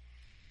someday.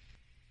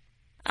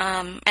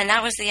 And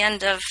that was the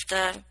end of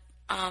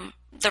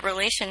the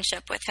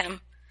relationship with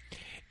him.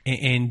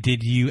 And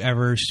did you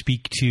ever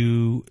speak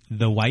to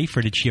the wife,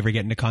 or did she ever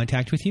get into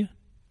contact with you?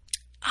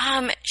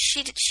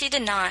 She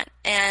did not,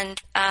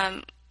 and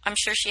I'm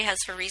sure she has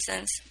her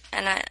reasons,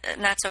 and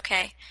that's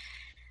okay.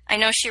 I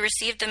know she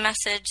received the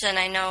message, and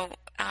I know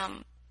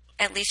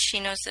at least she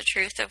knows the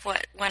truth of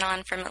what went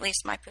on from at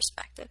least my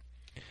perspective.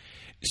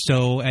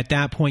 So at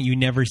that point, you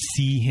never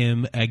see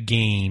him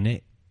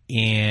again,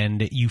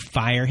 and you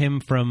fire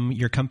him from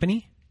your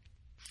company?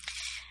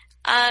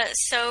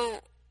 So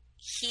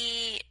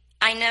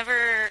I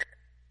never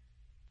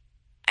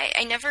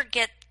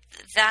get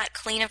that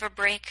clean of a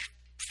break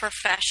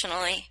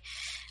professionally.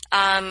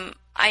 I'm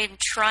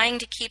trying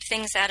to keep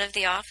things out of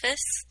the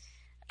office,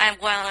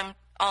 while I'm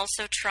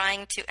also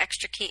trying to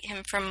extricate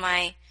him from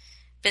my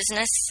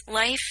business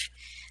life.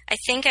 I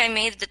think I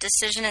made the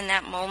decision in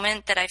that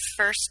moment that I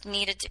first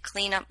needed to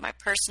clean up my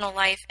personal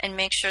life and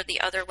make sure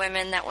the other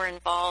women that were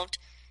involved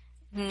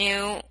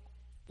knew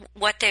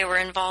what they were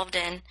involved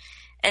in.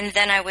 And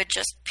then I would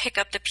just pick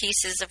up the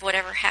pieces of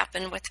whatever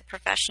happened with the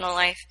professional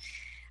life.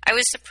 I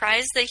was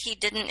surprised that he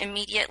didn't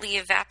immediately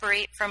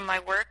evaporate from my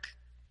work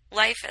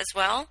life as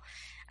well.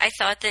 I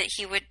thought that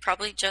he would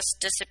probably just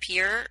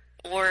disappear,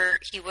 or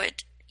he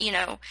would,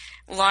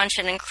 launch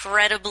an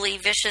incredibly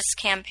vicious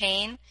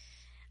campaign.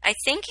 I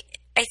think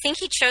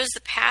he chose the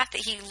path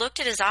that he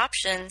looked at his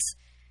options,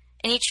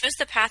 and he chose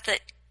the path that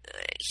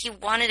he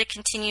wanted to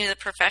continue the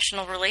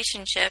professional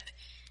relationship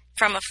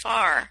from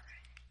afar.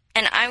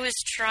 And I was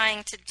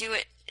trying to do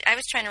it. I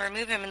was trying to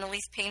remove him in the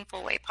least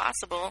painful way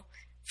possible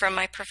from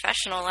my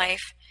professional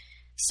life.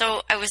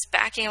 So I was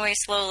backing away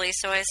slowly.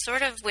 So I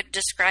sort of would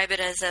describe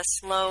it as a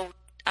slow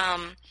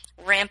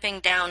ramping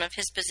down of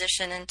his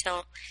position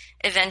until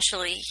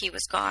eventually he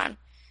was gone.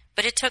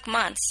 But it took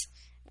months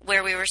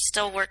where we were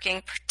still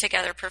working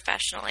together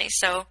professionally.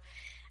 So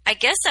I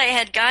guess I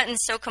had gotten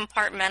so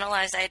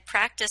compartmentalized. I had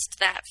practiced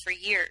that for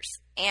years.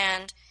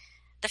 And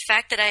the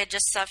fact that I had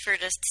just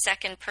suffered a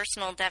second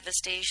personal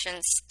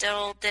devastation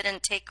still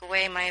didn't take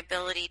away my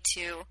ability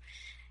to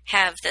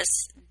have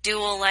this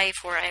dual life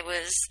where I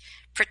was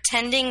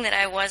pretending that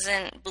I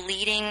wasn't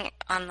bleeding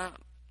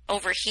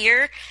over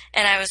here,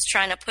 and I was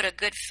trying to put a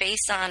good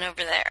face on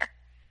over there.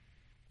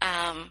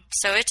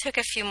 So it took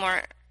a few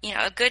more,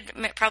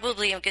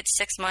 probably a good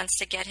 6 months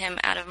to get him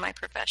out of my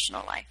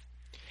professional life.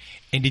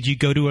 And did you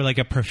go to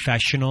a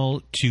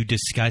professional to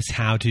discuss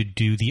how to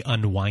do the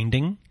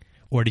unwinding?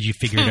 Or did you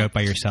figure it out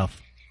by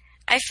yourself?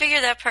 I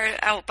figured that part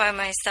out by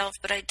myself,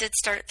 but I did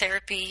start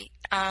therapy,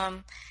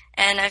 and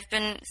I've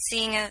been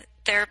seeing a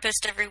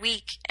therapist every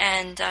week,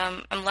 and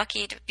I'm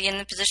lucky to be in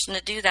the position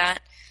to do that.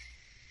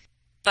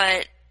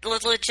 But the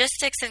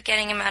logistics of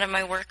getting him out of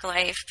my work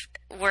life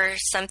were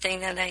something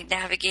that I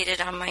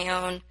navigated on my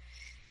own.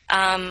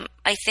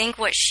 I think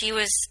what she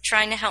was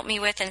trying to help me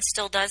with, and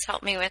still does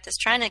help me with, is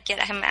trying to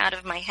get him out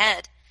of my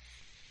head,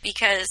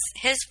 because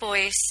his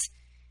voice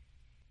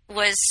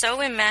was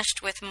so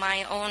enmeshed with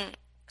my own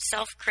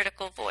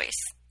self-critical voice,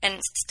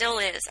 and still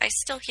is. I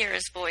still hear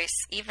his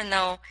voice, even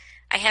though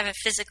I haven't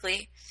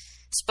physically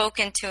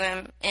spoken to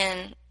him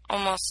in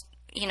almost,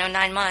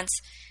 9 months.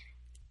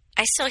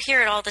 I still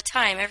hear it all the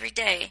time, every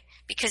day,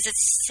 because it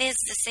says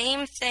the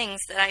same things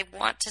that I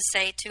want to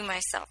say to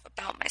myself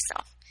about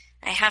myself.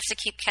 I have to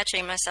keep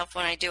catching myself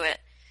when I do it.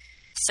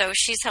 So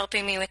she's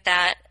helping me with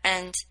that,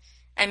 and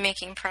I'm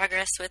making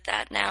progress with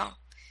that now.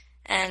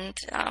 And,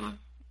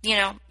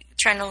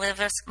 trying to live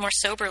a more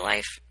sober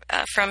life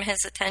from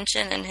his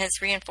attention and his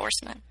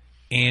reinforcement.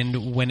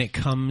 And when it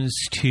comes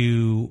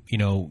to,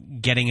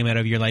 getting him out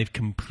of your life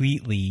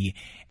completely,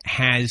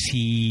 has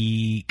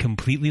he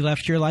completely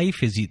left your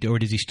life? Or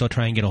does he still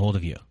try and get a hold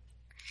of you?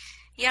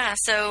 Yeah.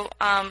 So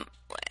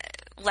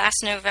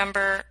last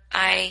November,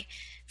 I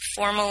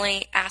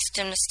formally asked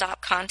him to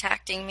stop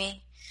contacting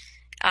me,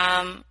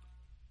 and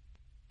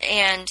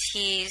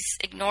he's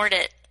ignored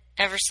it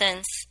ever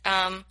since.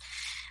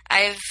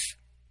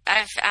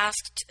 I've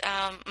asked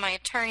my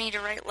attorney to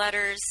write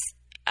letters.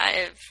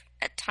 I've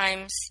at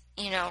times,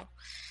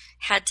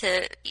 had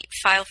to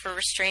file for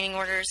restraining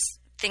orders,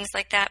 things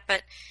like that.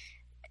 But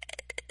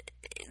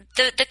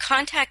the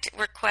contact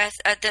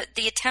request,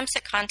 the attempts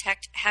at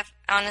contact have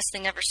honestly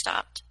never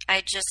stopped.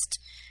 I just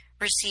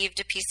received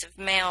a piece of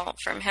mail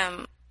from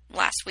him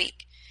last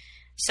week.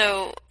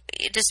 So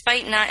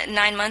despite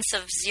 9 months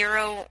of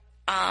zero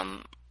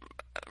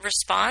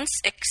response,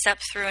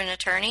 except through an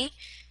attorney,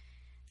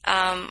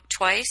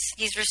 twice.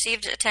 He's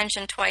received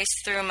attention twice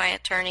through my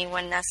attorney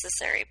when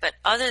necessary. But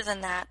other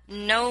than that,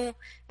 no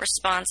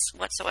response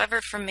whatsoever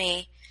from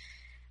me.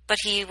 But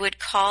he would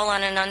call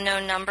on an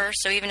unknown number.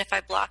 So even if I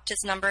blocked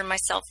his number in my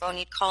cell phone,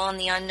 he'd call on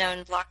the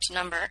unknown blocked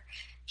number.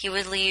 He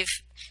would leave.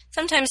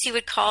 Sometimes he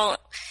would call,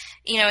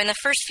 in the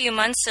first few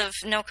months of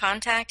no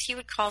contact, he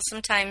would call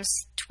sometimes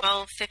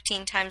 12,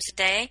 15 times a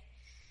day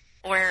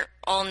or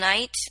all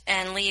night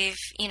and leave,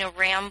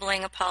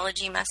 rambling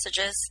apology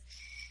messages.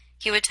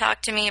 He would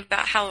talk to me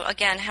about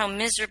how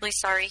miserably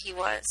sorry he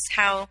was,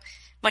 how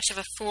much of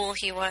a fool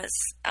he was,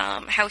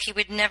 how he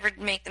would never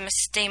make the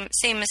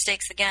same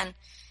mistakes again.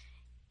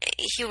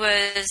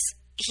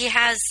 He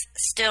has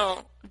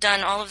still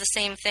done all of the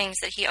same things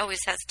that he always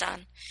has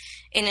done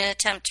in an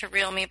attempt to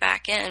reel me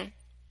back in.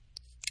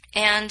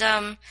 And,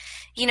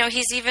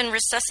 he's even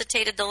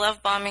resuscitated the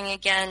love bombing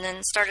again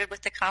and started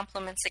with the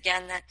compliments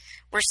again that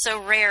were so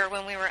rare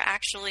when we were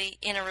actually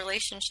in a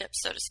relationship,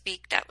 so to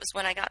speak. That was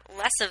when I got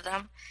less of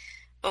them.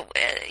 But,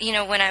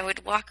 when I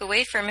would walk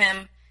away from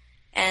him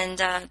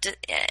and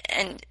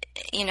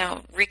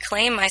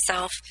reclaim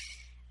myself,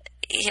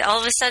 all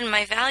of a sudden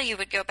my value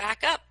would go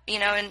back up,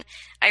 and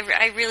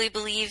I really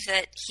believe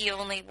that he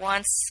only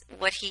wants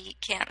what he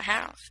can't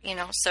have,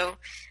 so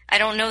I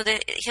don't know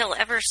that he'll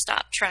ever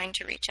stop trying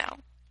to reach out.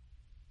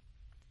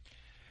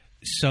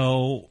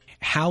 So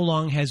how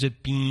long has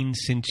it been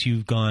since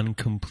you've gone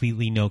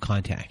completely no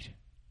contact?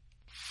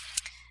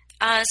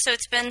 So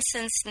it's been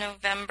since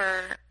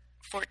November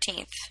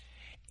 14th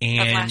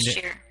of last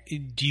year.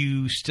 Do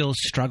you still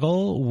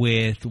struggle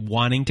with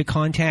wanting to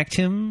contact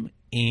him?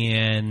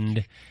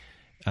 And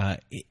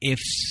if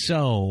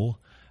so,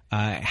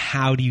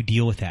 how do you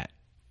deal with that?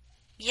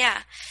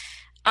 Yeah.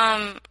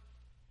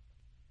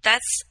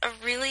 That's a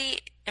really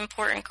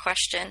important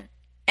question,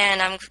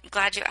 and I'm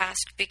glad you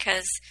asked,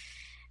 because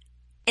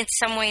in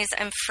some ways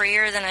I'm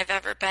freer than I've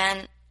ever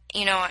been.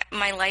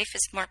 My life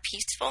is more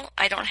peaceful.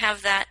 I don't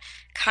have that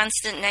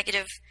constant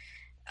negative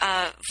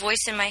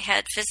voice in my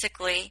head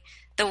physically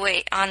the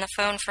way on the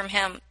phone from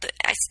him.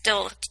 I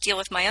still have to deal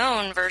with my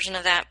own version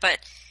of that, but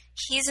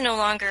he's no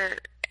longer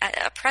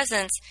a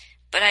presence.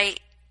 But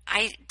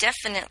I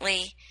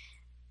definitely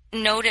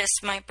notice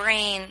my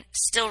brain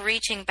still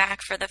reaching back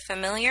for the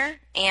familiar,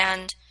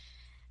 and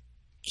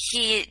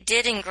he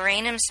did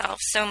ingrain himself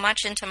so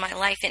much into my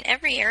life, in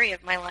every area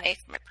of my life,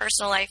 my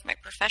personal life, my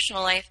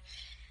professional life,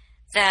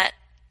 that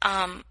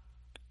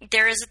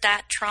there is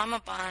that trauma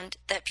bond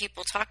that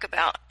people talk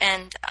about,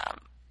 and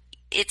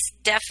it's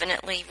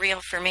definitely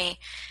real for me.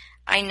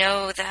 I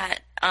know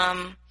that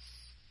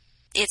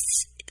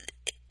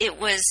it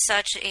was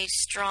such a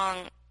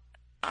strong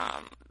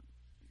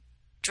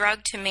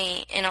drug to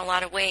me in a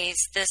lot of ways,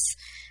 this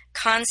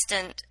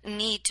constant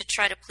need to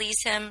try to please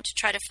him, to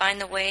try to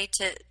find the way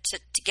to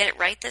get it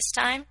right this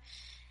time.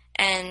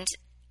 And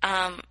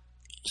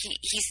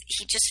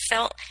he just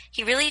felt,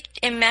 he really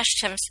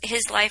enmeshed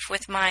his life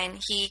with mine.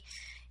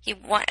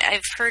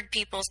 I've heard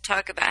people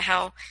talk about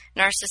how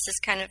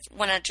narcissists kind of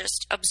want to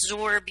just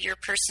absorb your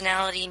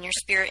personality and your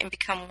spirit and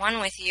become one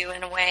with you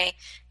in a way,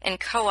 and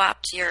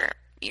co-opt your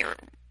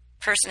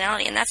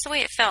personality. And that's the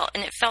way it felt.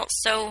 And it felt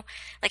so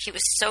like he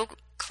was so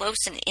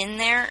close and in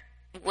there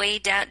way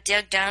down,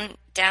 dug down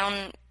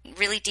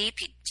really deep.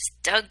 He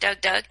just dug.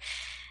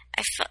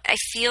 I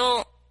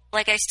feel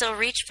like I still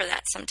reach for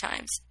that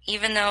sometimes,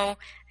 even though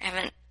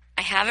I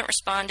haven't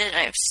responded. And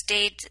I've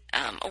stayed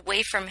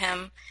away from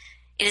him.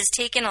 It has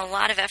taken a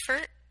lot of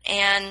effort,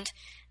 and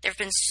there have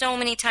been so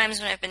many times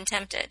when I've been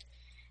tempted,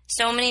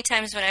 so many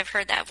times when I've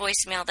heard that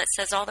voicemail that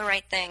says all the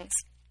right things,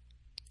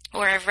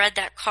 or I've read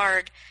that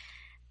card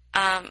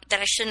that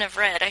I shouldn't have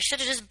read. I should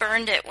have just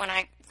burned it when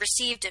I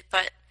received it,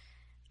 but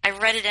I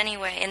read it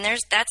anyway. And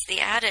that's the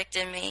addict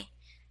in me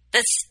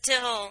that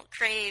still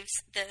craves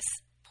this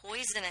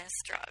poisonous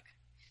drug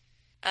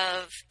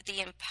of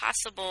the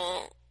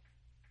impossible,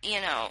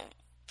 the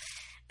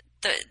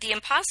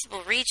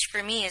impossible reach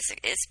for me is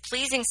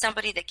pleasing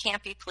somebody that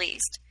can't be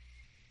pleased.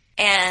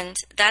 And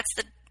that's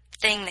the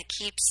thing that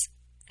keeps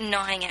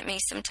gnawing at me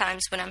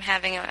sometimes when I'm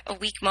having a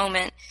weak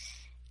moment.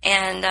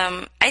 And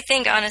I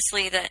think,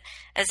 honestly, that,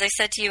 as I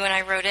said to you when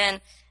I wrote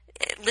in,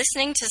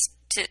 listening to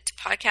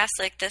podcasts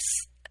like this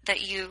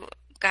that you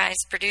guys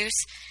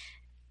produce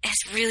has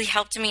really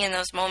helped me in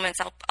those moments.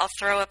 I'll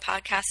throw a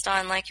podcast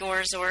on like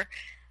yours, or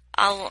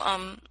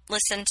I'll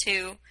listen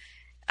to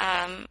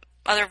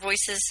other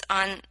voices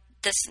on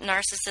this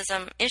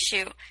narcissism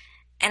issue,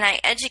 and I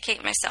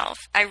educate myself.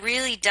 I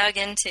really dug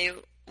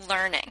into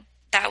learning.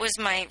 That was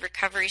my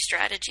recovery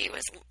strategy,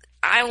 was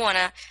I want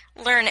to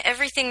learn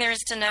everything there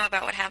is to know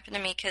about what happened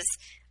to me, because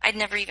I'd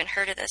never even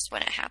heard of this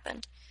when it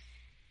happened.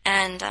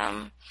 And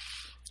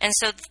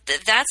so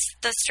that's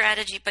the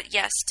strategy. But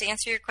yes, to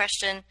answer your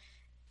question,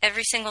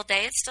 every single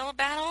day it's still a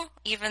battle,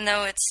 even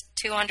though it's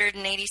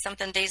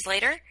 280-something days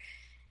later.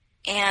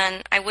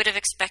 And I would have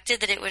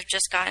expected that it would have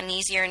just gotten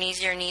easier and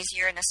easier and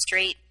easier in a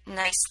straight,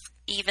 nice,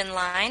 even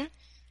line.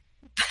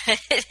 But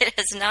it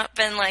has not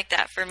been like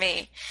that for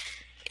me.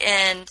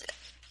 And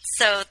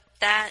so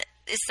that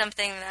is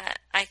something that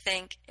I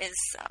think is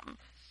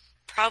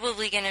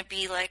probably going to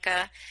be like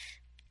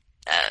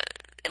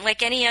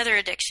like any other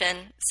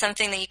addiction,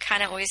 something that you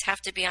kind of always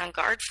have to be on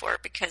guard for,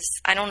 because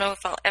I don't know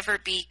if I'll ever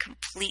be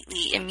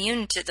completely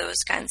immune to those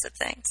kinds of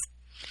things.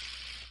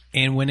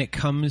 And when it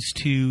comes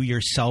to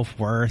your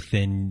self-worth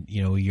and,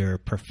 your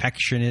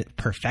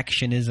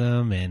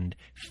perfectionism and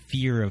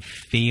fear of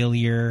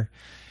failure,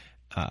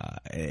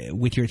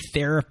 with your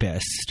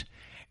therapist,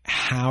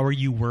 how are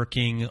you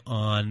working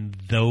on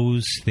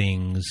those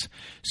things?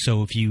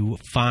 So if you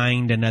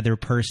find another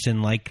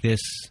person like this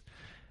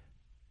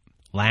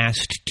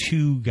last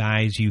two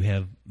guys you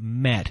have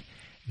met,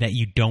 that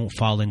you don't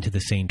fall into the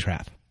same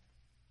trap?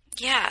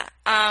 Yeah.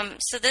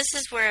 So this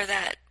is where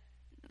that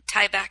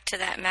tie back to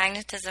that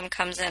magnetism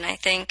comes in. I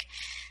think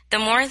the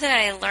more that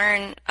I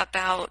learn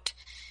about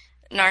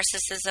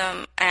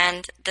narcissism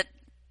and the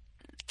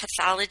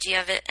pathology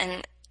of it,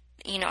 and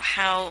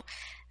how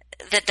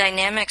the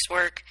dynamics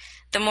work,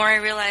 the more I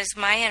realize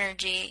my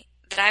energy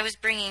that I was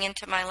bringing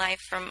into my life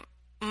from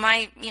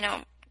my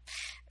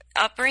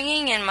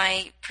upbringing and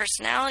my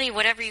personality,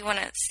 whatever you want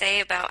to say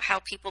about how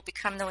people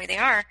become the way they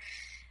are,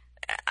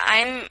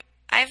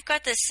 I've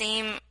got the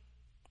same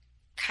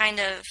kind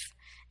of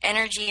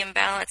energy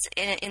imbalance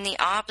in the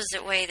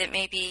opposite way that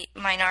maybe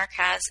my narc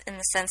has, in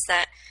the sense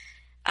that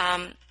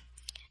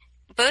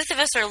both of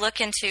us are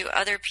looking to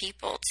other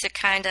people to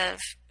kind of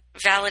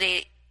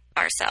validate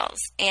ourselves.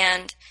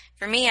 And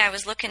for me, I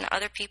was looking to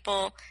other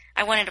people.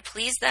 I wanted to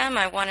please them.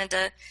 I wanted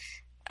to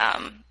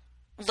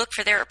look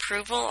for their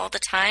approval all the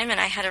time, and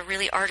I had a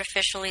really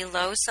artificially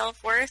low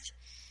self-worth.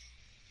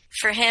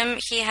 For him,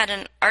 he had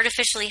an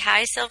artificially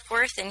high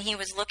self-worth, and he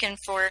was looking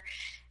for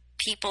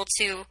people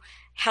to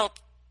help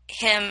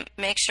him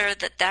make sure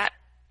that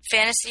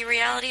fantasy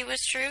reality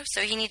was true. So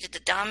he needed to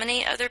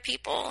dominate other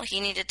people. He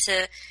needed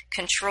to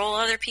control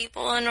other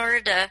people in order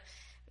to,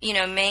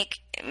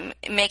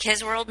 make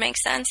his world make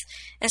sense.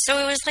 And so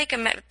it was like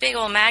a big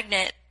old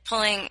magnet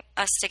pulling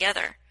us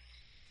together.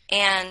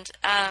 And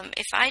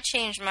if I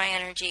change my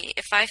energy,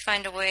 if I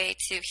find a way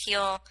to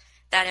heal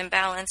that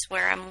imbalance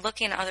where I'm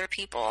looking at other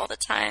people all the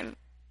time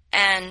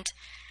and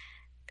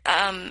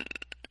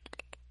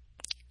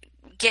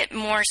get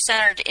more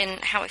centered in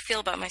how I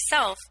feel about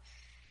myself,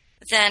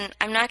 then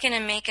I'm not going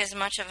to make as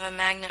much of a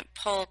magnet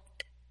pull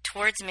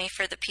towards me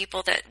for the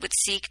people that would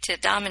seek to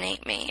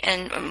dominate me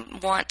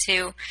and want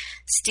to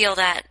steal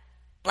that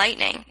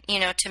lightning,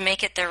 to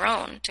make it their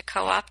own, to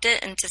co-opt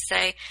it and to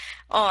say,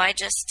 oh, I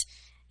just,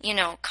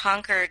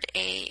 conquered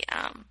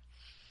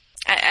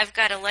I've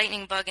got a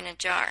lightning bug in a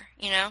jar,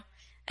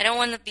 I don't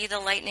want to be the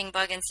lightning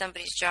bug in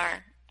somebody's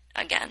jar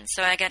again.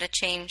 So I got to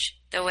change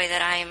the way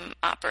that I'm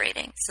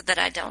operating so that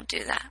I don't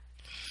do that.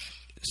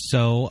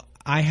 So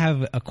I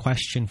have a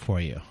question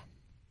for you.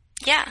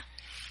 Yeah.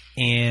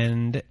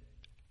 And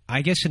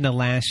I guess in the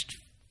last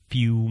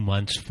few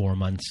months, 4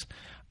 months,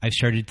 I've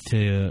started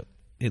to,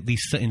 at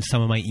least in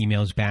some of my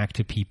emails back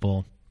to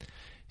people,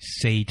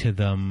 say to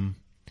them,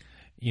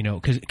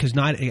 because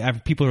not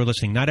people who are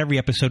listening, not every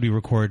episode we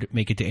record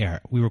make it to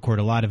air. We record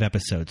a lot of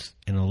episodes,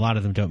 and a lot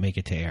of them don't make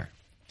it to air.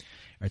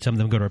 Or some of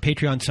them go to our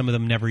Patreon, some of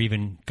them never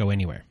even go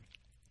anywhere.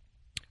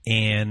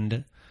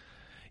 And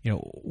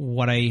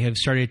what I have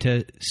started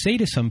to say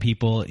to some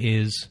people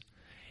is,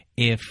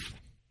 if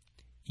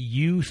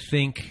you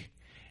think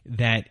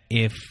that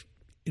if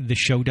the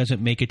show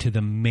doesn't make it to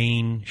the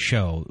main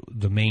show,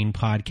 the main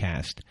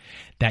podcast,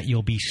 that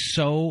you'll be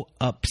so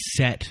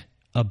upset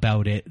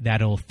about it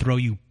that it'll throw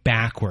you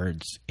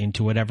backwards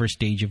into whatever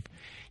stage of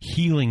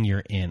healing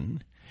you're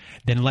in,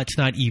 then let's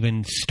not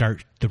even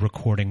start the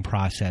recording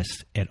process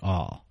at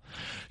all.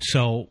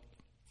 So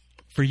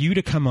for you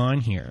to come on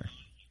here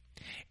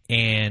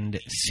and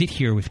sit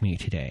here with me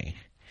today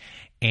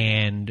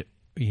and,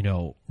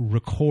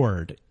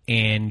 record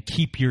and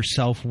keep your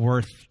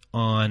self-worth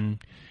on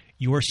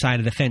your side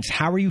of the fence,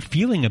 how are you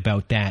feeling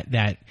about that?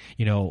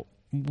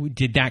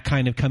 Did that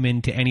kind of come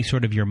into any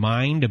sort of your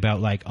mind about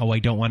like, oh, I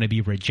don't want to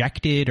be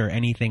rejected or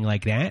anything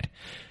like that?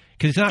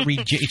 Because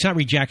it's not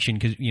rejection,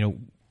 because,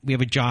 we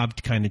have a job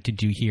to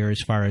do here as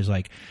far as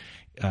like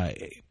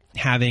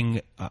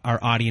having our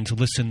audience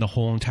listen the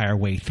whole entire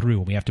way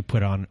through. We have to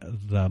put on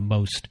the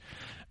most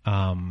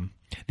not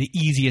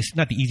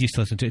the easiest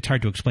to listen to, it's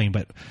hard to explain,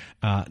 but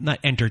not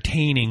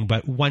entertaining,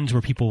 but ones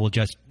where people will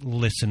just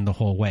listen the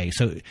whole way.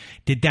 So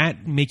did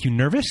that make you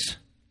nervous?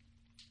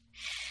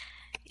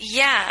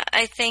 Yeah,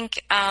 I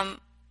think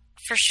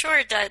for sure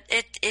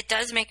it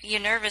does make you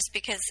nervous,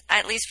 because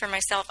at least for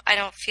myself, I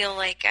don't feel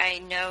like I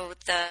know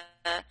the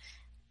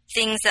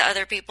things that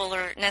other people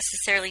are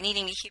necessarily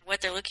needing to hear, what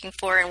they're looking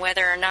for, and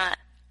whether or not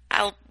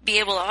I'll be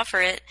able to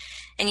offer it.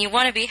 And you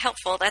want to be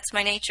helpful. That's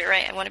my nature,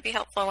 right? I want to be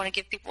helpful. I want to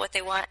give people what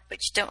they want, but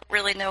you don't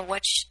really know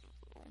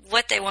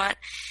what they want.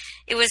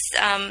 It was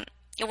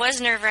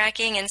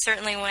nerve-wracking, and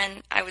certainly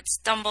when I would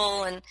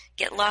stumble and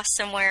get lost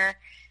somewhere,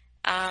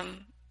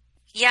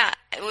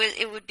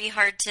 it would be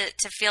hard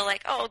to feel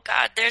like, oh,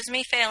 God, there's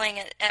me failing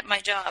at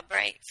my job,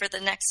 right, for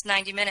the next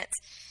 90 minutes.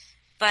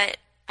 But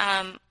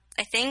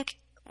I think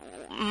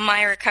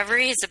my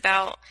recovery is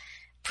about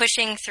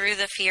pushing through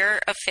the fear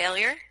of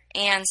failure.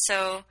 And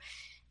so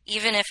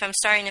even if I'm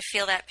starting to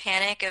feel that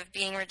panic of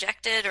being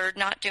rejected or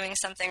not doing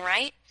something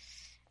right,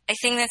 I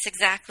think that's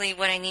exactly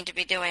what I need to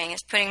be doing,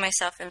 is putting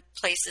myself in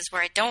places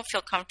where I don't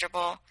feel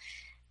comfortable,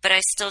 but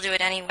I still do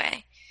it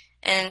anyway.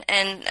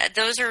 And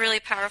those are really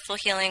powerful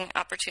healing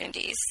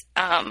opportunities.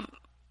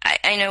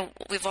 I know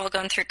we've all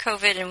gone through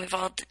COVID, and we've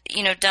all,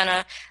 done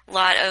a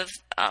lot of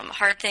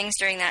hard things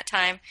during that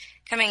time.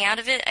 Coming out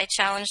of it, I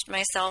challenged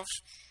myself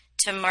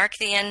to mark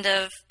the end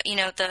of,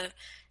 the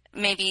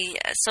maybe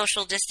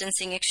social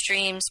distancing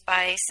extremes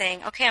by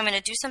saying, okay, I'm going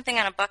to do something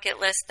on a bucket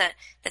list that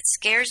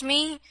scares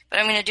me, but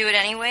I'm going to do it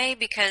anyway,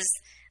 because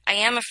I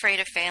am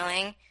afraid of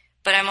failing,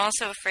 but I'm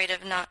also afraid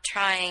of not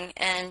trying,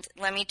 and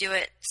let me do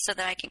it so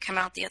that I can come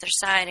out the other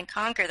side and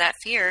conquer that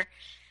fear.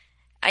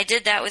 I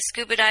did that with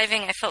scuba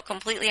diving. I felt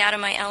completely out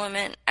of my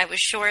element. I was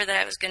sure that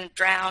I was going to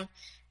drown,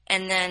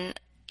 and then,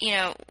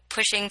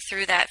 pushing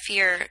through that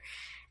fear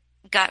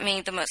got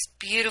me the most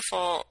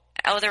beautiful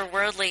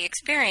otherworldly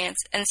experience.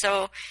 And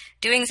so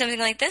doing something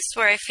like this,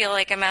 where I feel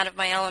like I'm out of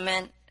my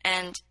element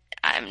and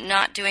I'm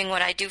not doing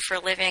what I do for a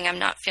living, I'm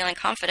not feeling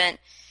confident,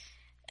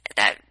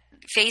 that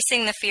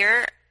facing the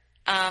fear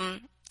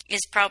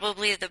is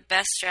probably the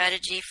best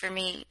strategy for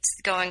me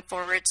going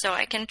forward, so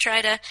I can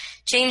try to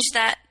change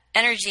that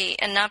energy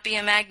and not be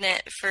a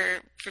magnet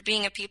for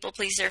being a people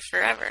pleaser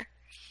forever.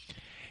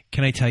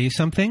 Can I tell you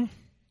something?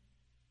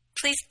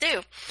 Please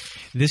do.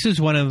 This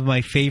is one of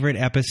my favorite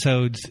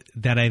episodes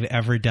that I've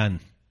ever done.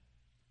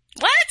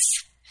 What?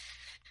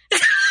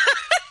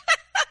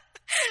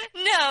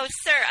 No,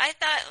 sir. I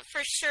thought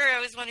for sure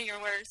it was one of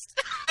your worst.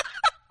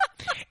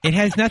 It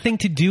has nothing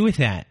to do with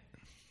that.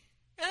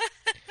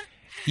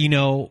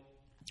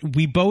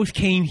 We both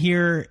came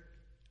here.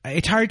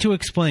 It's hard to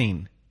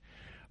explain,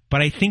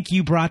 but I think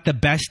you brought the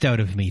best out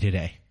of me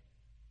today.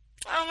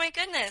 Oh, my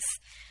goodness.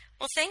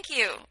 Well, thank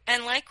you.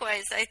 And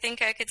likewise, I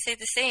think I could say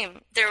the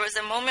same. There was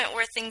a moment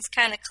where things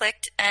kind of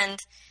clicked, and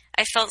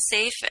I felt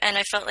safe, and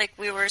I felt like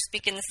we were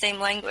speaking the same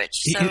language.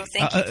 So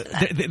thank you for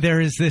that. There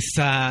is this,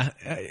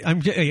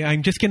 I'm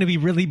just going to be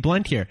really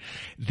blunt here.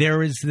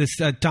 There is this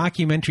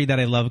documentary that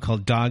I love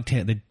called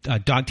Dogtown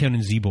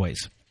and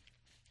Z-Boys.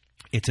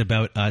 It's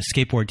about a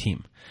skateboard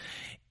team.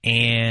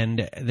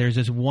 And there's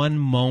this one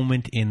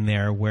moment in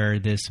there where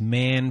this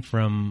man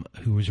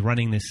who was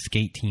running this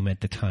skate team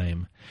at the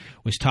time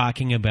was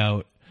talking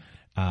about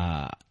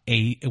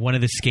one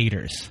of the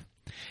skaters.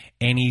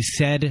 And he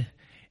said,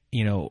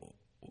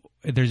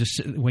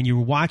 when you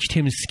watched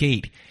him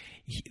skate,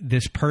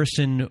 this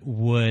person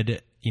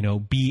would,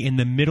 be in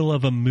the middle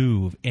of a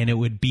move, and it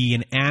would be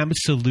an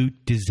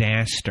absolute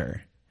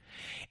disaster.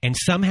 And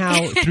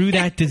somehow through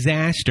that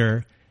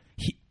disaster,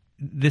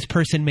 this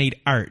person made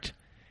art.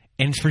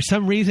 And for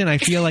some reason, I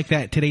feel like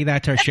that today,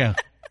 that's our show.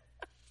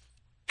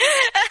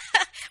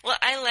 Well,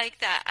 I like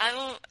that.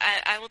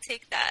 I will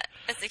take that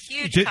as a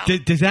huge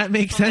does that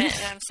make sense?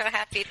 And I'm so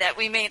happy that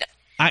we made it.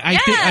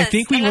 I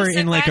think we were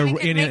in like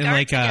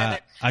a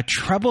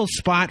trouble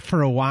spot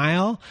for a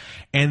while,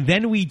 and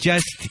then we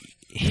just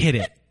hit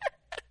it.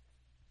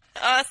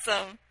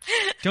 Awesome.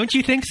 Don't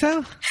you think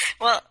so?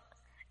 Well,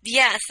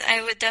 Yes,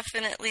 I would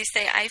definitely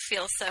say I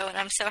feel so, and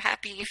I'm so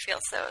happy you feel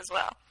so as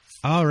well.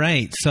 All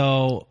right.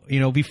 So,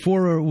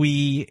 before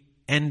we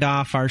end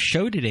off our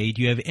show today,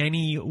 do you have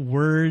any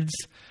words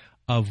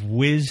of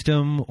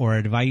wisdom or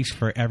advice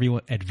for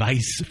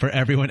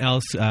everyone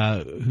else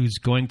who's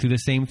going through the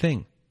same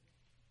thing?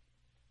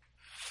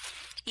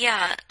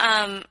 Yeah,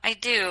 I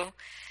do.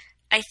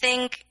 I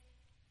think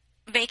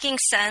making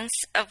sense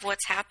of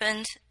what's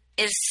happened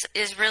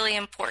is really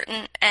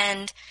important,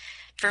 and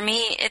for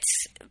me,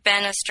 it's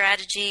been a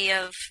strategy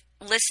of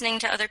listening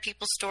to other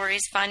people's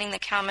stories, finding the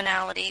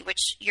commonality,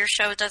 which your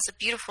show does a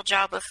beautiful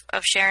job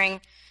of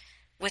sharing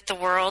with the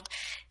world.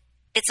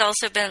 It's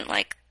also been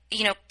like,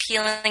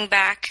 peeling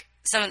back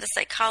some of the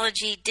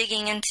psychology,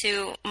 digging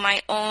into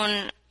my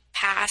own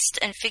past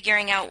and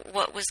figuring out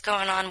what was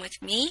going on with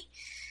me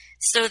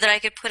so that I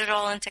could put it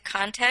all into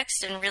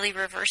context and really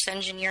reverse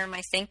engineer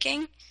my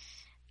thinking.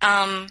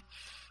 And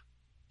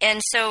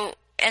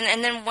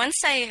then once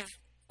I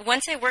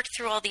worked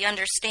through all the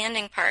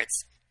understanding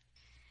parts,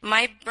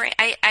 my brain,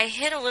 I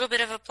hit a little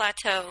bit of a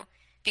plateau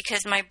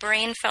because my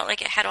brain felt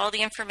like it had all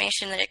the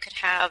information that it could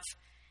have,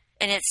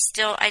 and I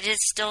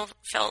still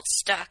felt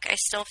stuck. I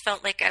still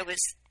felt like I was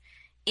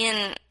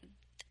in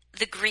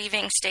the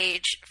grieving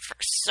stage for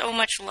so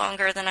much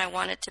longer than I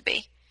wanted to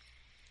be.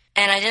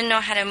 And I didn't know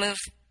how to move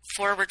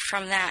forward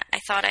from that. I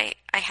thought I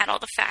had all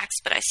the facts,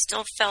 but I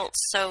still felt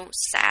so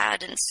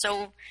sad and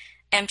so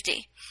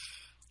empty.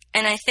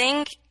 And I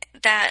think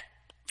that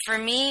for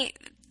me,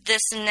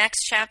 this next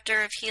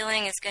chapter of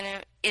healing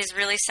is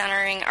really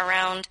centering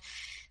around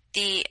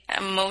the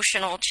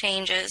emotional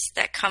changes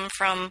that come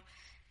from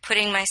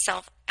putting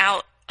myself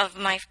out of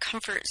my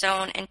comfort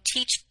zone and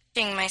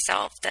teaching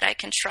myself that I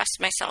can trust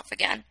myself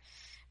again,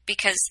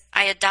 because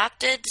I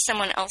adopted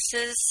someone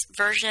else's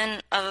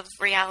version of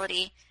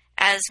reality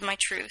as my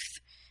truth.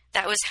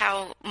 That was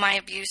how my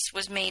abuse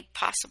was made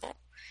possible.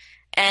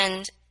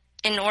 And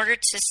in order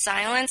to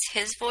silence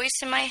his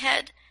voice in my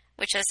head,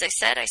 which, as I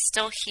said, I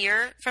still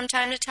hear from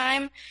time to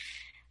time,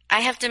 I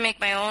have to make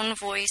my own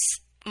voice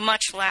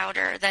much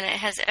louder than it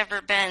has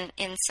ever been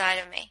inside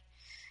of me.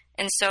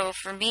 And so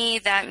for me,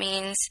 that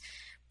means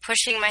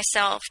pushing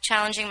myself,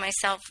 challenging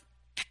myself,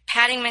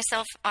 patting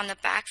myself on the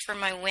back for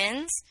my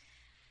wins,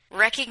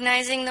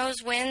 recognizing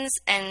those wins,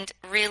 and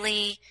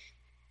really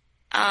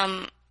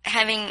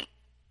having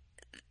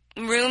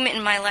room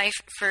in my life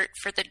for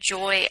the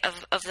joy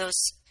of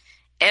those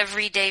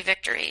everyday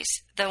victories,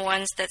 the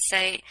ones that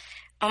say,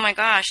 oh my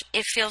gosh,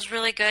 it feels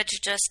really good to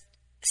just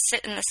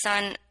sit in the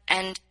sun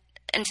and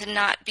to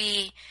not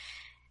be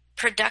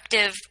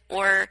productive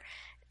or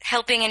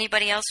helping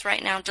anybody else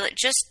right now.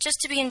 Just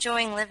to be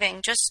enjoying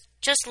living,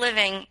 just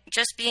living,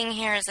 just being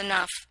here is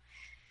enough.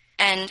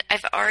 And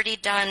I've already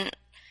done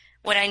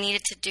what I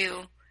needed to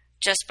do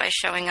just by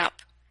showing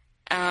up.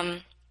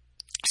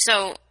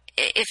 So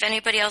if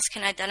anybody else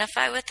can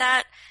identify with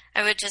that,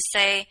 I would just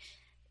say,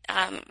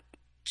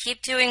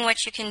 keep doing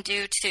what you can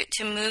do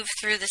to move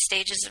through the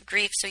stages of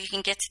grief so you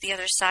can get to the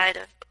other side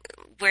of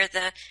where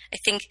I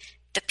think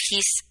the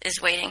peace is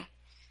waiting.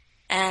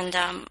 And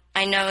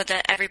I know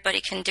that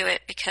everybody can do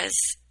it because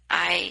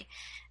I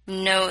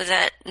know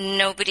that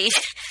nobody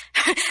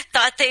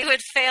thought they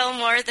would fail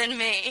more than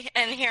me.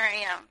 And here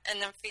I am,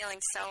 and I'm feeling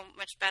so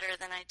much better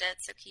than I did,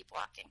 so keep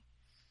walking.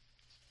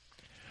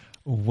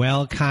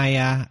 Well,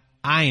 Kaya,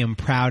 I am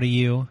proud of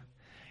you.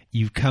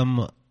 You've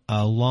come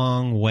a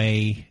long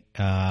way.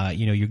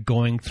 You're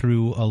going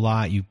through a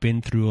lot. You've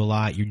been through a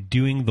lot. You're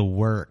doing the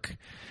work,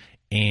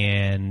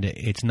 and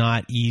it's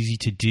not easy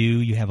to do.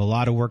 You have a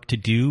lot of work to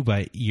do,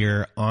 but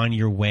you're on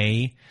your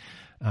way.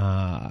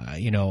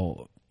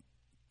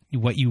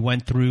 What you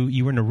went through,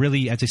 you were in a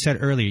really, as I said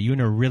earlier, you were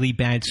in a really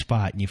bad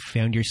spot, and you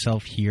found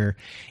yourself here,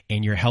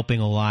 and you're helping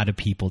a lot of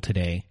people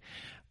today,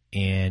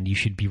 and you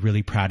should be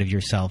really proud of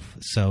yourself.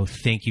 So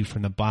thank you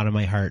from the bottom of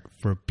my heart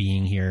for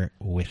being here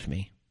with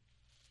me.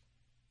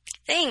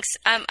 Thanks.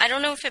 I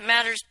don't know if it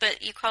matters,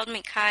 but you called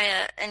me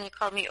Kaya, and you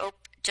called me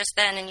just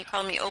then, and you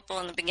called me Opal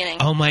in the beginning.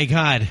 Oh, my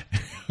God.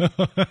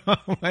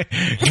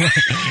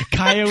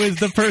 Kaya was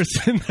the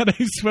person that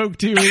I spoke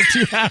to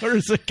 2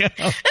 hours ago.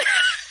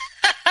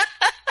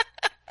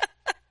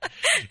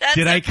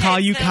 Did I call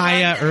you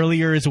Kaya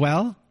earlier as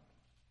well?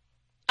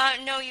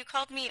 No, you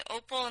called me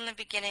Opal in the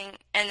beginning,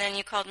 and then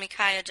you called me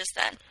Kaya just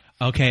then.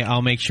 Okay,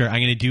 I'll make sure. I'm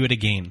going to do it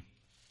again.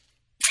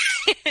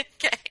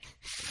 Okay.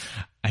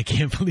 I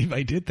can't believe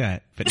I did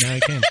that, but now I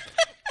can.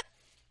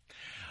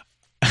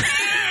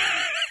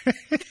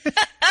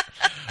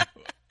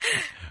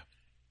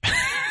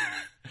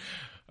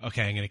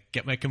 Okay, I'm going to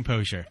get my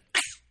composure.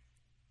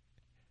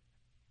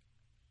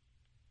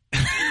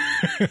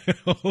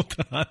 Hold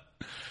on.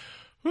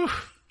 Whew.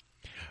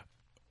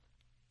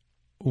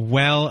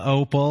 Well,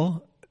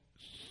 Opal.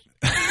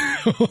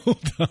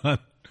 Hold on.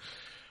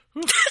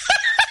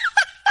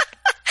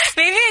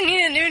 Maybe I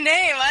need a new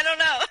name. I don't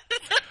know.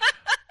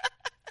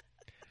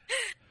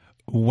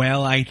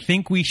 Well, I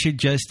think we should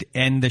just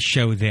end the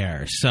show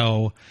there.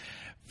 So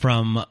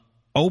from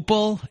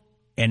Opal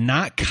and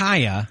not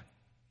Kaya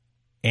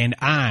and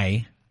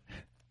I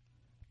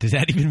Does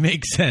that even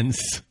make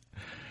sense?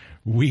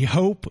 We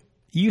hope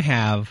you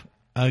have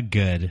a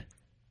good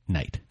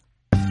night.